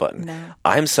divorce button. No.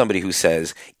 I'm somebody who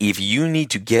says, if you need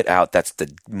to get out, that's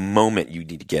the moment you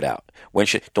need to get out.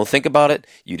 Don't think about it.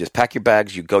 You just pack your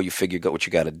bags, you go, you figure out what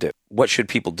you got to do. What should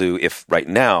people do if right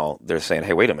now they're saying,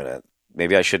 hey, wait a minute,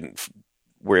 maybe I shouldn't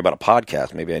worry about a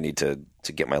podcast. Maybe I need to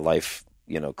get my life,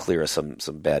 clear of some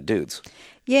bad dudes.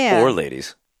 Yeah. Or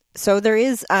ladies. So there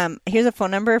is, here's a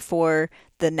phone number for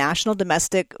the National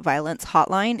Domestic Violence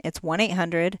Hotline. It's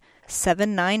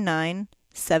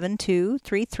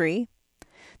 1-800-799-7233.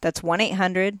 That's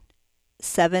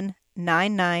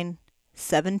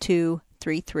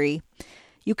 1-800-799-7233.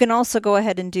 You can also go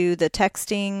ahead and do the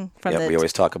texting from we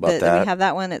always talk about that. We have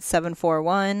that one at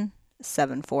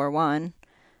 741-741.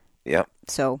 Yep.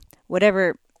 So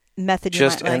whatever method you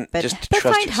might like, but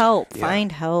find help. Yeah.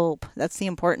 Find help. That's the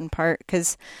important part,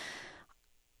 because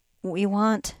we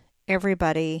want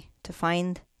everybody to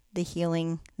find the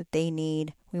healing that they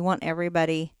need. We want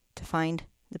everybody to find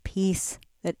the peace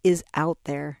that is out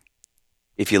there.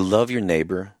 If you love your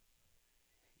neighbor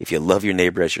as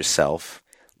yourself,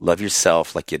 love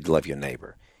yourself like you'd love your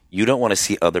neighbor. You don't want to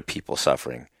see other people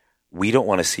suffering. We don't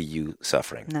want to see you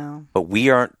suffering. No. But we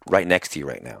aren't right next to you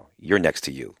right now. You're next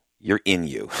to you. You're in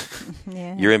you.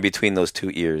 Yeah. You're in between those two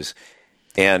ears.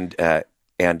 And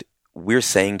we're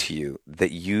saying to you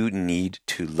that you need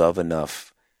to love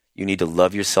enough. You need to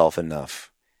love yourself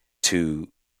enough to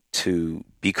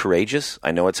be courageous.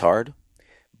 I know it's hard,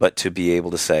 but to be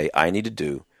able to say, I need to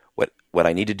do what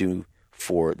I need to do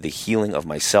for the healing of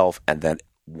myself. And then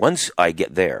once I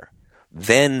get there,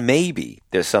 then maybe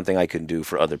there's something I can do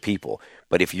for other people.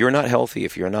 But if you're not healthy,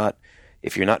 if you're not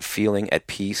feeling at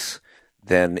peace,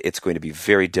 then it's going to be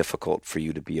very difficult for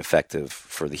you to be effective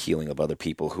for the healing of other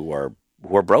people who are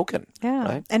broken. Yeah.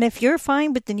 Right? And if you're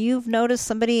fine, but then you've noticed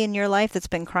somebody in your life that's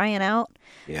been crying out,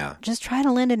 just try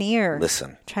to lend an ear.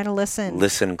 Listen. Try to listen.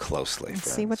 Listen closely, and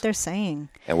friends. see what they're saying.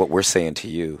 And what we're saying to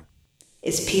you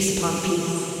is peace upon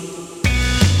peace.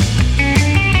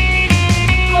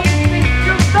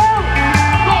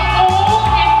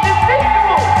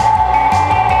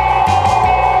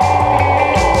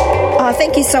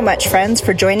 Thank you so much, friends,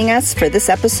 for joining us for this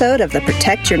episode of the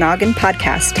Protect Your Noggin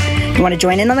podcast. You want to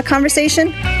join in on the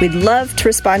conversation? We'd love to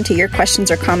respond to your questions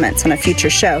or comments on a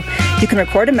future show. You can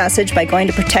record a message by going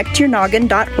to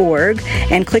protectyournoggin.org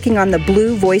and clicking on the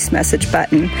blue voice message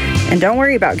button. And don't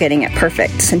worry about getting it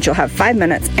perfect, since you'll have 5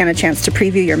 minutes and a chance to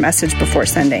preview your message before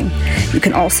sending. You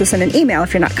can also send an email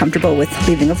if you're not comfortable with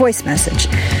leaving a voice message.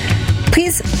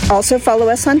 Please also follow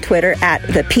us on Twitter at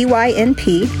the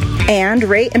PYNP and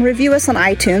rate and review us on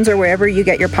iTunes or wherever you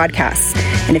get your podcasts.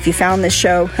 And if you found this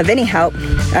show of any help,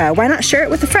 why not share it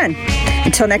with a friend?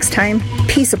 Until next time,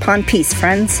 peace upon peace,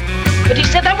 friends. But he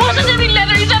said that wasn't any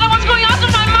letter. He said I was going out of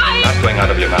my mind. Not going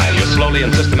out of your mind. You're slowly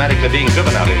and systematically being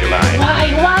driven out of your mind.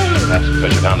 Why? That's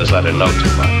because you found this letter no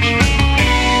too much.